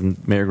 $200 of the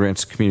Mayor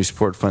Grant's Community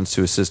Support Funds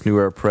to assist New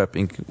Era Prep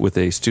Inc. with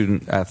a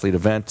student-athlete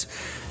event.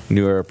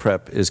 New Era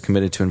Prep is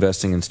committed to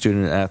investing in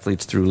student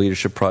athletes through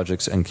leadership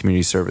projects and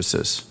community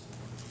services.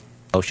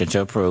 Motion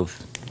to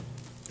approve.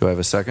 Do I have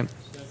a second?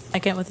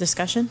 Second with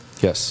discussion?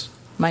 Yes.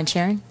 Mind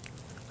sharing?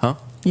 Huh?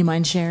 You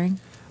mind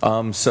sharing?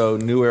 So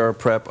New Era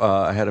Prep,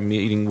 I had a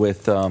meeting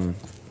with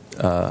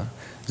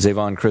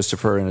Zavon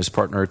Christopher and his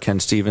partner Ken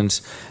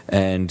Stevens,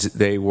 and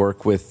they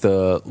work with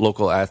the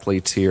local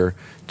athletes here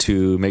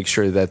to make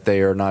sure that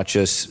they are not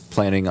just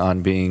planning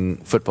on being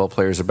football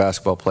players or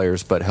basketball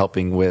players, but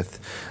helping with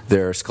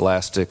their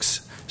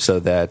scholastics so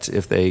that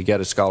if they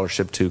get a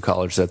scholarship to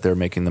college that they're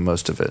making the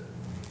most of it.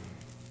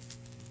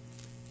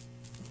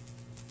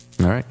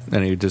 All right.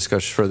 Any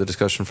further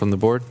discussion from the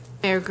board?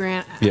 Mayor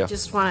Grant, Yeah. I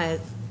just want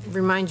to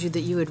remind you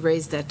that you would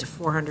raise that to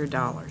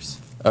 $400.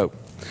 Oh,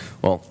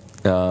 well,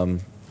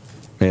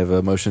 may I have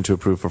a motion to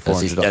approve for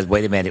 $400?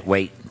 Wait a minute,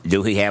 wait.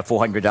 Do he have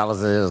 $400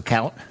 in his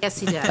account? Yes,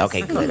 he does.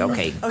 Okay, good,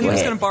 okay. Oh, he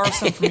was going to borrow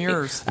some from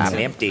yours. I'm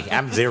empty.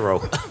 I'm zero.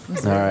 All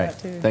right,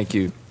 thank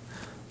you.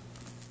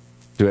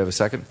 Do we have a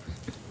second?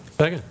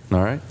 Second.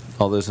 All right.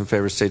 All those in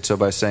favor state so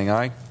by saying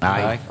aye.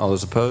 Aye. All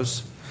those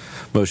opposed?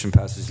 Motion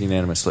passes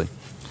unanimously.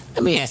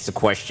 Let me ask the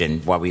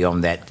question while we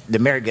own that. The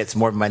mayor gets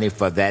more money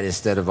for that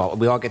instead of all.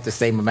 We all get the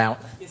same amount?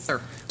 Yes,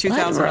 sir.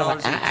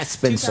 $2,000. I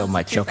spend so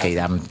much. Okay,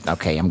 I'm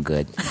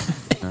good.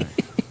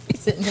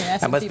 Sitting there I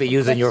asking must be people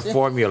using your questions.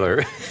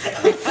 formula.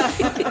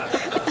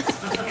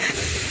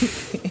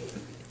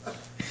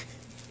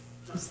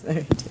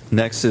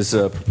 Next is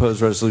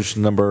proposed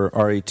resolution number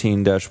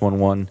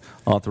R18-11,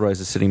 authorize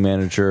the city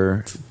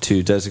manager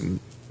to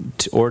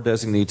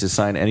designate to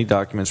sign any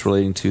documents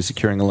relating to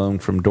securing a loan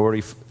from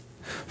Doherty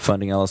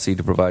Funding LLC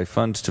to provide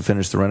funds to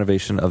finish the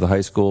renovation of the high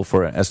school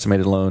for an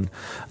estimated loan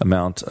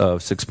amount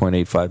of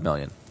 $6.85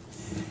 million.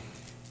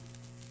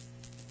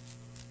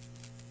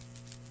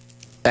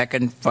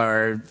 Second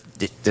for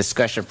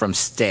discussion from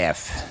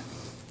staff.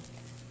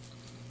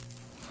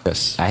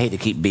 Yes. I hate to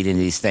keep beating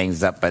these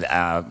things up, but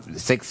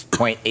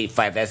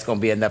 6.85, that's going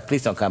to be enough.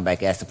 Please don't come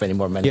back asking for any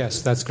more money.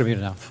 Yes, that's going to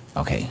be enough.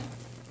 Okay.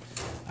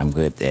 I'm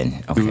good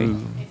then. Okay.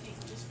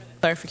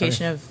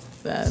 Clarification of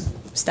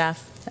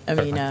staff,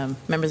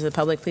 members of the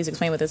public, please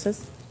explain what this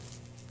is.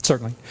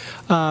 Certainly.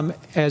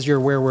 As you're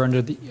aware,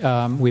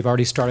 we've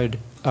already started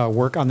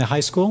work on the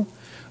high school.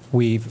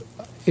 We've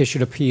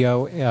issued a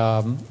PO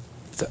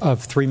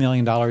of $3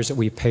 million that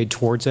we paid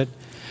towards it.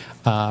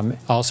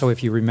 Also,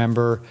 if you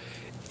remember,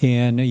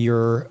 in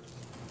your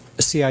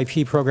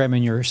CIP program,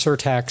 in your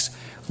surtax,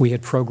 we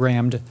had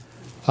programmed,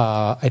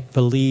 I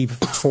believe,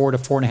 $4 to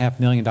 $4.5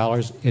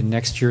 million in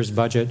next year's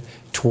budget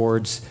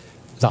towards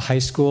the high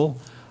school.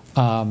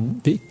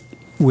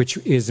 which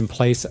is in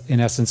place, in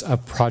essence,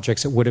 of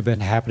projects that would have been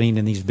happening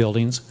in these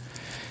buildings.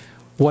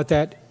 What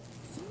that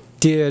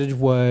did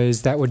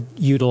was that would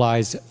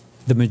utilize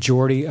the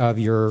majority of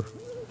your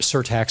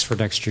surtax for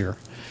next year.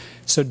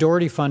 So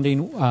Doherty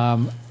funding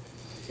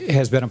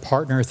has been a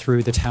partner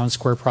through the town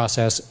square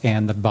process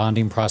and the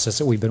bonding process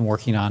that we've been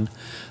working on.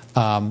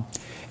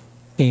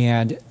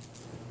 And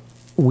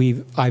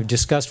I've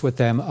discussed with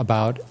them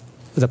about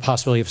the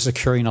possibility of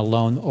securing a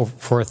loan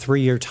for a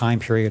 3-year time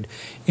period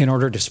in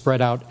order to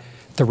spread out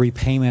the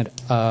repayment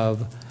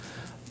of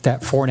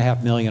that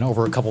 $4.5 million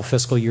over a couple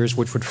fiscal years,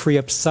 which would free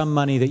up some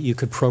money that you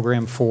could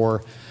program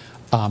for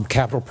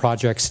capital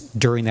projects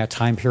during that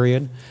time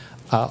period.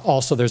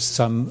 Also, there's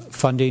some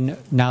funding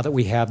now that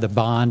we have the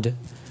bond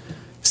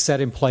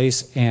set in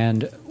place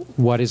and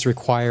what is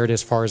required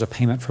as far as a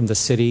payment from the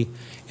city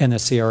and the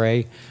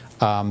CRA.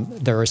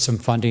 There is some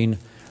funding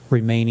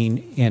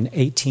remaining in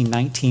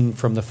 18-19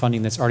 from the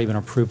funding that's already been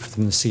approved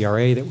from the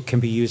CRA that can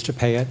be used to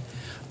pay it.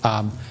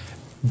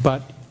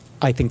 But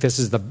I think this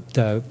is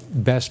the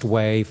best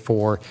way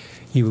for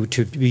you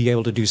to be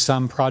able to do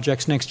some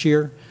projects next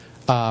year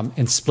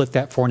and split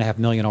that $4.5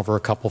 million over a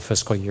couple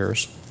fiscal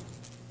years.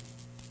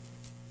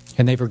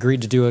 And they've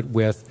agreed to do it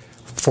with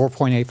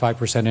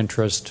 4.85%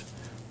 interest,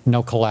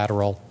 no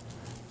collateral.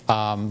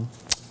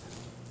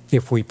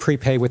 If we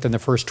prepay within the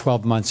first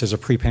 12 months, there's a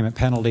prepayment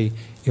penalty.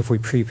 If we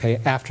prepay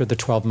after the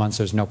 12 months,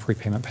 there's no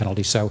prepayment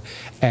penalty. So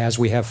as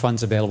we have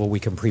funds available, we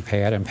can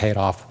prepay it and pay it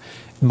off.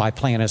 My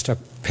plan is to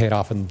pay it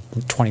off in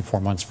 24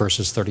 months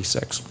versus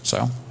 36.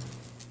 So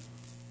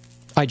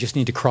I just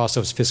need to cross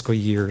those fiscal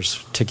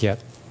years to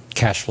get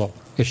cash flow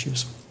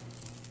issues.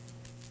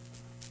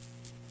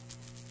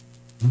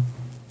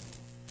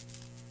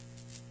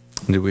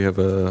 Do we have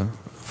a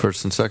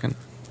first and second?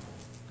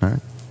 All right.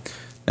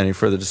 Any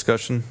further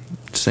discussion?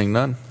 Seeing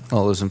none.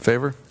 All those in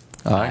favor?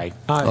 Aye.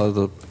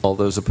 All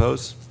those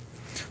opposed?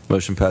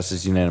 Motion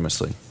passes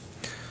unanimously.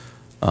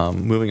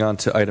 Moving on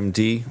to item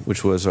D,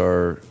 which was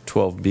our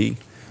 12B.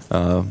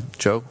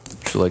 Joe,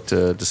 would you like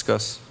to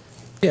discuss?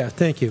 Yeah,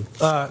 thank you.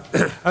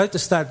 I'd like to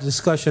start the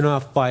discussion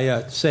off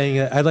by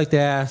saying I'd like to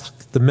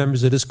ask the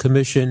members of this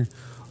commission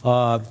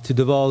to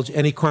divulge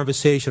any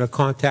conversation or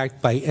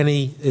contact by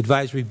any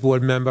advisory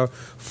board member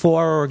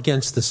for or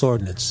against this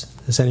ordinance.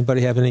 Does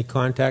anybody have any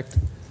contact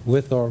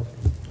with or?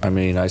 I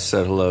mean, I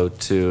said hello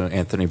to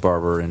Anthony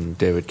Barber and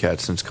David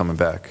Katz since coming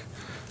back.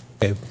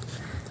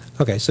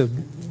 Okay, so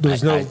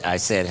there's no. I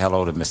said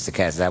hello to Mr.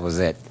 Katz. That was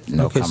it.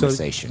 No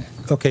conversation.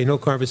 Okay, no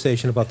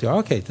conversation about the.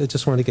 Okay, I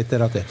just wanted to get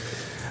that out there.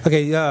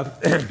 Okay,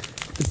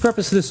 the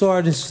purpose of this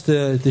ordinance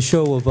is the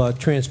show of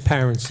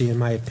transparency, in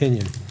my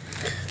opinion.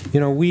 You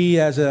know, we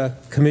as a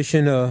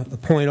commission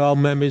appoint all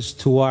members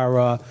to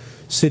our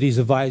city's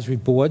advisory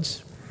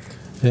boards,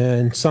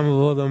 and some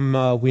of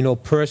them we know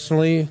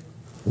personally.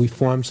 We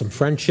form some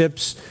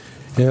friendships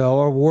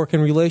or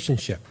working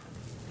relationship,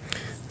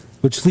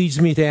 which leads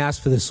me to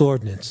ask for this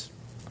ordinance.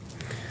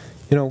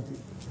 You know,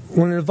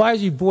 when an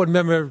advisory board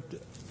member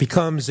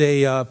becomes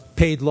a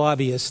paid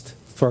lobbyist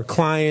for a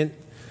client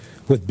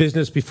with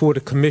business before the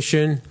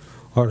commission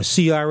or a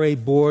CRA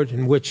board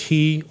in which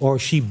he or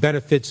she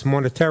benefits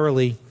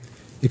monetarily,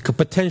 it could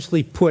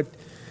potentially put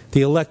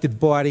the elected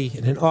body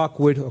in an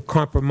awkward or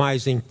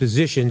compromising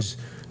positions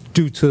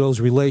due to those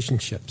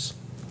relationships.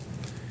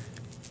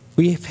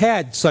 We've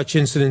had such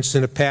incidents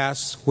in the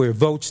past where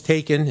votes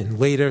taken and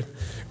later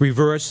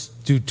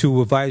reversed due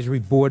to advisory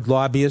board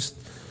lobbyists.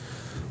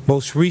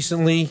 Most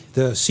recently,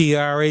 the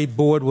CRA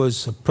board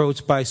was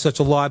approached by such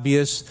a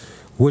lobbyist,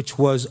 which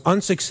was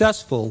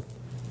unsuccessful,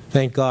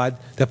 thank God,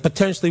 that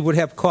potentially would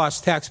have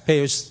cost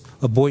taxpayers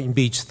of Boynton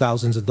Beach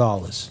thousands of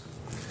dollars.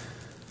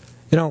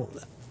 You know,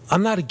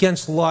 I'm not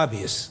against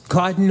lobbyists.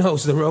 God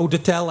knows the road to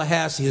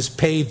Tallahassee is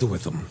paved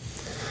with them.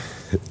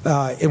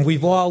 And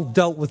we've all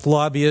dealt with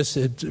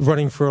lobbyists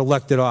running for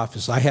elected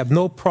office. I have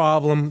no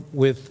problem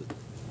with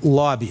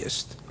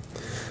lobbyists.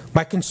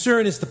 My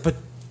concern is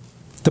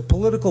the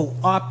political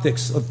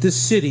optics of this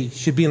city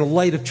should be in a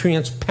light of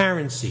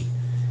transparency,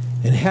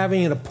 and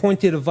having an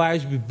appointed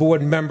advisory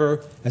board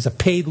member as a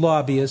paid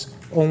lobbyist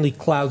only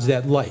clouds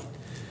that light.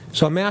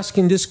 So I'm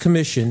asking this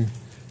commission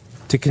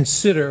to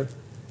consider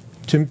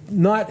to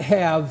not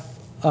have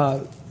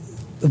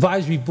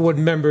advisory board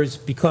members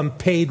become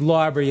paid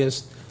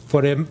lobbyists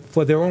for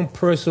their own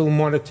personal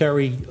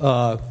monetary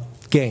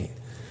gain.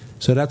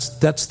 So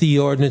that's the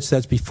ordinance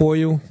that's before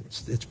you.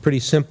 It's pretty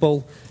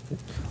simple.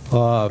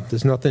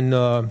 There's nothing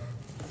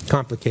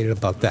complicated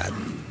about that.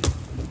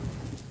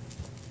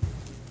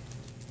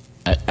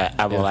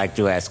 I would like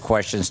to ask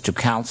questions to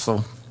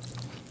council,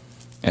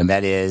 and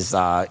that is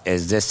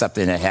this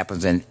something that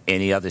happens in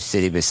any other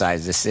city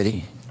besides this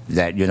city?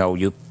 That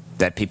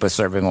that people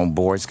serving on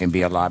boards can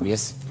be a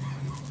lobbyist?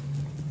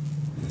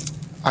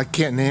 I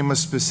can't name a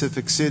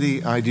specific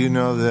city. I do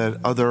know that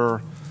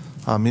other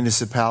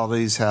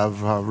municipalities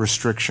have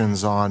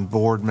restrictions on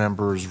board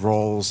members'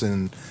 roles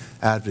in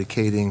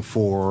advocating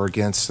for or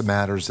against the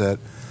matters that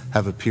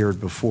have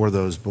appeared before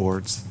those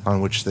boards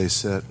on which they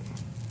sit.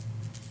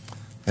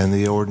 and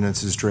the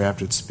ordinance is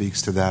drafted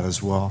speaks to that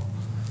as well,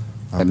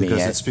 Let me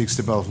because it ask- speaks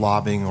to both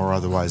lobbying or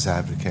otherwise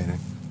advocating.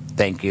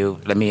 Thank you.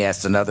 Let me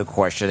ask another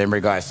question in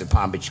regards to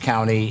Palm Beach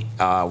County.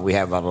 We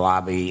have a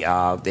lobby.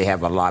 They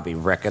have a lobby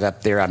record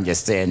up there. I'm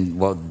just saying,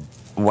 well,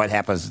 what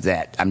happens to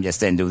that? I'm just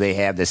saying, do they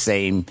have the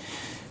same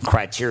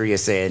criteria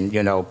saying,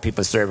 you know,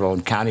 people serve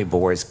on county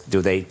boards?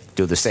 Do they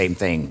do the same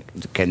thing?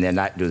 Can they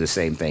not do the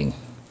same thing?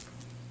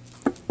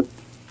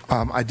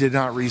 I did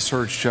not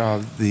research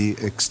the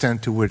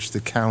extent to which the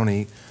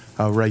county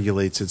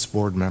regulates its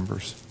board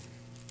members.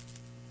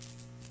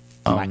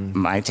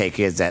 My take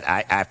is that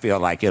I feel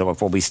like, you know,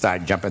 before we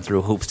start jumping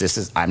through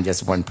hoops, I'm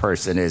just one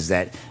person, is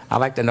that I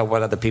like to know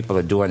what other people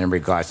are doing in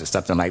regards to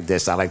something like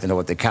this. I like to know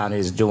what the county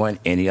is doing,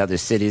 any other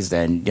cities,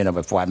 and, you know,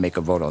 before I make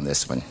a vote on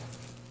this one.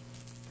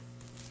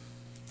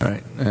 All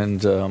right.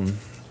 And,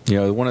 you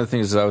know, one of the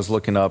things that I was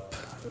looking up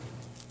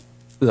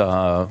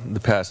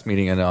the past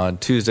meeting, and on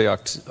Tuesday,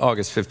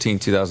 August 15,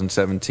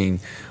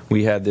 2017,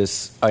 we had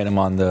this item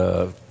on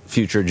the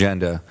future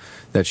agenda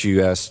that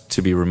you asked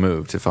to be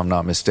removed, if I'm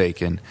not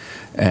mistaken.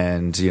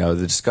 And, you know,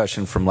 the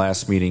discussion from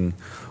last meeting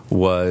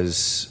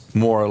was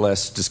more or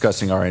less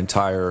discussing our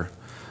entire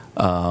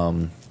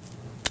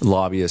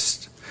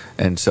lobbyist.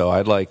 And so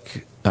I'd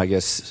like, I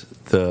guess,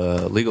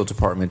 the legal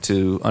department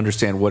to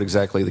understand what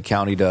exactly the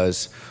county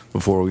does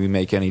before we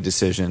make any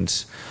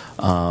decisions.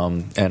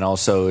 And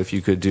also, if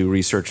you could do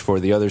research for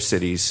the other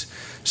cities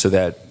so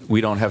that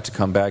we don't have to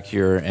come back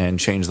here and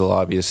change the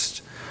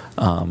lobbyist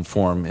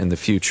form in the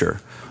future.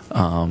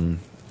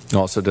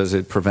 Also, does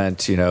it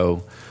prevent, you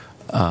know,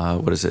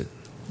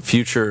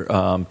 future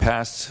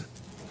past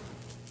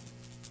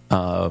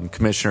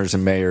commissioners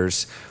and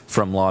mayors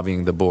from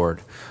lobbying the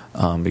board?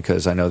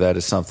 Because I know that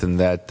is something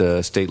that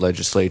the state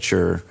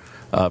legislature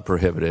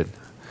prohibited.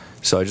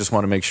 So I just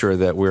want to make sure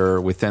that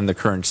we're within the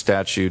current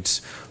statutes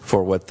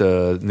for what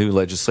the new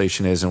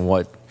legislation is and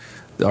what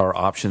our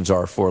options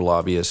are for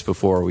lobbyists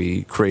before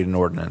we create an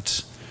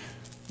ordinance.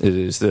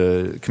 Is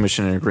the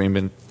commission in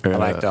agreement? I'd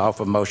like to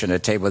offer a motion to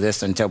table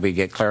this until we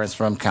get clearance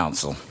from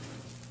council.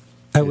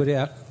 I would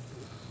ask.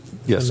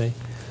 Yes.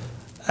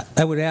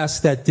 I would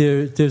ask that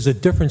there's a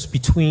difference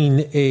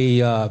between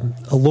a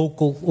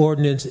local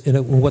ordinance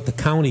and what the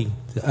county.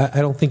 I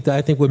don't think that.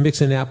 I think we're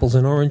mixing apples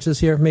and oranges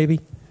here, maybe.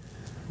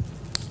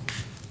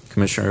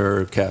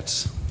 Commissioner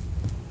Katz.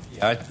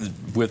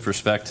 With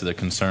respect to the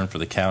concern for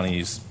the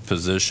county's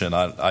position,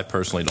 I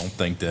personally don't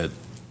think that,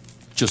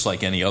 just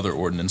like any other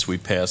ordinance we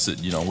pass it,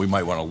 you know, we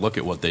might want to look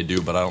at what they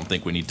do, but I don't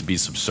think we need to be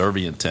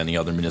subservient to any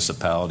other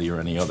municipality or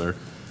any other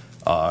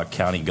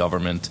county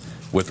government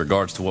with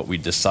regards to what we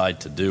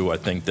decide to do. I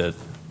think that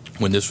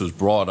when this was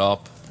brought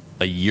up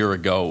a year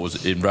ago, it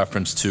was in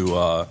reference to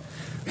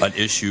an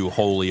issue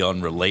wholly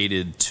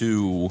unrelated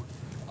to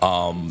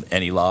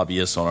any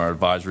lobbyists on our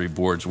advisory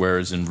boards,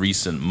 whereas in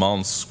recent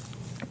months,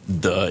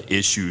 the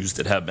issues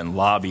that have been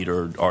lobbied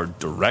are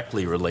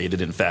directly related,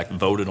 in fact,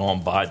 voted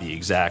on by the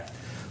exact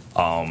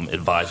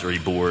advisory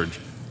board.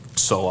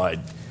 So I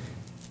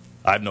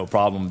have no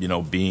problem, you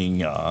know,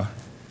 being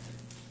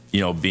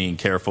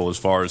careful as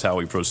far as how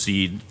we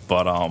proceed.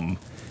 But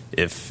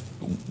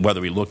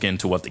whether we look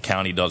into what the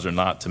county does or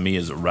not, to me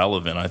is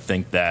irrelevant. I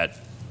think that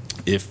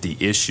if the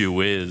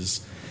issue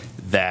is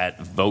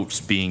that votes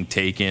being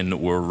taken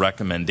or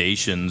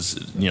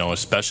recommendations, you know,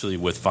 especially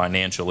with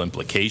financial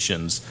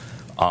implications,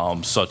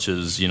 such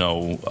as, you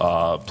know,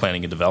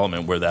 planning and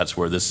development, where that's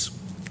where this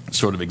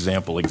sort of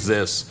example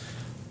exists.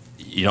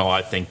 You know,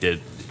 I think that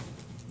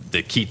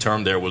the key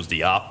term there was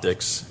the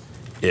optics.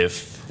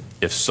 If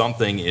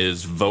something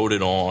is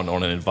voted on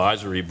an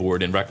advisory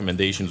board and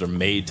recommendations are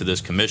made to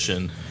this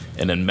commission,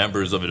 and then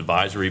members of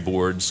advisory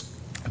boards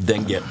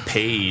then get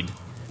paid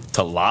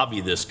to lobby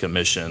this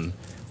commission,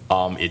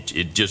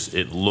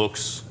 it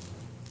looks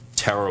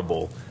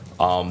terrible.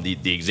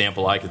 The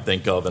example I could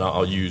think of, and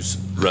I'll use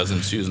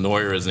Resident Susan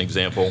Neuer as an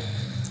example.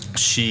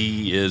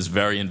 She is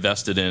very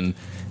invested in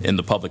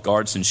the public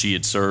arts, and she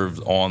had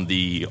served on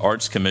the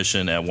Arts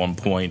Commission at one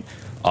point.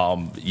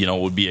 You know,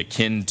 it would be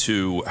akin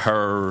to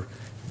her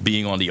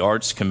being on the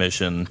Arts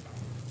Commission,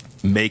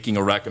 making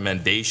a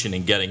recommendation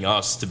and getting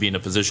us to be in a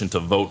position to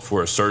vote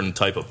for a certain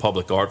type of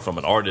public art from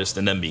an artist,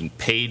 and then being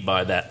paid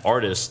by that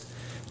artist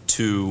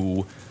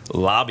to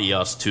lobby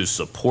us to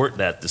support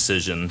that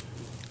decision.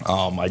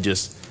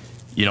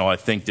 I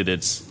think that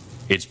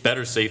it's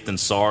better safe than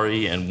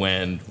sorry, and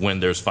when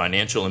there's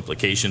financial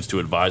implications to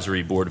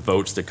advisory board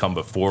votes that come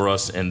before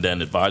us, and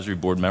then advisory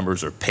board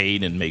members are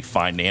paid and make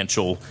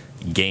financial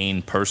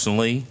gain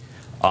personally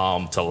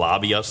to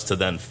lobby us to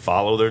then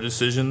follow their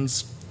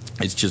decisions,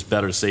 it's just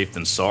better safe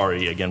than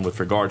sorry. Again, with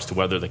regards to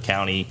whether the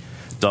county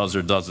does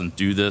or doesn't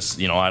do this,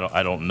 you know,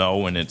 I don't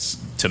know, and it's,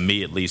 to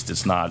me at least,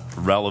 it's not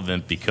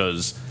relevant,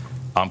 because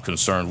I'm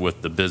concerned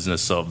with the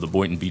business of the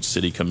Boynton Beach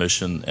City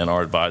Commission and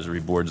our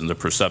advisory boards and the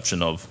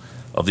perception of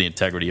the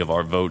integrity of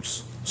our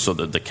votes, so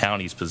that the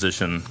county's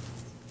position,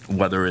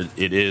 whether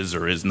it is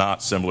or is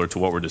not similar to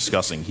what we're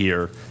discussing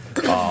here,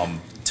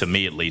 to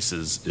me at least,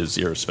 is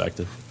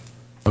irrespective.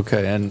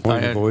 Okay, and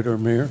Point of order,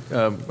 Mayor. I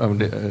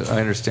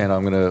understand.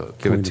 I'm going to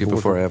give it to you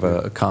before I have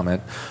a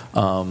comment.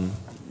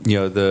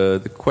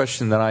 The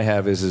question that I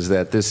have is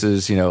that this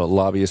is, a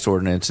lobbyist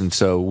ordinance, and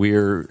so we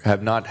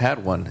have not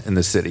had one in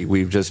the city.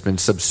 We've just been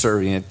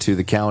subservient to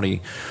the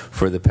county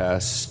for the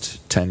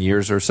past 10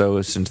 years or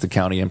so since the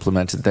county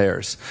implemented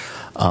theirs.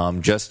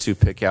 Just to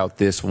pick out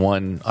this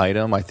one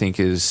item, I think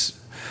is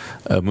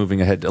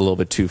moving ahead a little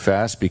bit too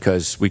fast,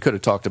 because we could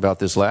have talked about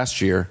this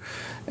last year,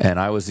 and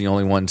I was the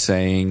only one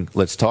saying,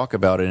 let's talk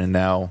about it, and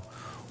now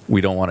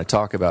we don't want to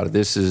talk about it.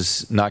 This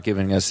is not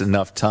giving us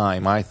enough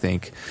time, I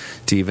think,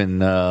 to even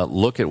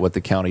look at what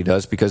the county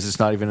does, because it's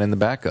not even in the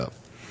backup.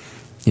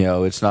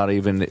 It's not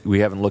even, we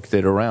haven't looked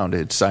it around.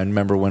 I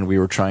remember when we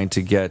were trying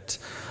to get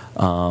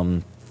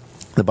the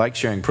bike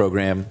sharing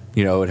program,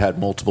 it had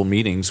multiple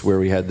meetings where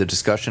we had the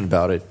discussion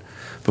about it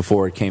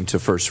before it came to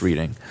first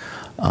reading.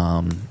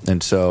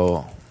 And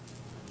so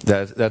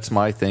that's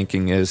my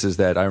thinking is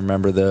that I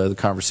remember the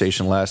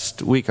conversation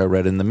last week. I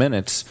read in the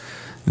minutes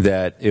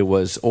that it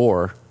was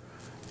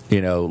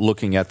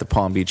looking at the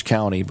Palm Beach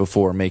County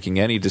before making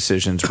any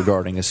decisions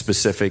regarding a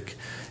specific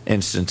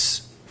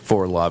instance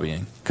for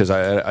lobbying. Because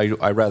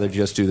I'd rather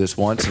just do this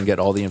once and get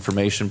all the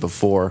information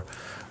before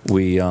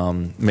we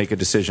make a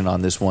decision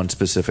on this one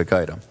specific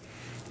item.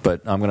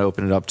 But I'm going to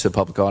open it up to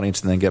public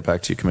audience and then get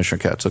back to you, Commissioner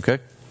Katz, okay?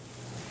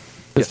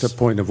 Just a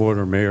point of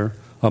order, Mayor.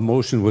 A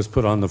motion was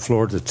put on the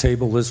floor to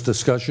table this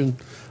discussion.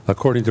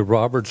 According to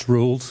Robert's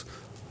rules,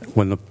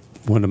 when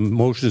a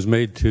motion is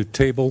made to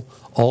table,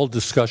 all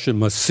discussion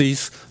must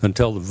cease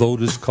until the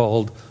vote is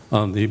called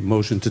on the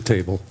motion to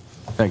table.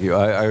 Thank you.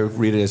 I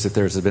read it as if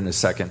there's been a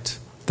second.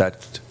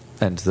 That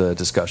ends the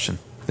discussion.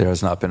 There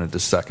has not been a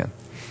second.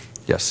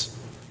 Yes.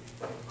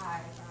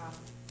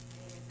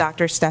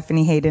 Dr.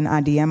 Stephanie Hayden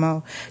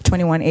Adiemo,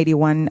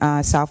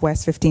 2181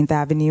 Southwest 15th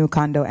Avenue,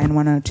 condo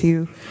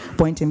N102,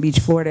 Boynton Beach,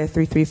 Florida,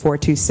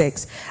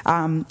 33426.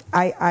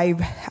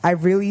 I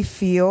really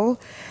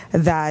feel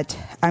that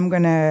I'm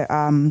going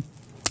to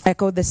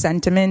echo the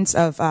sentiments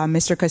of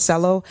Mr.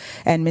 Casello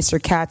and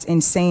Mr. Katz in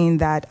saying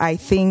that I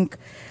think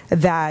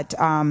that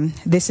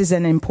this is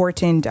an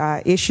important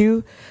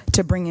issue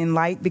to bring in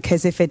light,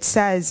 because if it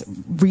says,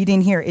 reading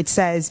here, it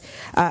says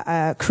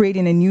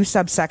creating a new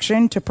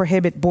subsection to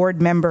prohibit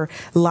board member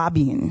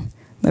lobbying,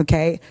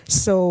 okay?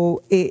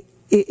 So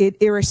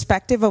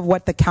irrespective of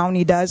what the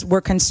county does, we're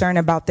concerned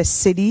about the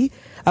city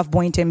of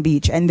Boynton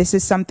Beach, and this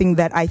is something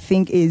that I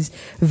think is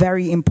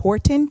very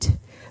important,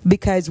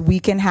 because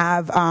we can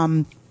have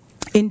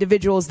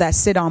individuals that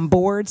sit on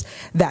boards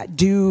that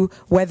do,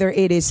 whether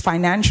it is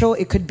financial,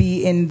 it could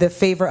be in the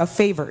favor of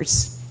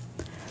favors.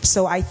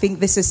 So I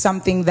think this is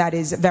something that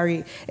is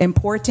very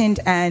important,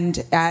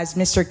 and as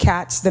Mr.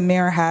 Katz, the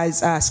mayor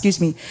has,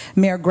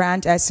 Mayor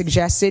Grant has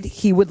suggested,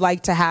 he would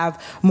like to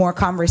have more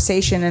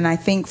conversation, and I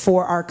think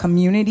for our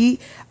community,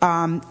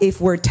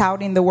 if we're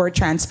touting the word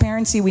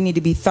transparency, we need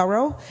to be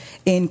thorough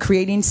in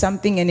creating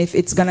something, and if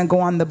it's going to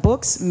go on the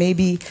books,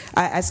 maybe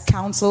as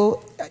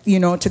council,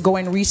 to go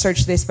and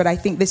research this, but I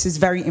think this is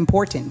very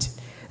important.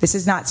 This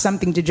is not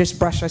something to just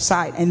brush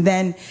aside, and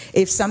then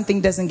if something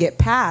doesn't get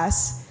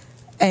passed,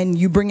 and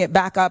you bring it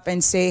back up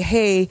and say,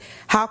 hey,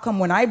 how come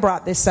when I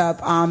brought this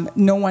up,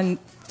 no one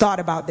thought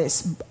about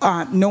this,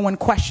 no one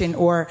questioned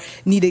or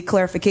needed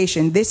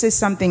clarification? This is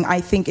something I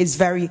think is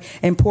very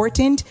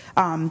important.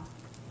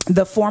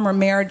 The former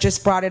mayor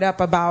just brought it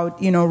up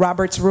about,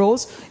 Robert's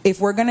rules.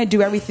 If we're going to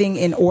do everything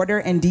in order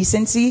and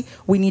decency,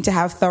 we need to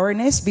have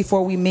thoroughness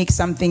before we make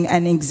something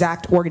an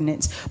exact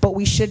ordinance. But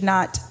we should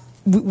not,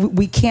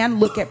 we can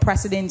look at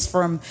precedents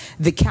from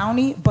the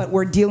county, but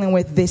we're dealing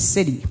with this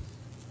city.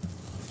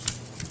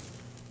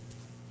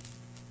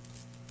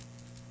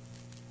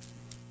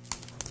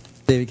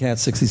 David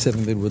Katz,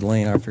 67 Midwood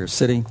Lane, Arthur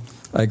City.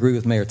 I agree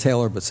with Mayor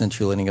Taylor, but since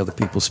you're letting other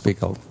people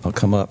speak, I'll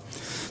come up.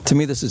 To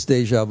me, this is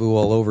deja vu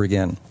all over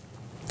again.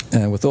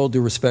 And with all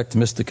due respect to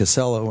Mr.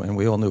 Casello, and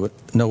we all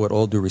know what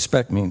all due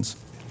respect means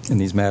in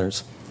these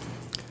matters,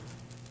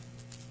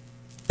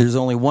 there's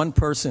only one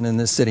person in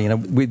this city,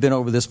 and we've been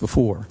over this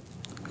before,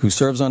 who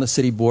serves on a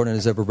city board and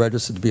has ever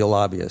registered to be a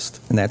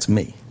lobbyist, and that's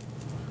me.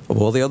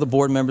 Of all the other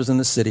board members in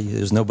the city,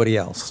 there's nobody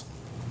else.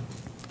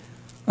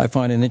 I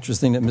find it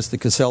interesting that Mr.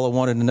 Casello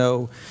wanted to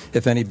know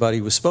if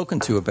anybody was spoken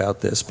to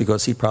about this,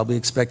 because he probably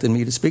expected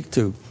me to speak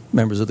to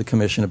members of the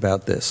commission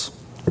about this.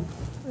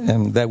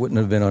 And that wouldn't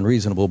have been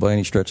unreasonable by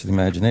any stretch of the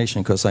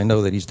imagination, because I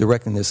know that he's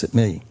directing this at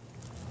me.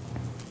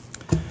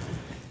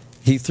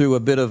 He threw a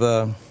bit of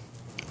a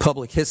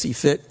public hissy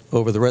fit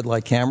over the red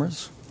light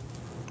cameras.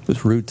 It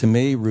was rude to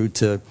me, rude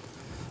to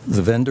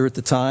the vendor at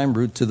the time,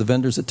 rude to the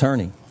vendor's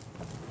attorney.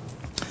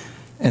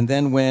 And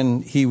then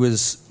when he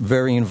was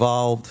very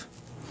involved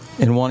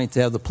in wanting to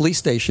have the police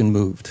station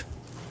moved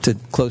to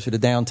closer to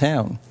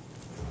downtown,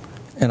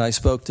 and I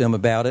spoke to him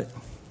about it,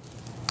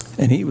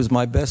 and he was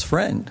my best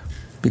friend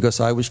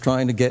because I was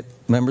trying to get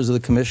members of the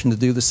commission to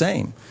do the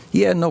same.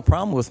 He had no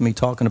problem with me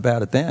talking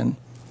about it then.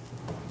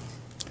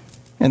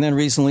 And then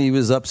recently he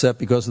was upset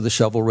because of the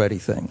shovel-ready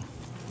thing.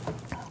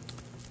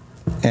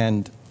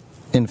 And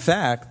in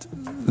fact,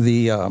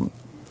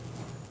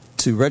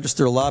 to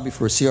register a lobby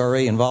for a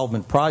CRA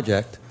involvement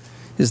project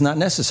is not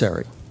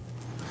necessary.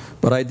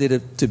 But I did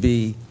it to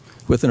be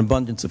with an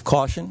abundance of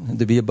caution and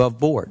to be above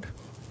board.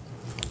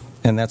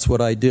 And that's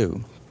what I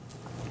do.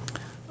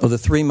 Of the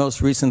three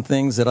most recent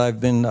things that I've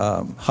been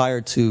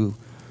hired to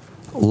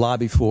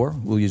lobby for,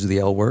 we'll use the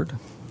L word,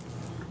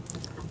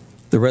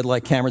 the red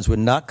light cameras would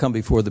not come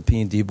before the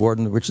P&D board,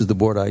 which is the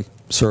board I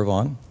serve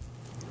on.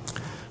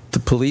 The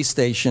police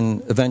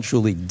station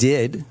eventually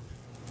did,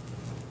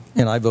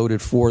 and I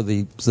voted for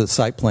the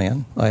site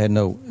plan. I had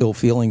no ill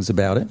feelings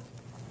about it.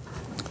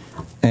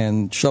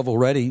 And shovel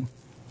ready,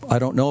 I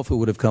don't know if it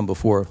would have come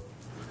before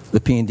the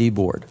P&D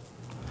board.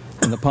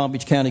 And the Palm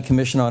Beach County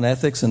Commission on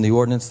Ethics and the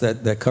ordinance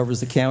that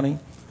covers the county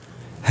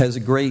has a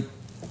great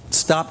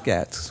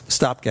stopgaps.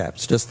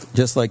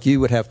 Just like you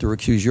would have to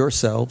recuse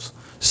yourselves,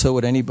 so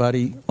would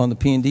anybody on the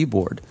P&D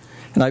board.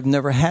 And I've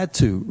never had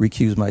to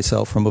recuse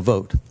myself from a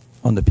vote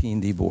on the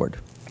P&D board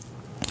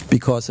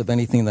because of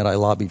anything that I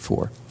lobbied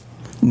for.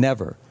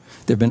 Never.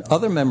 There have been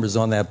other members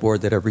on that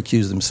board that have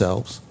recused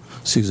themselves.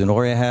 Susan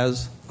Oria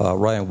has,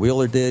 Ryan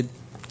Wheeler did,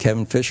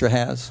 Kevin Fisher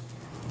has,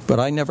 but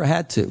I never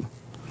had to.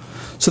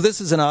 So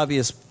this is an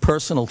obvious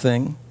personal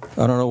thing.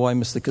 I don't know why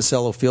Mr.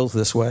 Casello feels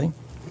this way.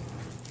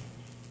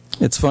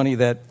 It's funny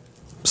that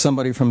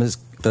somebody from his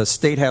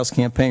State House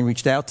campaign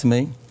reached out to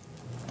me.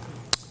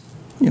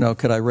 You know,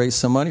 could I raise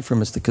some money for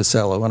Mr.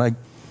 Casello? And I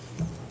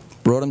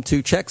wrote him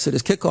 2 checks at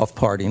his kickoff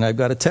party, and I've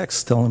got a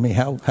text telling me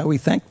how he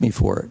thanked me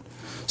for it.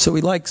 So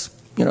he likes,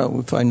 you know,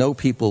 if I know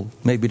people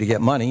maybe to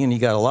get money, and he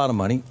got a lot of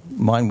money.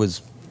 Mine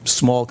was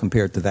small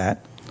compared to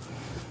that.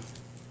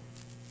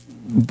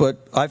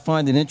 But I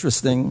find it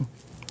interesting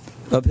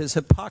of his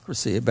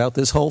hypocrisy about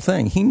this whole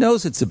thing. He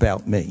knows it's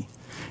about me.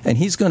 And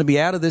he's going to be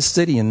out of this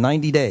city in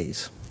 90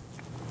 days.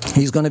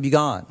 He's going to be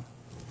gone.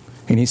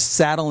 And he's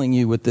saddling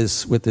you with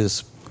this,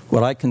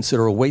 what I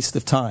consider a waste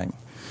of time,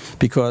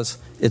 because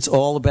it's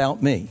all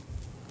about me.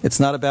 It's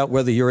not about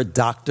whether you're a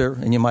doctor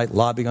and you might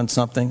lobby on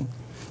something.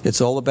 It's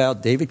all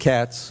about David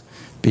Katz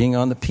being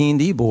on the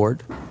P&D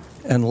board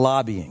and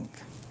lobbying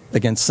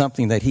against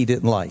something that he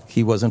didn't like,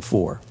 he wasn't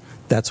for.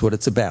 That's what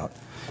it's about.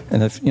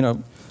 And if, you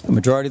know, the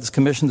majority of this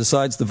commission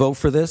decides to vote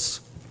for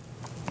this,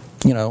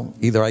 you know,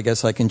 either I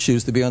guess I can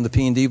choose to be on the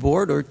P&D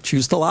board or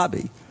choose to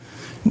lobby.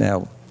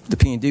 Now, the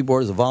P&D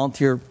board is a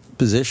volunteer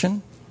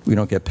position. We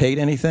don't get paid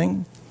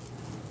anything.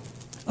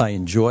 I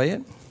enjoy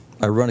it.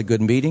 I run a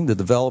good meeting. The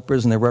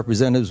developers and their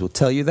representatives will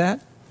tell you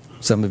that.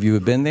 Some of you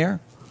have been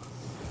there.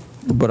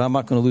 But I'm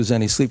not going to lose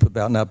any sleep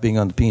about not being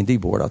on the P&D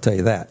board, I'll tell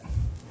you that.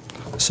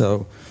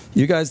 So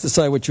you guys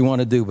decide what you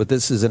want to do, but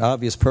this is an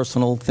obvious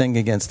personal thing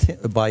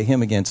by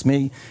him against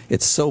me.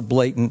 It's so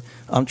blatant.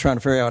 I'm trying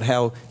to figure out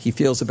how he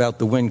feels about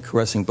the wind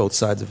caressing both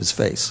sides of his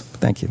face.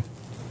 Thank you.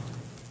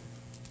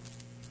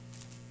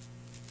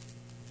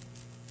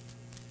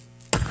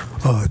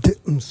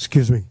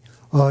 Excuse me.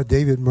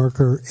 David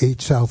Merker,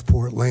 8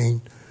 Southport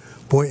Lane,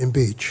 Boynton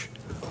Beach.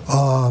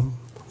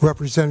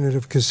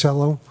 Representative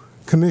Casello,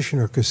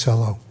 Commissioner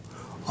Casello,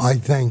 I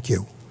thank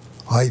you.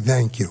 I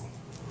thank you.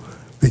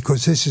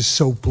 Because this is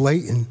so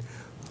blatant.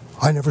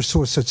 I never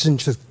saw such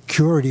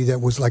insecurity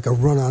that was like a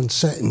run-on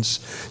sentence,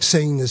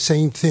 saying the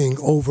same thing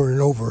over and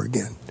over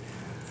again.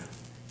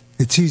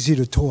 It's easy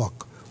to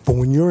talk, but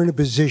when you're in a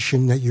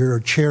position that you're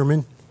a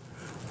chairman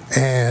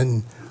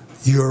and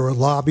you're a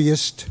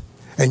lobbyist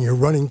and you're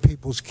running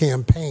people's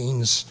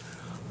campaigns,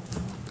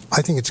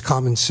 I think it's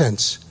common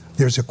sense.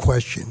 There's a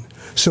question.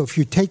 So if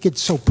you take it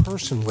so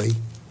personally,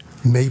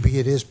 maybe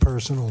it is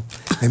personal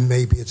and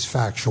maybe it's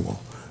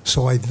factual.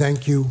 So I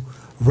thank you,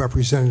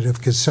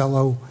 Representative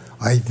Casello.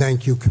 I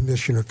thank you,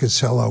 Commissioner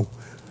Casello.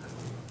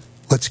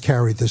 Let's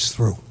carry this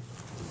through.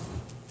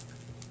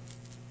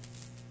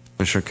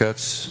 Commissioner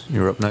Katz,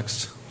 you're up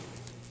next.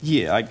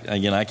 Yeah,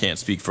 I can't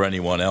speak for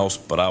anyone else,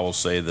 but I will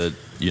say that,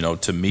 you know,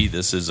 to me,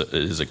 this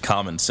is a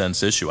common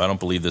sense issue. I don't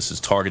believe this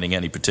is targeting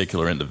any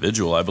particular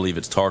individual. I believe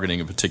it's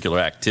targeting a particular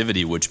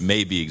activity which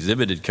may be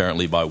exhibited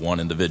currently by one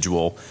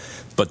individual,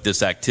 but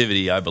this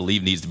activity, I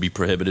believe, needs to be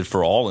prohibited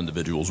for all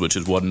individuals, which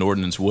is what an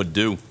ordinance would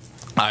do.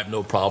 I have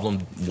no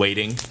problem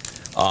waiting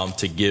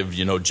to give,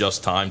 you know,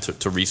 just time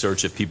to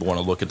research if people want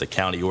to look at the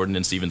county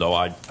ordinance, even though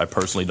I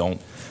personally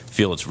don't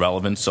feel it's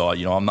relevant. So,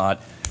 you know, I'm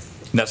not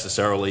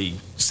necessarily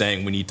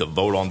saying we need to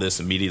vote on this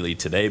immediately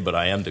today, but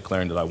I am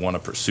declaring that I want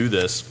to pursue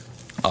this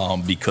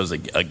because,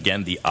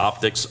 again, the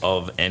optics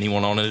of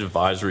anyone on an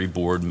advisory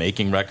board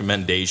making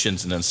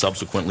recommendations and then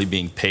subsequently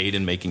being paid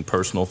and making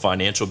personal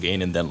financial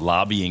gain and then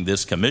lobbying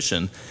this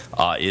commission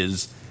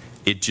is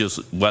it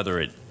just, whether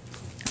it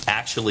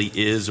actually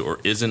is or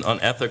isn't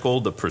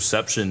unethical, the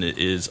perception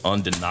is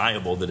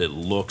undeniable that it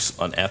looks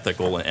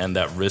unethical, and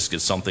that risk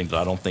is something that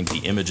I don't think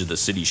the image of the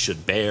city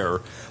should bear,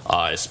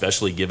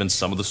 especially given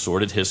some of the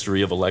sordid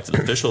history of elected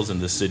officials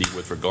in this city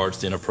with regards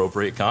to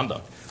inappropriate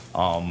conduct.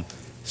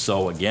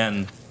 So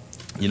again,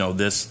 you know,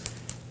 this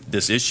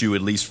issue,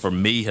 at least for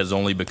me, has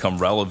only become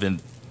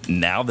relevant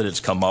now that it's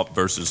come up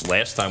versus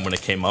last time when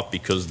it came up,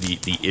 because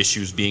the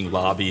issues being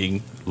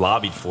lobbied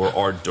for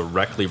are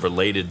directly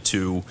related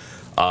to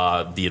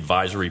the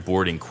advisory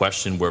board in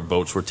question where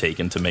votes were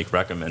taken to make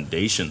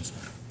recommendations.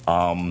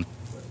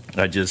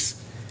 I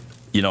just,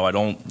 I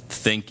don't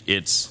think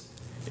it's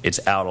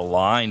out of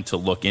line to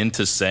look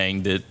into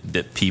saying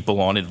that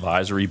people on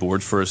advisory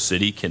boards for a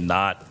city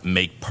cannot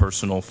make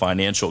personal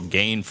financial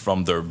gain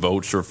from their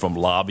votes or from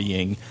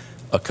lobbying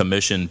a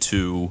commission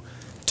to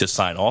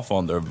sign off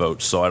on their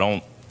votes. So I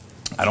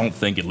don't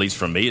think, at least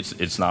for me,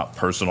 it's not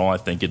personal. I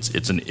think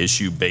it's an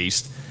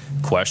issue-based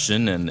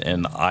question,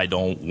 and I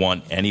don't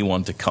want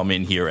anyone to come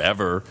in here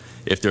ever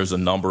if there's a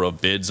number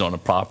of bids on a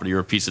property or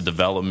a piece of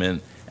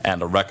development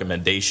and a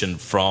recommendation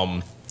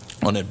from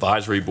an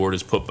advisory board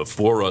is put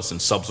before us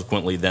and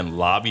subsequently then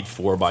lobbied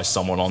for by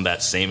someone on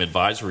that same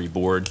advisory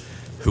board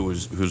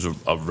who's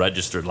a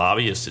registered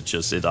lobbyist.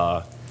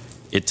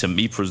 It to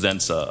me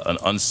presents an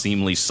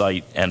unseemly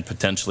sight and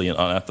potentially an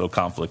unethical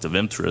conflict of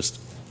interest.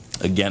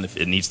 Again, if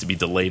it needs to be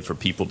delayed for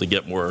people to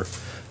get more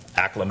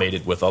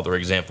acclimated with other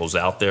examples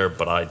out there,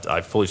 but I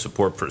fully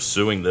support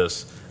pursuing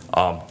this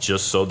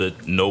just so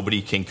that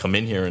nobody can come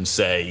in here and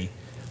say,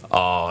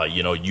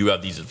 you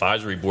have these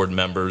advisory board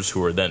members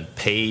who are then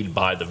paid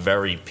by the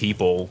very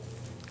people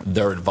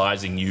they're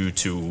advising you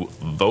to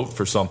vote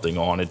for something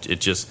on. It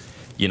just,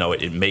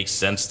 it makes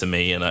sense to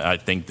me, and I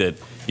think that,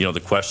 the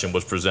question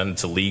was presented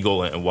to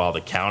legal, and while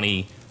the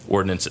county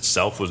ordinance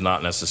itself was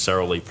not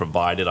necessarily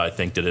provided, I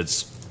think that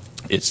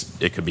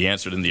it could be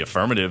answered in the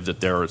affirmative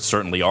that there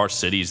certainly are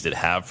cities that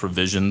have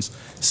provisions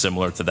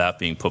similar to that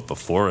being put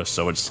before us.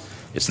 So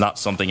it's not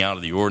something out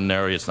of the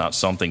ordinary. It's not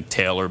something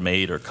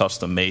tailor-made or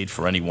custom-made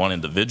for any one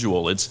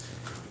individual.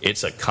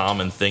 It's a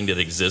common thing that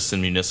exists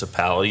in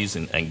municipalities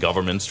and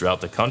governments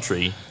throughout the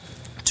country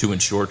to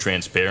ensure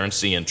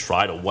transparency and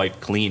try to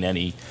wipe clean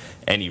any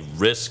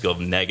risk of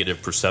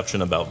negative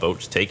perception about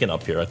votes taken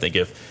up here. I think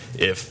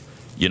if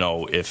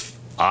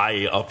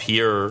I up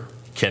here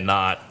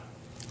cannot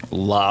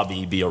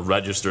be a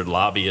registered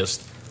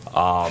lobbyist,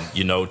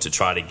 to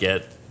try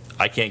to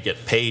I can't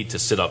get paid to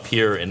sit up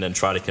here and then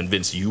try to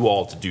convince you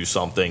all to do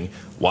something.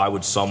 Why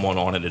would someone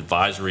on an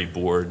advisory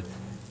board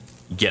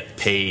get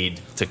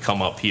paid to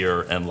come up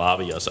here and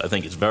lobby us? I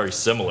think it's very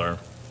similar.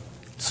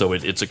 So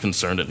it's a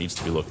concern that needs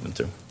to be looked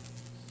into.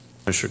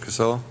 Commissioner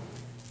Casella?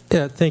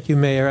 Yeah, thank you,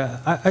 Mayor.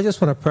 I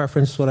just want to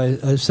preference what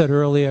I said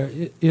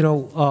earlier.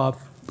 I'm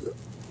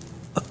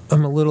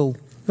a little,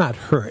 not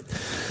hurt,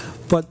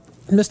 but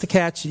Mr.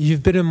 Katz,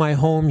 you've been in my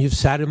home, you've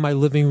sat in my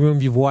living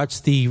room, you've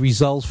watched the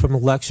results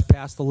from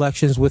past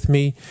elections with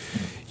me.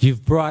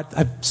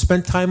 I've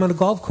spent time on a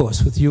golf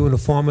course with you and the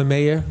former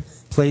mayor,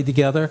 played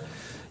together.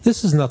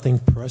 This is nothing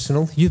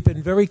personal. You've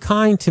been very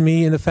kind to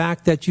me in the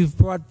fact that you've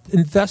brought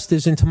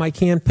investors into my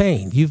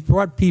campaign. You've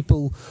brought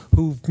people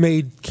who've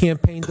made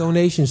campaign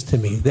donations to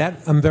me. That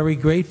I'm very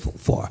grateful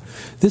for.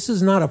 This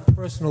is not a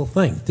personal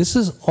thing. This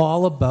is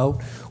all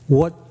about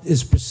what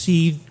is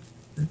perceived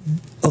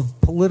of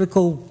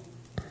political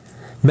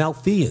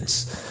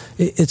malfeasance.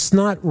 It's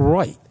not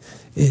right.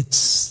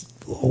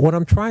 What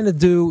I'm trying to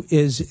do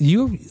is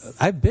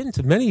I've been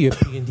to many of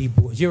your P&D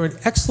boards. You're an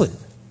excellent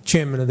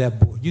chairman of that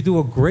board. You do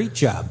a great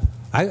job.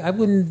 I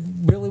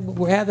wouldn't really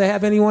rather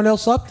have anyone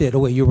else up there the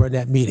way you were in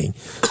that meeting.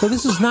 So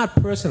this is not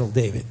personal,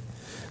 David.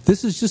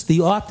 This is just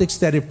the optics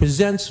that it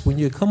presents when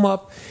you come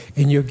up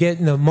and you're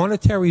getting a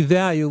monetary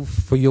value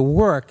for your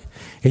work,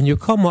 and you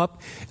come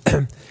up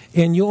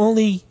and you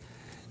only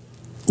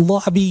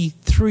lobby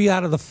 3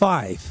 out of the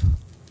 5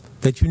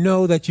 that you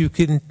know that you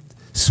can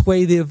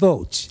sway their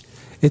votes.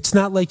 It's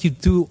not like you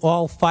do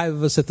all 5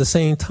 of us at the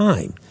same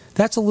time.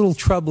 That's a little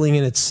troubling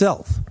in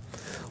itself.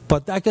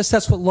 But I guess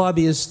that's what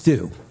lobbyists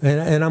do.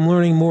 And I'm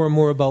learning more and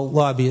more about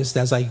lobbyists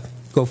as I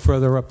go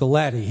further up the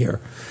ladder here.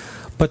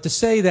 But to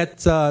say that,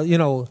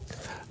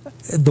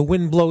 the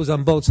wind blows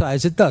on both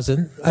sides, it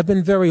doesn't. I've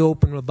been very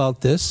open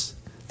about this.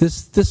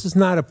 This is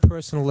not a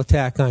personal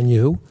attack on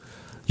you.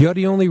 You're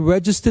the only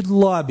registered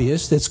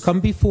lobbyist that's come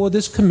before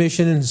this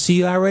commission and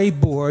CRA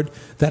board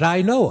that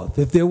I know of.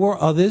 If there were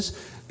others,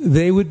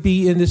 they would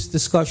be in this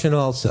discussion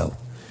also.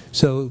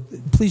 So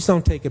please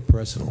don't take it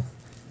personal.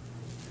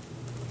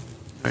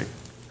 All right.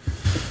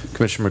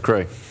 Commissioner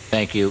McCray.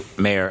 Thank you,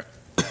 Mayor.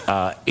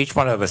 Each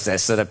one of us that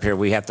sit up here,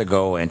 we have to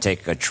go and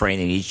take a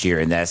training each year,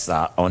 and that's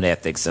on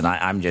ethics. And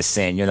I'm just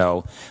saying,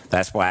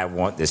 that's why I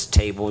want this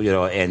table,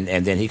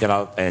 and then he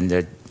can,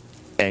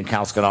 and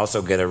council can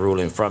also get a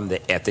ruling from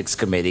the ethics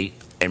committee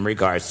in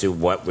regards to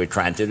what we're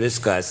trying to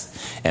discuss,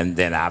 and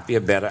then I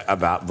feel better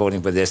about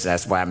voting for this. And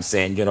that's why I'm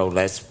saying,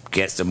 let's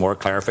get some more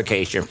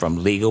clarification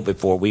from legal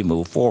before we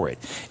move forward.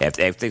 If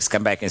ethics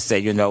come back and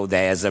say,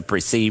 there's a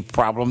perceived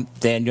problem,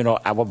 then,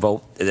 I will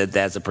vote that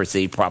there's a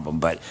perceived problem.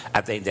 But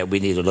I think that we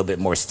need a little bit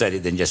more study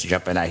than just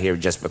jumping out here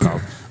just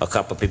because a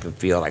couple of people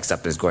feel like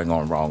something's going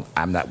on wrong.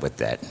 I'm not with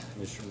that.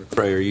 Mr.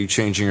 McCray, are you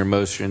changing your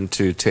motion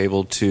to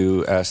table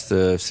to ask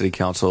the City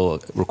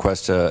Council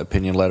request an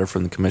opinion letter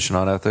from the Commission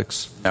on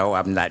Ethics? No,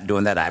 I'm not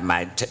doing that.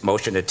 My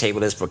motion to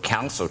table is for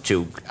council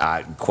to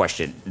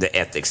question the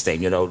ethics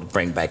thing,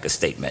 bring back a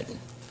statement.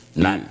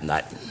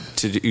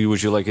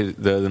 Would you like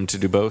them to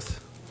do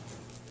both?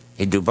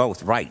 They do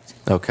both, right.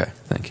 Okay,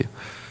 thank you.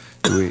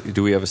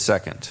 Do we have a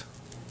second?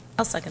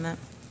 I'll second that.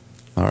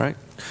 All right.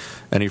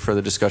 Any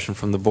further discussion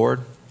from the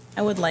board?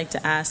 I would like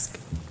to ask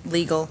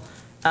legal,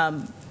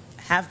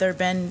 have there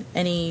been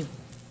any,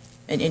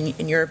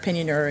 in your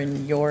opinion or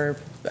in your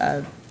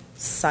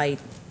sight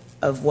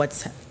of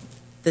what's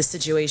the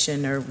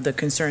situation or the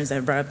concerns that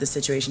have brought up the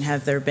situation,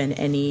 have there been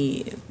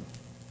any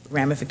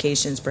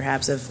ramifications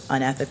perhaps of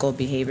unethical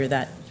behavior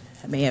that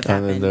may have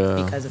happened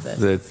because of it?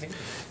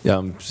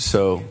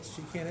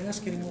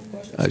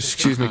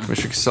 Excuse me,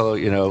 Commissioner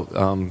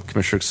Casello,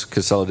 Commissioner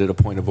Casello did a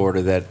point of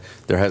order that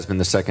there has been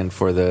the second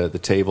for the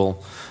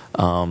table,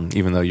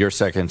 even though you're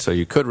second, so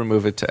you could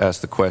remove it to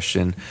ask the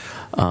question.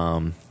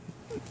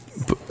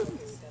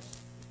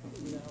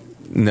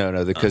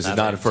 No, because it's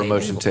not for a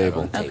motion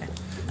table. Okay.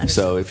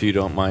 So if you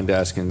don't mind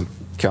asking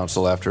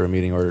council after a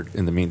meeting or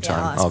in the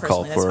meantime, I'll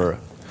call for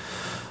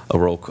a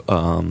roll,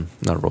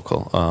 not a roll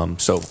call.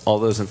 So all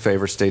those in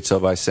favor state so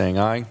by saying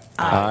aye.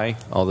 Aye.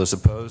 All those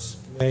opposed?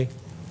 Nay.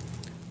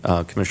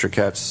 Commissioner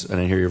Katz, I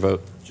didn't hear your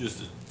vote.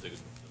 Just the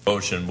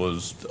motion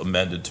was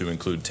amended to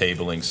include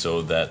tabling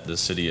so that the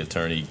city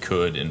attorney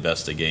could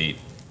investigate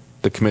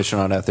The Commission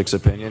on Ethics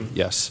opinion?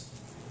 Yes.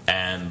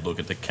 and look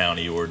at the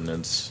county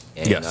ordinance.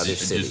 And Yes. other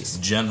cities.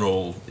 Just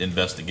general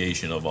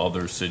investigation of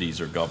other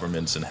cities or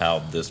governments and how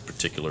this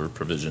particular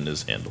provision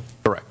is handled.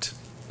 Correct.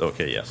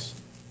 Okay, yes.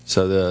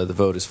 So the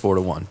vote is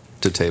 4-1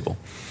 to table.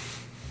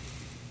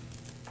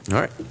 All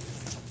right.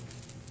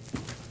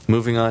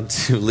 Moving on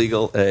to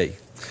Legal A.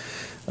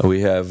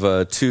 We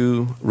have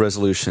two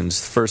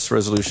resolutions. The first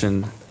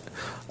resolution,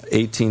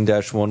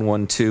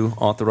 18-112,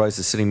 authorize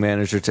the city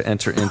manager to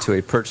enter into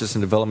a purchase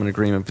and development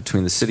agreement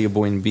between the City of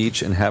Boynton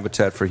Beach and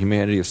Habitat for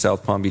Humanity of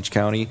South Palm Beach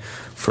County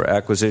for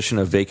acquisition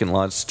of vacant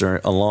lots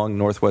along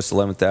Northwest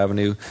 11th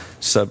Avenue,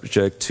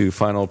 subject to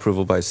final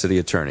approval by city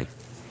attorney.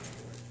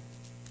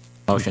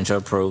 Motion to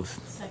approve.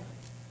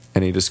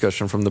 Any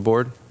discussion from the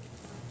board?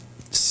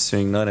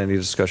 Seeing none. Any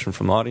discussion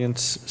from the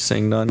audience?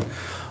 Seeing none.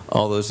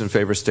 All those in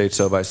favor state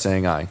so by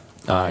saying aye.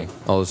 Aye.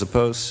 All those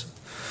opposed?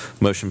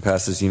 Motion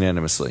passes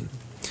unanimously.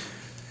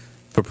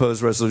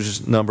 Proposed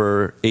resolution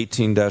number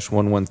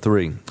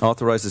 18-113,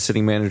 authorize the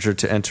city manager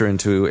to enter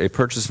into a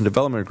purchase and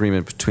development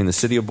agreement between the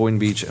City of Boynton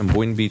Beach and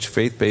Boynton Beach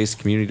Faith-Based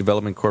Community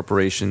Development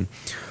Corporation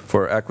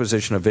for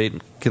acquisition of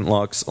vacant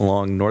lots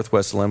along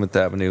Northwest 11th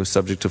Avenue,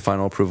 subject to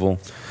final approval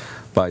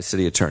by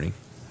city attorney.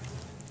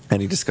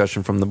 Any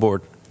discussion from the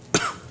board?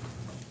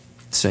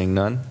 Seeing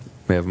none,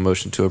 may I have a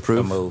motion to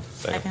approve? So move.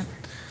 Second.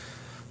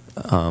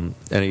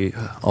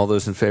 All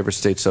those in favor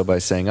state so by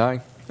saying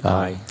aye.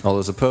 Aye. All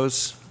those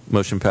opposed?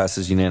 Motion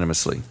passes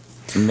unanimously.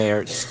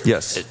 Mayor,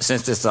 Yes.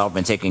 since this has all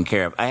been taken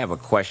care of, I have a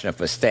question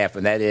for staff,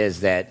 and that is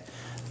that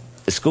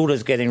the school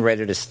is getting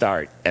ready to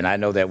start, and I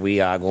know that we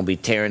are going to be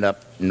tearing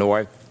up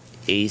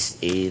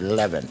Northeast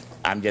 11.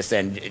 I'm just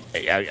saying,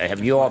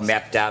 have you all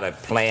mapped out a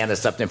plan or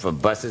something for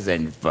buses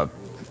and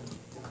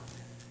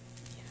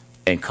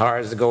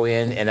cars to go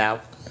in and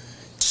out?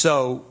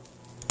 So,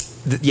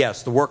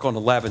 yes, the work on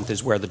 11th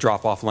is where the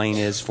drop-off lane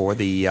is for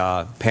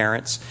the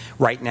parents.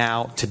 Right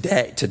now,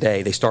 today,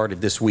 they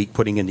started this week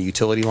putting in the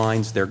utility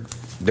lines.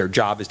 Their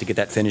job is to get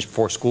that finished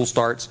before school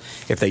starts.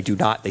 If they do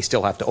not, they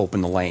still have to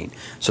open the lane.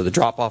 So the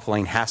drop-off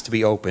lane has to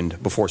be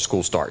opened before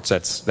school starts.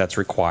 That's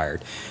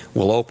required.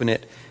 We'll open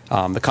it.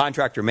 The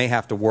contractor may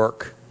have to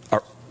work.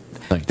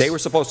 They were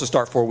supposed to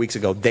start 4 weeks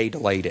ago. They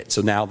delayed it.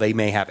 So now they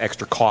may have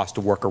extra cost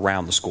to work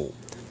around the school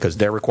because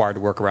they're required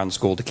to work around the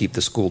school to keep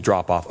the school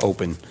drop-off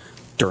open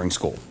during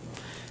school.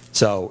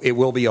 So it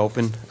will be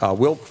open.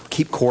 We'll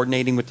keep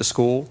coordinating with the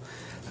school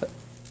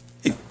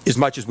as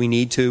much as we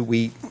need to.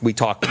 We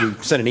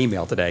sent an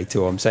email today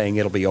to them saying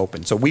it'll be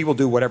open. So we will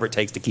do whatever it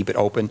takes to keep it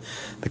open.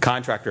 The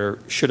contractor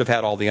should have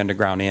had all the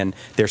underground in.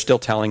 They're still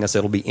telling us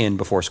it'll be in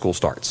before school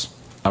starts.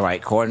 All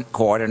right,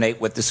 coordinate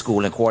with the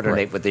school and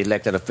coordinate with the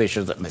elected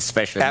officials,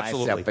 especially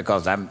myself,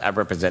 because I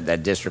represent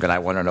that district and I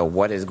want to know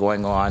what is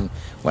going on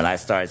when I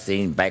start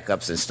seeing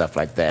backups and stuff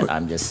like that.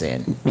 I'm just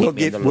saying. We'll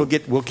keep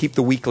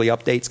the weekly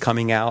updates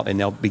coming out, and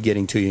they'll be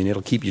getting to you, and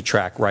it'll keep you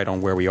track right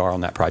on where we are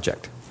on that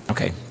project.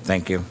 Okay,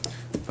 thank you.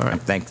 All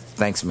right,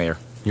 thanks, Mayor.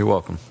 You're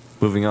welcome.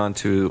 Moving on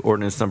to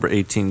ordinance number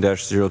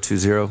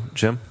 18-020.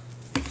 Jim?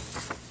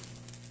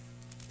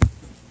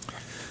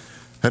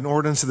 An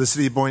ordinance of the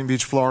City of Boynton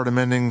Beach, Florida,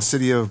 amending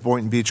City of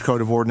Boynton Beach Code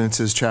of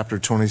Ordinances, Chapter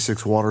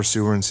 26, Water,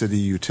 Sewer, and City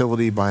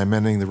Utility by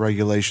amending the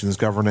regulations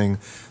governing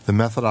the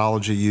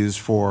methodology used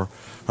for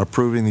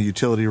approving the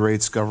utility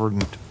rates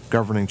governing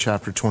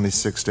Chapter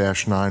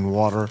 26-9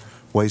 Water,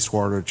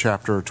 Wastewater,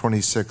 Chapter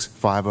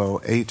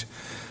 26-508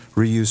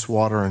 Reuse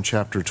Water, and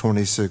Chapter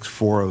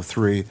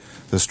 26-403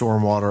 the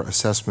Stormwater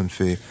Assessment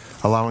Fee,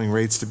 allowing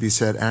rates to be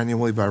set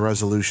annually by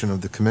resolution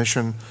of the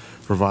Commission,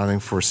 providing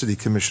for City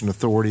Commission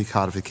authority,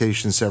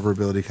 codification,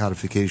 severability,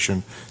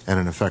 codification, and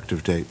an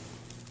effective date.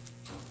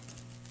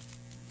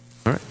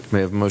 All right. May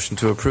I have a motion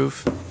to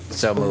approve?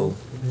 So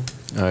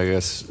move. I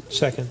guess.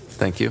 Second.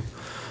 Thank you.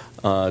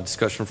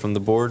 Discussion from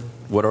the board.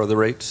 What are the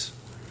rates?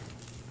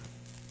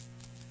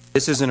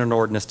 This isn't an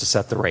ordinance to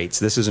set the rates.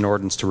 This is an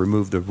ordinance to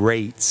remove the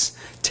rates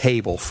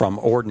table from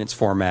ordinance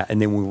format,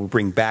 and then we will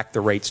bring back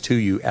the rates to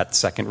you at the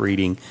second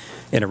reading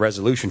in a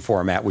resolution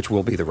format, which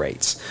will be the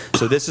rates.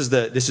 So this is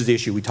the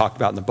issue we talked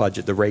about in the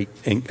budget, the rate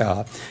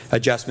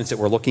adjustments that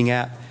we're looking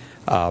at.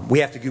 We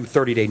have to give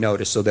 30-day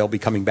notice, so they'll be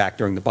coming back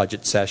during the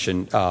budget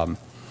session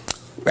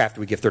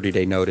after we give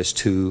 30-day notice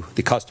to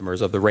the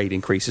customers of the rate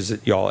increases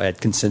that y'all had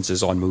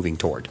consensus on moving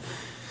toward.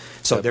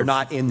 So they're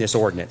not in this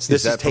ordinance.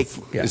 Is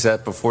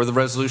that before the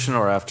resolution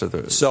or after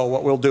the? So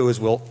what we'll do is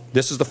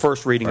this is the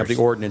first reading of the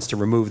ordinance to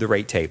remove the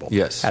rate table.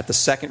 Yes. At the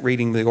second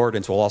reading of the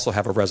ordinance, we'll also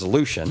have a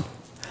resolution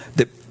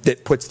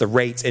that puts the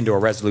rates into a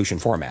resolution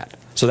format.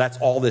 So that's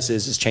all this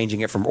is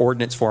changing it from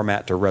ordinance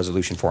format to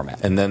resolution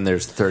format. And then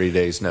there's 30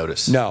 days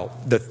notice. No,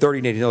 the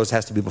 30-day notice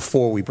has to be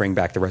before we bring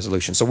back the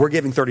resolution. So we're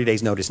giving 30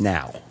 days notice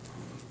now.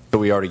 But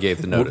we already gave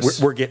the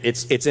notice.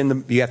 It's in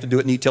the. You have to do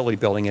it in the utility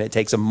building, and it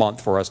takes a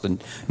month for us to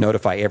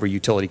notify every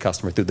utility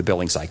customer through the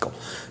billing cycle.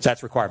 So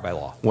that's required by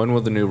law. When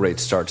will the new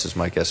rate start? Is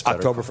my guess better?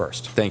 October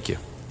 1st. Thank you.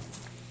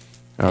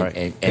 All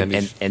right.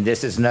 And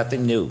this is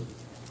nothing new.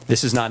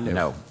 This is not new.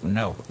 No.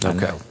 Okay.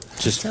 No.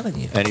 Just telling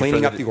you.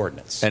 Cleaning up the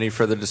ordinance. Any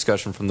further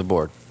discussion from the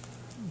board?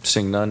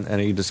 Seeing none.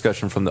 Any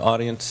discussion from the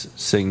audience?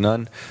 Seeing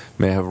none.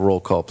 May I have a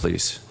roll call,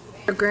 please?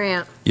 Commissioner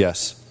Grant.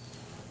 Yes.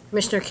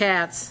 Commissioner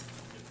Katz.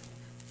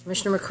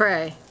 Commissioner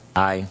McCrae.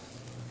 Aye.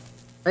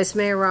 Vice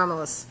Mayor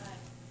Romulus.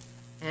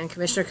 And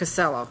Commissioner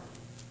Casello.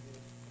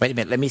 Wait a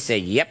minute. Let me say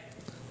yep.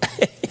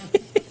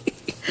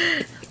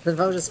 The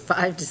vote is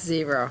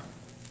 5-0.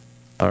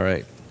 All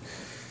right.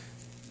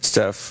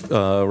 Staff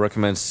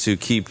recommends to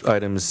keep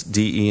items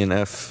D, E, and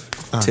F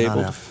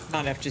tabled.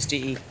 Not F, just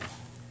DE.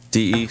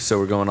 DE, so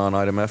we're going on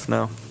item F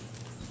now?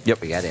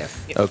 Yep, we got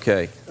F. Yep.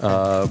 Okay.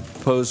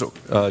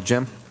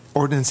 Jim?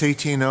 Ordinance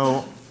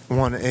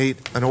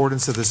 18018, an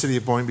ordinance of the City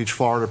of Boynton Beach,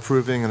 Florida,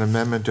 approving an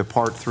amendment to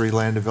Part 3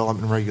 Land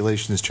Development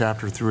Regulations,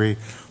 Chapter 3,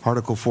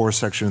 Article 4,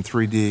 Section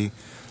 3D,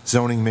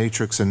 Zoning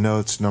Matrix and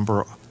Notes,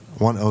 number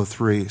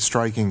 103,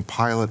 striking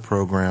pilot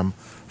program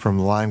from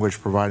the language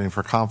providing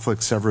for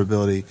conflict,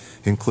 severability,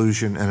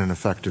 inclusion, and an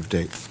effective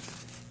date.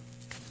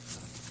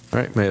 All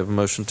right. May I have a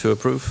motion to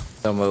approve?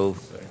 So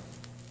moved.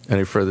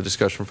 Any further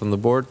discussion from the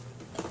board?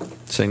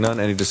 Seeing none.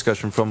 Any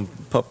discussion from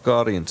public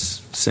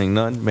audience? Seeing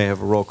none. May I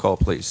have a roll call,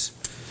 please?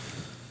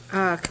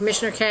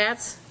 Commissioner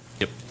Katz.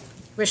 Yep.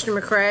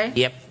 Commissioner McCrae.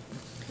 Yep.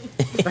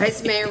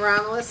 Vice Mayor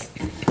Romulus.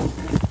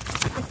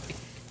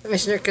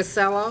 Commissioner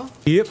Casello.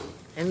 Yep.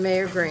 And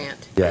Mayor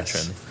Grant.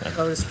 Yes.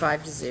 Vote is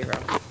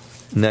 5-0.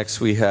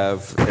 Next, we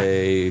have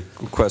a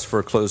request for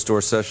a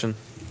closed-door session.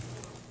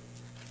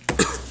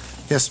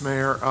 Yes,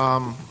 Mayor.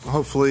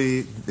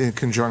 Hopefully, in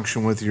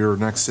conjunction with your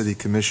next City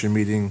Commission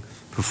meeting,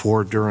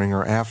 before, during,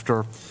 or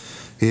after.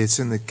 It's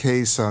in the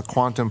case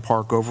Quantum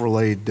Park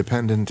Overlay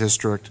Dependent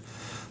District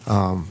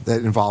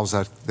that involves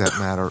that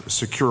matter.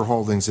 Secure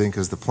Holdings, Inc.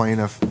 is the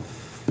plaintiff.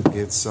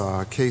 It's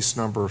case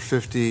number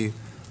 50,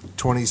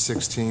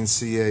 2016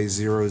 CA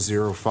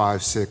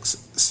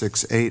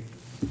 005668.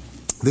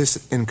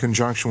 This, in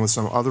conjunction with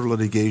some other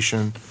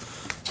litigation,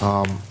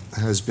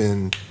 has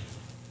been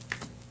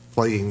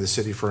plaguing the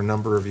city for a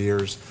number of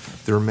years.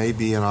 There may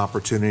be an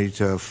opportunity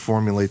to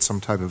formulate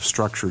some type of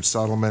structured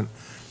settlement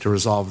to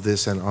resolve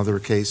this and other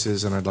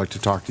cases, and I'd like to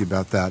talk to you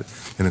about that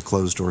in a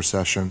closed-door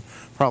session.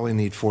 Probably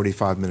need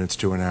 45 minutes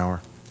to an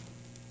hour.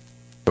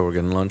 So we're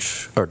getting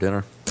lunch or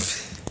dinner?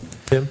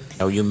 Tim?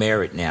 Oh, you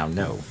married now?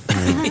 No.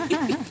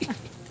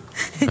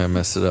 I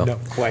messed it up. No.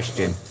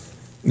 Question.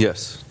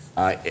 Yes.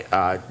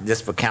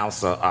 This for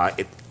council,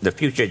 the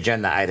future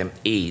agenda item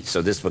E,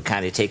 so this would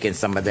kind of take in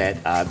some of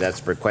that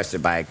that's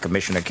requested by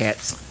Commissioner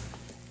Katz.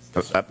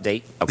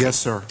 Update? Okay. Yes,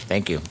 sir.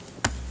 Thank you.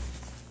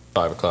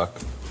 5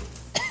 o'clock.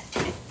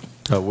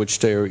 Which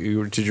day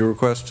did you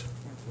request?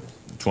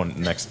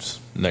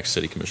 Next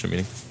city commission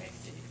meeting.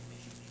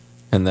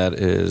 And that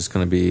is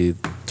going to be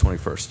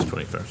 21st.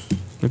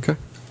 21st. Okay.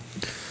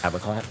 5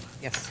 o'clock?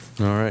 Yes.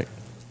 All right.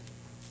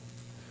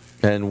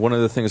 And one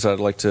of the things I'd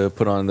like to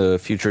put on the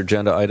future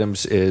agenda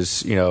items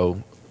is, a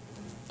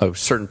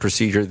certain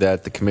procedure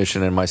that the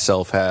commission and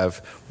myself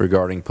have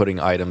regarding putting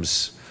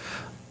items,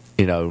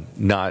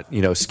 not,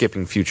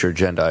 skipping future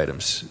agenda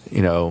items,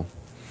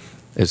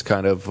 is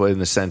kind of in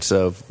the sense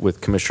of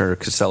with Commissioner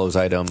Casello's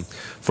item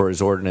for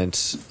his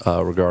ordinance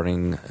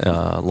regarding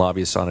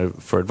lobbyists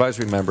for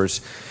advisory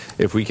members,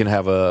 if we can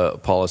have a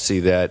policy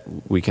that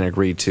we can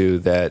agree to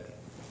that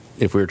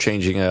if we're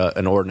changing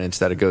an ordinance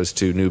that it goes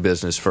to new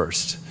business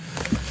first,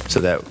 so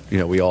that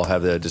we all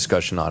have the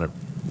discussion on it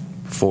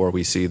before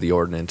we see the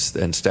ordinance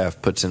and staff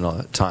puts in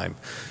time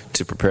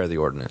to prepare the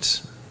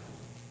ordinance.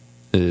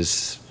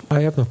 I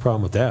have no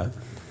problem with that.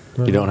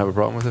 You don't have a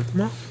problem with it?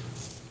 No.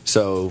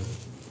 So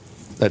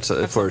that's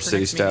for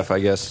city staff, I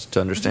guess,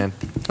 to understand.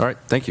 All right,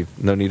 thank you.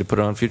 No need to put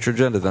it on future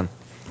agenda then.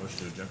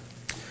 Motion to adjourn.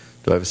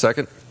 Do I have a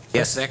second?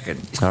 Yes, second.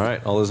 All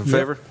right, all those in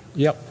favor?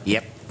 Yep.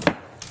 Yep.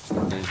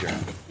 Adjourn.